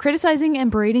that. Criticizing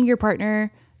and berating your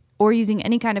partner or using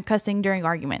any kind of cussing during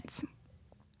arguments.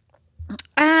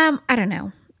 I don't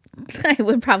know. I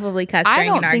would probably cuss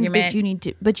during an argument. That you need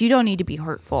to, but you don't need to be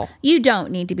hurtful. You don't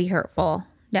need to be hurtful.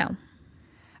 No.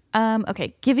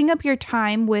 Okay. Giving up your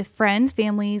time with friends,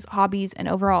 families, hobbies, and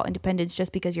overall independence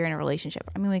just because you're in a relationship.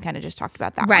 I mean, we kind of just talked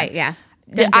about that. Right. One. Yeah.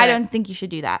 I don't think you should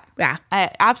do that. Yeah.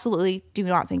 I absolutely do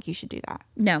not think you should do that.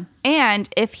 No. And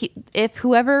if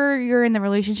whoever you're in the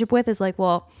relationship with is like,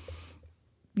 well,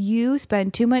 you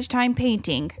spend too much time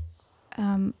painting.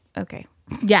 Okay.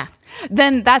 Yeah.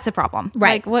 Then that's a problem.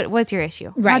 Right. Like, what's your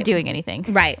issue? Right. Not doing anything.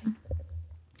 Right.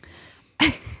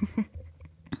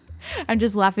 I'm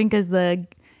just laughing because the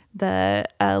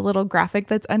little graphic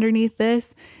that's underneath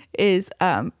this is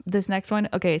this next one.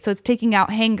 Okay, so it's taking out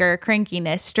anger,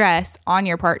 crankiness, stress on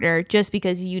your partner just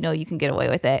because you know you can get away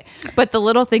with it. But the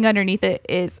little thing underneath it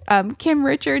is Kim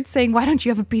Richards saying, "Why don't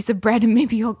you have a piece of bread and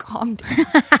maybe you'll calm down?"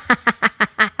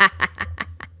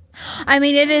 I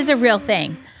mean, it is a real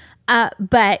thing.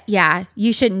 But yeah,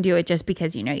 you shouldn't do it just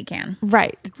because you know you can.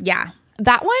 Right. Yeah.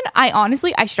 That one,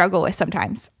 I struggle with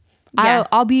sometimes. Yeah.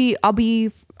 I'll be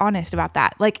honest about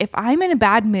that. Like if I'm in a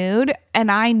bad mood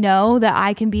and I know that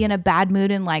I can be in a bad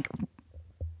mood and like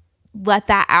let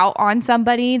that out on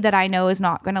somebody that I know is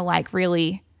not going to like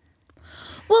really.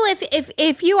 Well,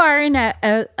 if you are in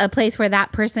a place where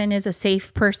that person is a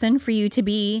safe person for you to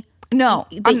be. No,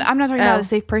 I'm not talking about a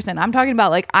safe person. I'm talking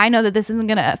about like, I know that this isn't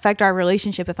going to affect our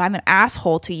relationship if I'm an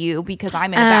asshole to you because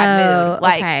I'm in a bad mood.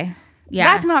 Like, okay.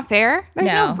 Yeah. That's not fair.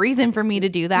 There's no reason for me to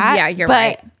do that. Yeah, you're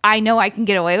right. But I know I can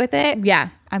get away with it. Yeah.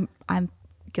 I'm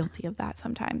guilty of that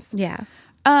sometimes. Yeah.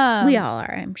 We all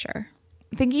are, I'm sure.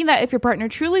 Thinking that if your partner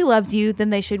truly loves you, then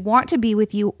they should want to be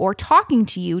with you or talking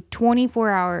to you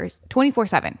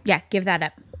 24/7. Yeah, give that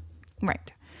up.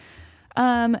 Right.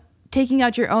 Taking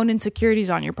out your own insecurities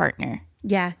on your partner.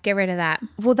 Yeah, get rid of that.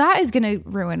 Well, that is going to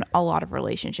ruin a lot of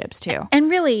relationships too. And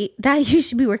really, that you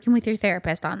should be working with your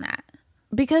therapist on that.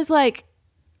 Because like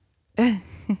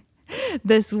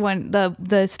this one,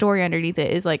 the story underneath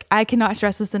it is like, I cannot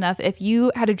stress this enough. If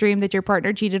you had a dream that your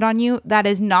partner cheated on you, that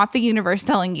is not the universe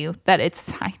telling you that it's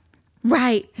a sign.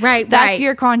 Right. That's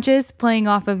your conscious playing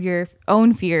off of your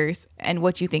own fears and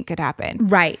what you think could happen.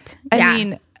 Right. I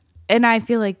mean, and I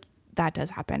feel like that does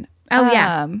happen. Oh,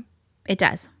 yeah. It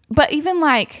does. But even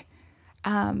like,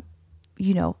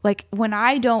 you know, like when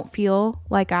I don't feel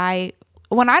like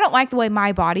when I don't like the way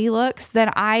my body looks,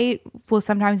 then I will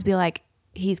sometimes be like,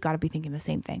 he's got to be thinking the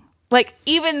same thing. Like,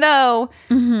 even though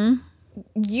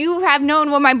you have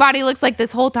known what my body looks like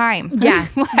this whole time. Yeah.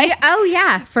 Like, oh,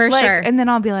 yeah, for sure. And then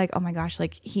I'll be like, oh my gosh,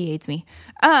 like he hates me.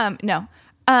 No.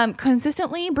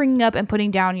 Consistently bringing up and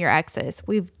putting down your exes.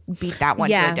 We've beat that one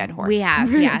to a dead horse. We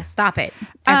have. Yeah. Stop it.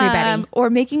 Everybody. Or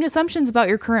making assumptions about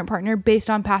your current partner based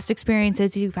on past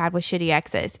experiences you've had with shitty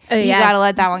exes. You yes. got to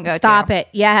let that one go. Stop it.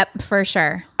 Yep, for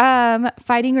sure.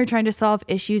 Fighting or trying to solve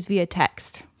issues via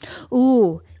text.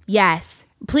 Ooh, yes.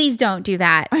 Please don't do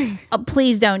that.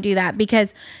 Please don't do that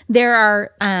because there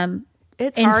are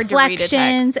it's hard to read a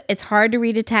text. It's hard to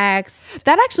read a text.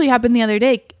 That actually happened the other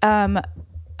day.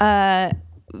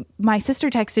 My sister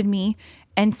texted me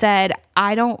and said,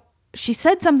 she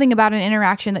said something about an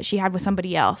interaction that she had with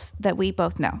somebody else that we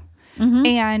both know. Mm-hmm.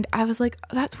 And I was like,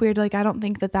 oh, that's weird. Like, I don't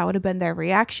think that would have been their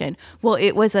reaction. Well,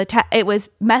 it was it was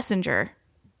Messenger.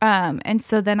 And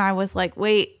so then I was like,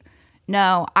 wait,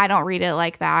 no, I don't read it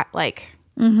like that. Like,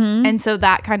 mm-hmm. And so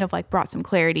that kind of like brought some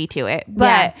clarity to it.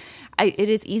 But it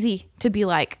is easy to be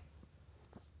like,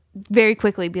 very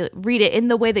quickly read it in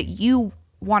the way that you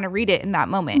want to read it in that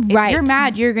moment. Right. If you're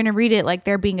mad, you're going to read it like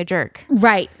they're being a jerk.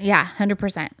 Right. Yeah.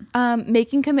 100%.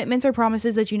 Making commitments or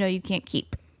promises that you know you can't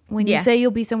keep. When you say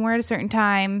you'll be somewhere at a certain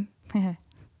time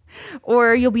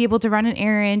or you'll be able to run an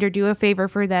errand or do a favor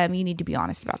for them, you need to be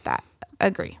honest about that.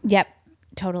 Agree. Yep.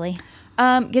 Totally.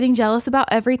 Getting jealous about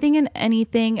everything and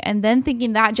anything and then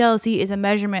thinking that jealousy is a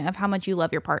measurement of how much you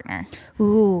love your partner.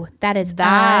 Ooh, that is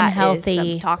unhealthy. Is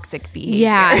some toxic behavior.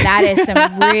 Yeah, that is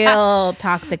some real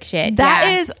toxic shit.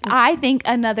 That is, I think,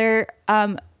 another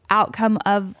outcome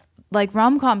of like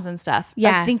rom-coms and stuff.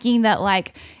 Yeah. Of thinking that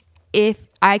like, if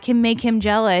I can make him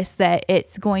jealous, that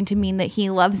it's going to mean that he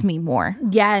loves me more.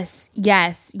 Yes.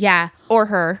 Yeah. Or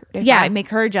her. If I make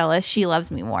her jealous, she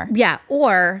loves me more. Yeah.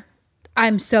 Or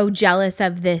I'm so jealous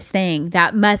of this thing.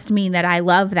 That must mean that I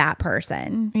love that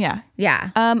person. Yeah.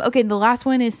 Yeah. Okay. The last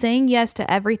one is saying yes to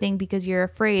everything because you're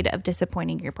afraid of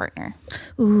disappointing your partner.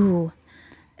 Ooh.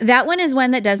 That one is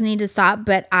one that does need to stop,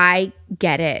 but I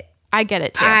get it. I get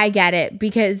it too. I get it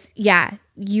because,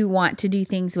 you want to do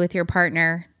things with your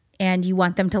partner. And you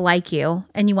want them to like you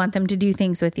and you want them to do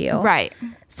things with you. Right.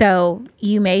 So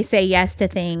you may say yes to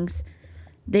things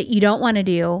that you don't want to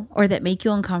do or that make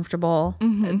you uncomfortable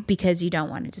because you don't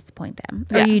want to disappoint them.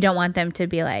 Or you don't want them to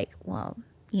be like, well,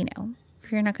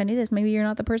 if you're not going to do this, maybe you're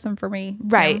not the person for me.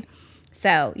 Right.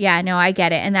 So, I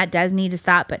get it. And that does need to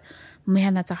stop. But,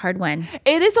 man, that's a hard one.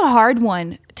 It is a hard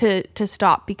one to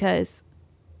stop because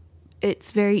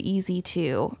it's very easy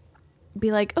to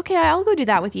be like, okay, I'll go do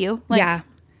that with you. Like,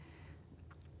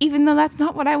 even though that's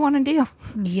not what I want to do.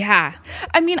 Yeah.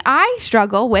 I mean, I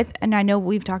struggle with, and I know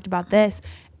we've talked about this,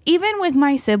 even with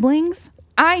my siblings,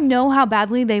 I know how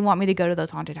badly they want me to go to those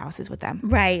haunted houses with them.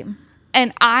 Right.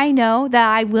 And I know that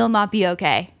I will not be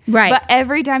okay. Right. But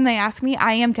every time they ask me,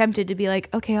 I am tempted to be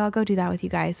like, okay, I'll go do that with you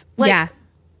guys. Like,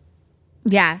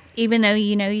 yeah. Even though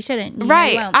you shouldn't.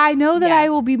 Right. I know that I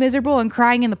will be miserable and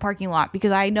crying in the parking lot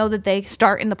because I know that they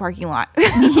start in the parking lot.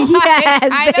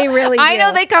 Yes, they really do. I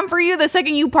know they come for you the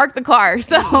second you park the car.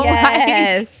 So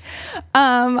yes.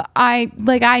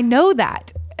 I know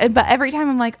that. But every time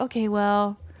I'm like, okay,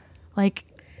 well, like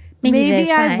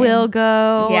maybe I will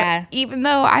go. Yeah. Even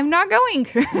though I'm not going.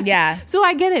 Yeah. So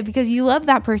I get it because you love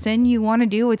that person. You want to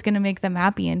do what's going to make them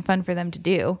happy and fun for them to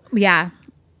do. Yeah.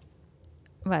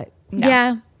 But no.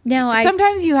 Yeah. No,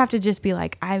 sometimes you have to just be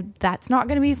like, that's not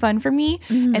going to be fun for me.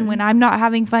 Mm-hmm. And when I'm not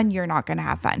having fun, you're not going to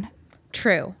have fun.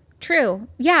 True.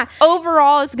 Yeah.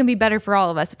 Overall, it's going to be better for all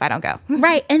of us if I don't go.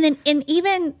 Right. And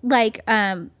even like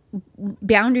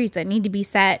boundaries that need to be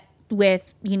set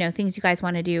with, things you guys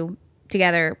want to do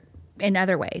together in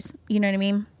other ways. You know what I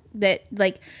mean? That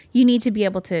like you need to be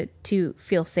able to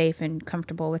feel safe and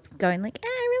comfortable with going like, I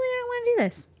really don't want to do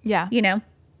this. Yeah.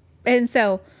 And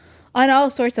so on all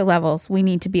sorts of levels, we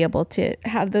need to be able to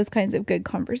have those kinds of good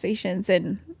conversations.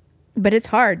 But it's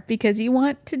hard because you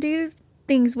want to do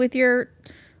things with your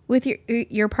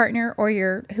partner or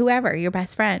your whoever, your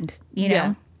best friend,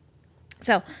 Yeah.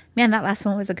 So, man, that last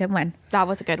one was a good one. That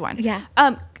was a good one. Yeah.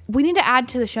 We need to add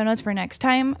to the show notes for next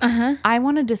time. I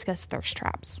want to discuss thirst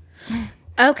traps.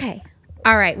 Okay.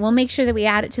 All right. We'll make sure that we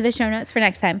add it to the show notes for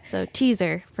next time. So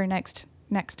teaser for next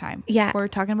time. Yeah. We're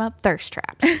talking about thirst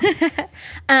traps.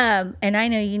 And I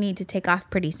know you need to take off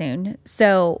pretty soon.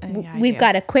 So we've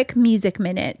got a quick music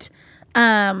minute.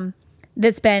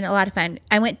 That's been a lot of fun.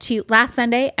 Last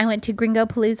Sunday, I went to Gringo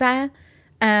Palooza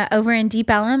over in Deep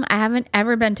Ellum. I haven't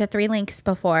ever been to Three Links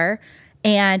before.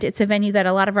 And it's a venue that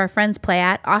a lot of our friends play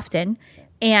at often.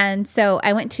 And so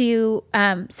I went to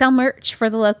sell merch for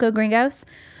the Loco Gringos.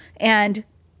 And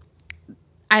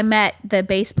I met the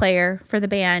bass player for the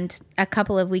band a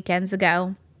couple of weekends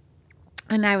ago.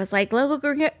 And I was like,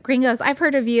 Loco Gringos, I've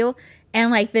heard of you.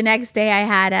 And like the next day I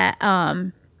had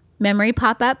a memory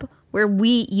pop up where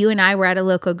you and I were at a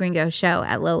Loco Gringos show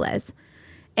at Lola's.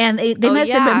 And they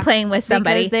must have been playing with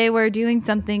somebody. Because they were doing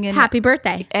something. Happy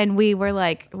birthday. And we were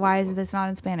like, why is this not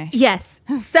in Spanish? Yes.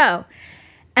 So,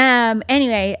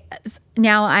 anyway,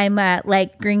 now I'm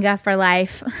like Gringa for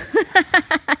life.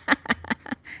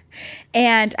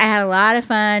 And I had a lot of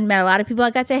fun, met a lot of people.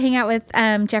 I got to hang out with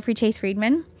Jeffrey Chase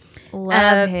Friedman.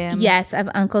 Love him. Yes, of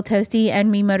Uncle Toasty and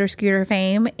Me Motor Scooter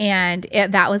fame. And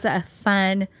that was a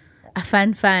fun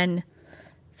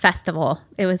festival.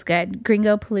 It was good.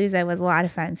 Gringo Palooza was a lot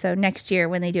of fun. So next year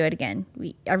when they do it again,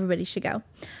 everybody should go.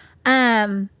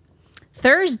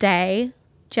 Thursday,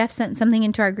 Jeff sent something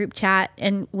into our group chat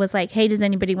and was like, hey, does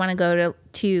anybody want to go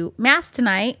to Mass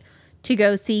tonight to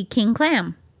go see King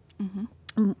Clam?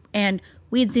 Mm-hmm. And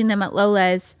we had seen them at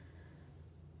Lola's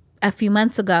a few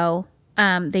months ago.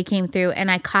 They came through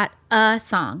and I caught a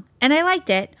song and I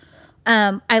liked it.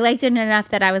 I liked it enough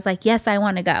that I was like, yes, I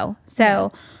want to go.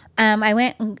 So I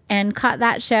went and caught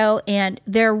that show and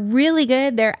they're really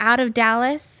good. They're out of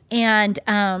Dallas and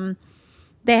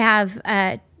they have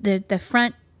the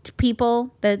front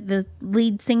people, the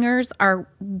lead singers are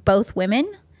both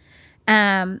women.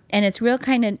 And it's real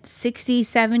kind of 60s,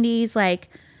 70s, like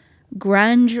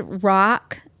grunge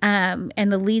rock. And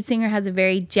the lead singer has a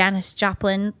very Janis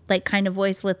Joplin like kind of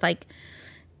voice with like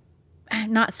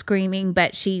not screaming,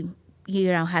 but she,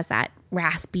 has that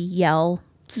raspy yell,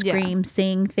 scream,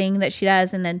 sing thing that she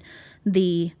does. And then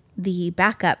the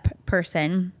backup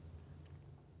person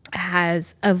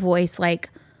has a voice like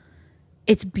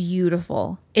it's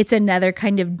beautiful. It's another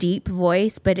kind of deep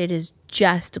voice, but it is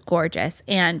just gorgeous.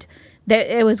 And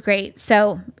it was great.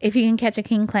 So if you can catch a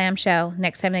King Clam show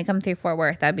next time they come through Fort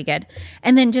Worth, that'd be good.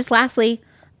 And then just lastly,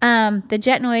 the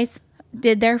Jet Noise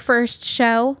did their first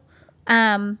show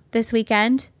this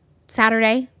weekend,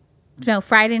 Friday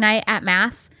night at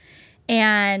Mass.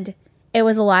 And it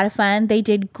was a lot of fun. They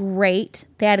did great.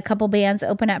 They had a couple bands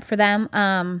open up for them.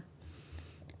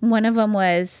 One of them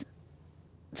was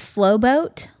Slow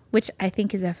Boat, which I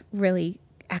think is a really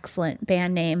excellent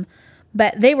band name.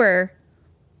 But they were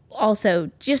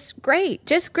also just great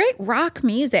rock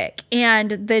music.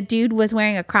 And the dude was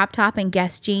wearing a crop top and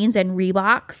Guess jeans and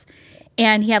Reeboks.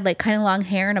 And he had like kind of long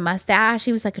hair and a mustache.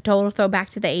 He was like a total throwback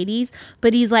to the 80s.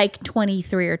 But he's like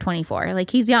 23 or 24.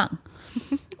 Like he's young.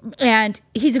 And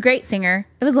he's a great singer.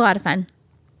 It was a lot of fun.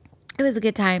 It was a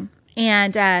good time.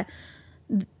 And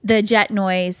the Jet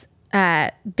Noise,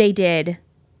 they did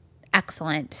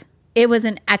excellent. It was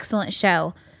an excellent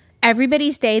show.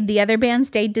 Everybody stayed. The other band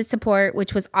stayed to support,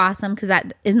 which was awesome because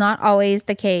that is not always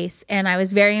the case. And I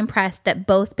was very impressed that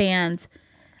both bands,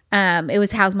 it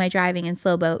was How's My Driving and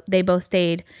Slow Boat, they both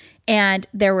stayed. And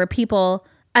there were people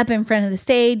up in front of the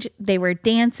stage. They were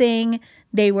dancing.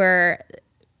 They were,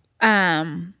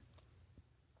 I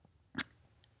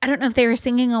don't know if they were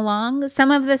singing along.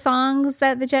 Some of the songs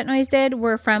that the Jet Noise did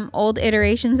were from old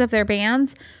iterations of their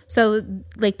bands. So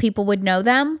like people would know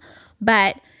them.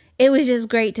 But it was just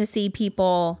great to see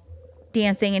people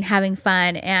dancing and having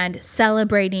fun and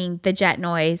celebrating the Jet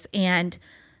Noise. And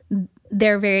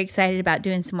they're very excited about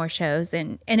doing some more shows.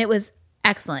 And it was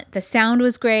excellent. The sound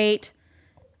was great.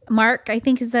 Mark, I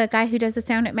think, is the guy who does the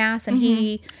sound at Mass. And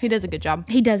he does a good job.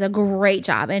 He does a great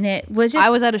job. And it was just... I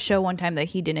was at a show one time that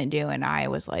he didn't do. And I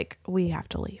was like, we have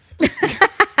to leave.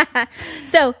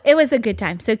 So it was a good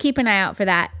time. So keep an eye out for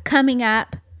that. Coming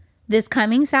up this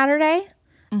coming Saturday...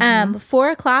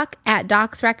 4:00 at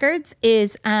Doc's Records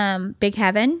is Big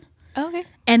Heaven. Okay.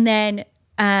 And then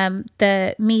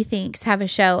the Methinks have a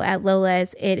show at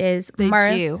Lola's. It is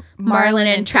Marlon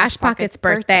and Trash Pocket's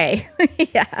birthday.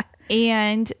 Yeah.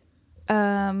 And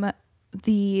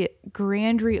the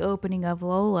grand reopening of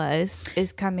Lola's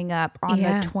is coming up on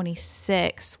the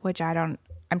 26th, which I'm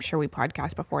sure we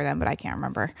podcast before then, but I can't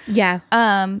remember. Yeah.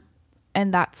 And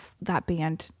that's that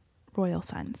band Royal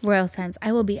Sons.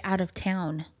 I will be out of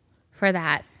town for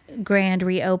that grand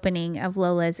reopening of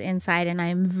Lola's Inside, and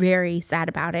I'm very sad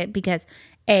about it because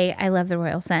A, I love the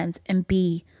Royal Sons, and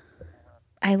B,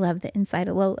 I love the inside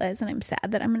of Lola's, and I'm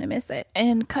sad that I'm going to miss it.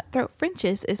 And Cutthroat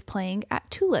French's is playing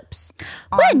at Tulips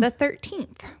when? On the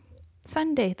 13th.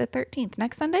 Sunday, the 13th.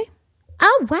 Next Sunday?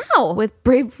 Oh, wow. With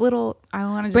Brave Little, I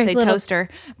wanted to say Toaster,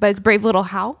 but it's Brave Little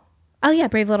Hal. Oh, yeah,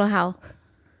 Brave Little Hal.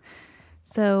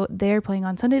 So they're playing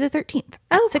on Sunday the 13th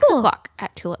at 6 o'clock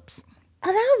at Tulips.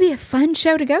 Oh, that would be a fun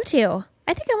show to go to.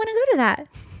 I think I want to go to that.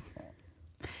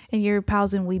 And your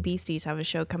pals and Wee Beasties have a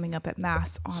show coming up at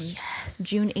Mass on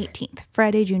June 18th.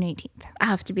 Friday, June 18th. I'll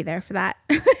have to be there for that.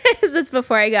 This is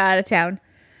before I go out of town.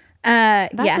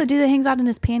 That's the dude that hangs out in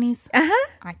his panties? Uh-huh.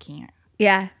 I can't.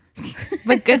 Yeah.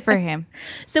 But good for him.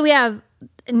 So we have...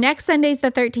 Next Sunday's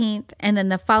the 13th, and then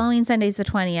the following Sunday's the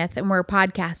 20th, and we're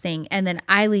podcasting, and then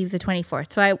I leave the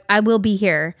 24th. So I will be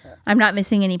here. I'm not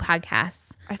missing any podcasts.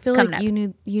 I feel like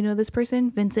you know this person,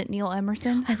 Vincent Neil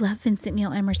Emerson. I love Vincent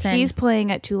Neil Emerson. He's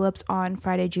playing at Tulips on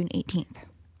Friday, June 18th.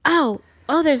 Oh,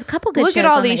 there's a couple good shows. Look at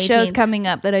all these shows coming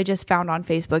up that I just found on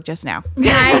Facebook just now.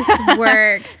 Nice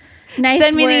work.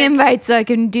 Send me the invite so I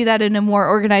can do that in a more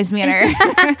organized manner.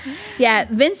 Yeah,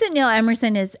 Vincent Neil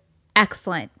Emerson is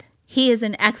excellent. He is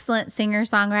an excellent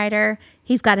singer-songwriter.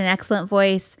 He's got an excellent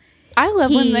voice. I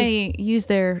love when they use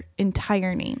their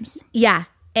entire names. Yeah.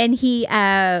 And he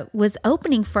was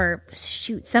opening for,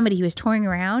 somebody he was touring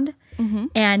around. Mm-hmm.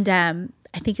 And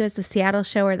I think it was the Seattle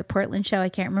show or the Portland show. I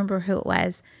can't remember who it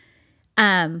was.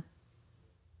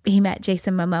 He met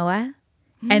Jason Momoa.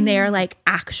 And they are like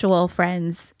actual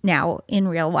friends now in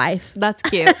real life. That's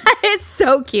cute. It's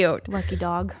so cute. Lucky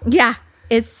dog. Yeah.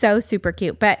 It's so super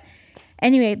cute. But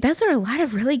anyway, those are a lot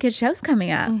of really good shows coming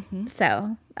up. Mm-hmm.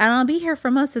 So I'll be here for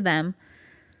most of them.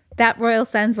 That Royal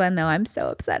Sons one, though, I'm so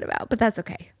upset about. But that's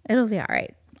okay. It'll be all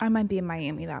right. I might be in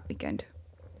Miami that weekend.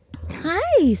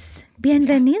 Nice.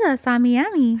 Bienvenidos a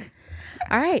Miami.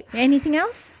 All right. Anything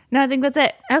else? No, I think that's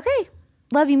it. Okay.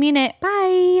 Love you, mean it.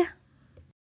 Bye.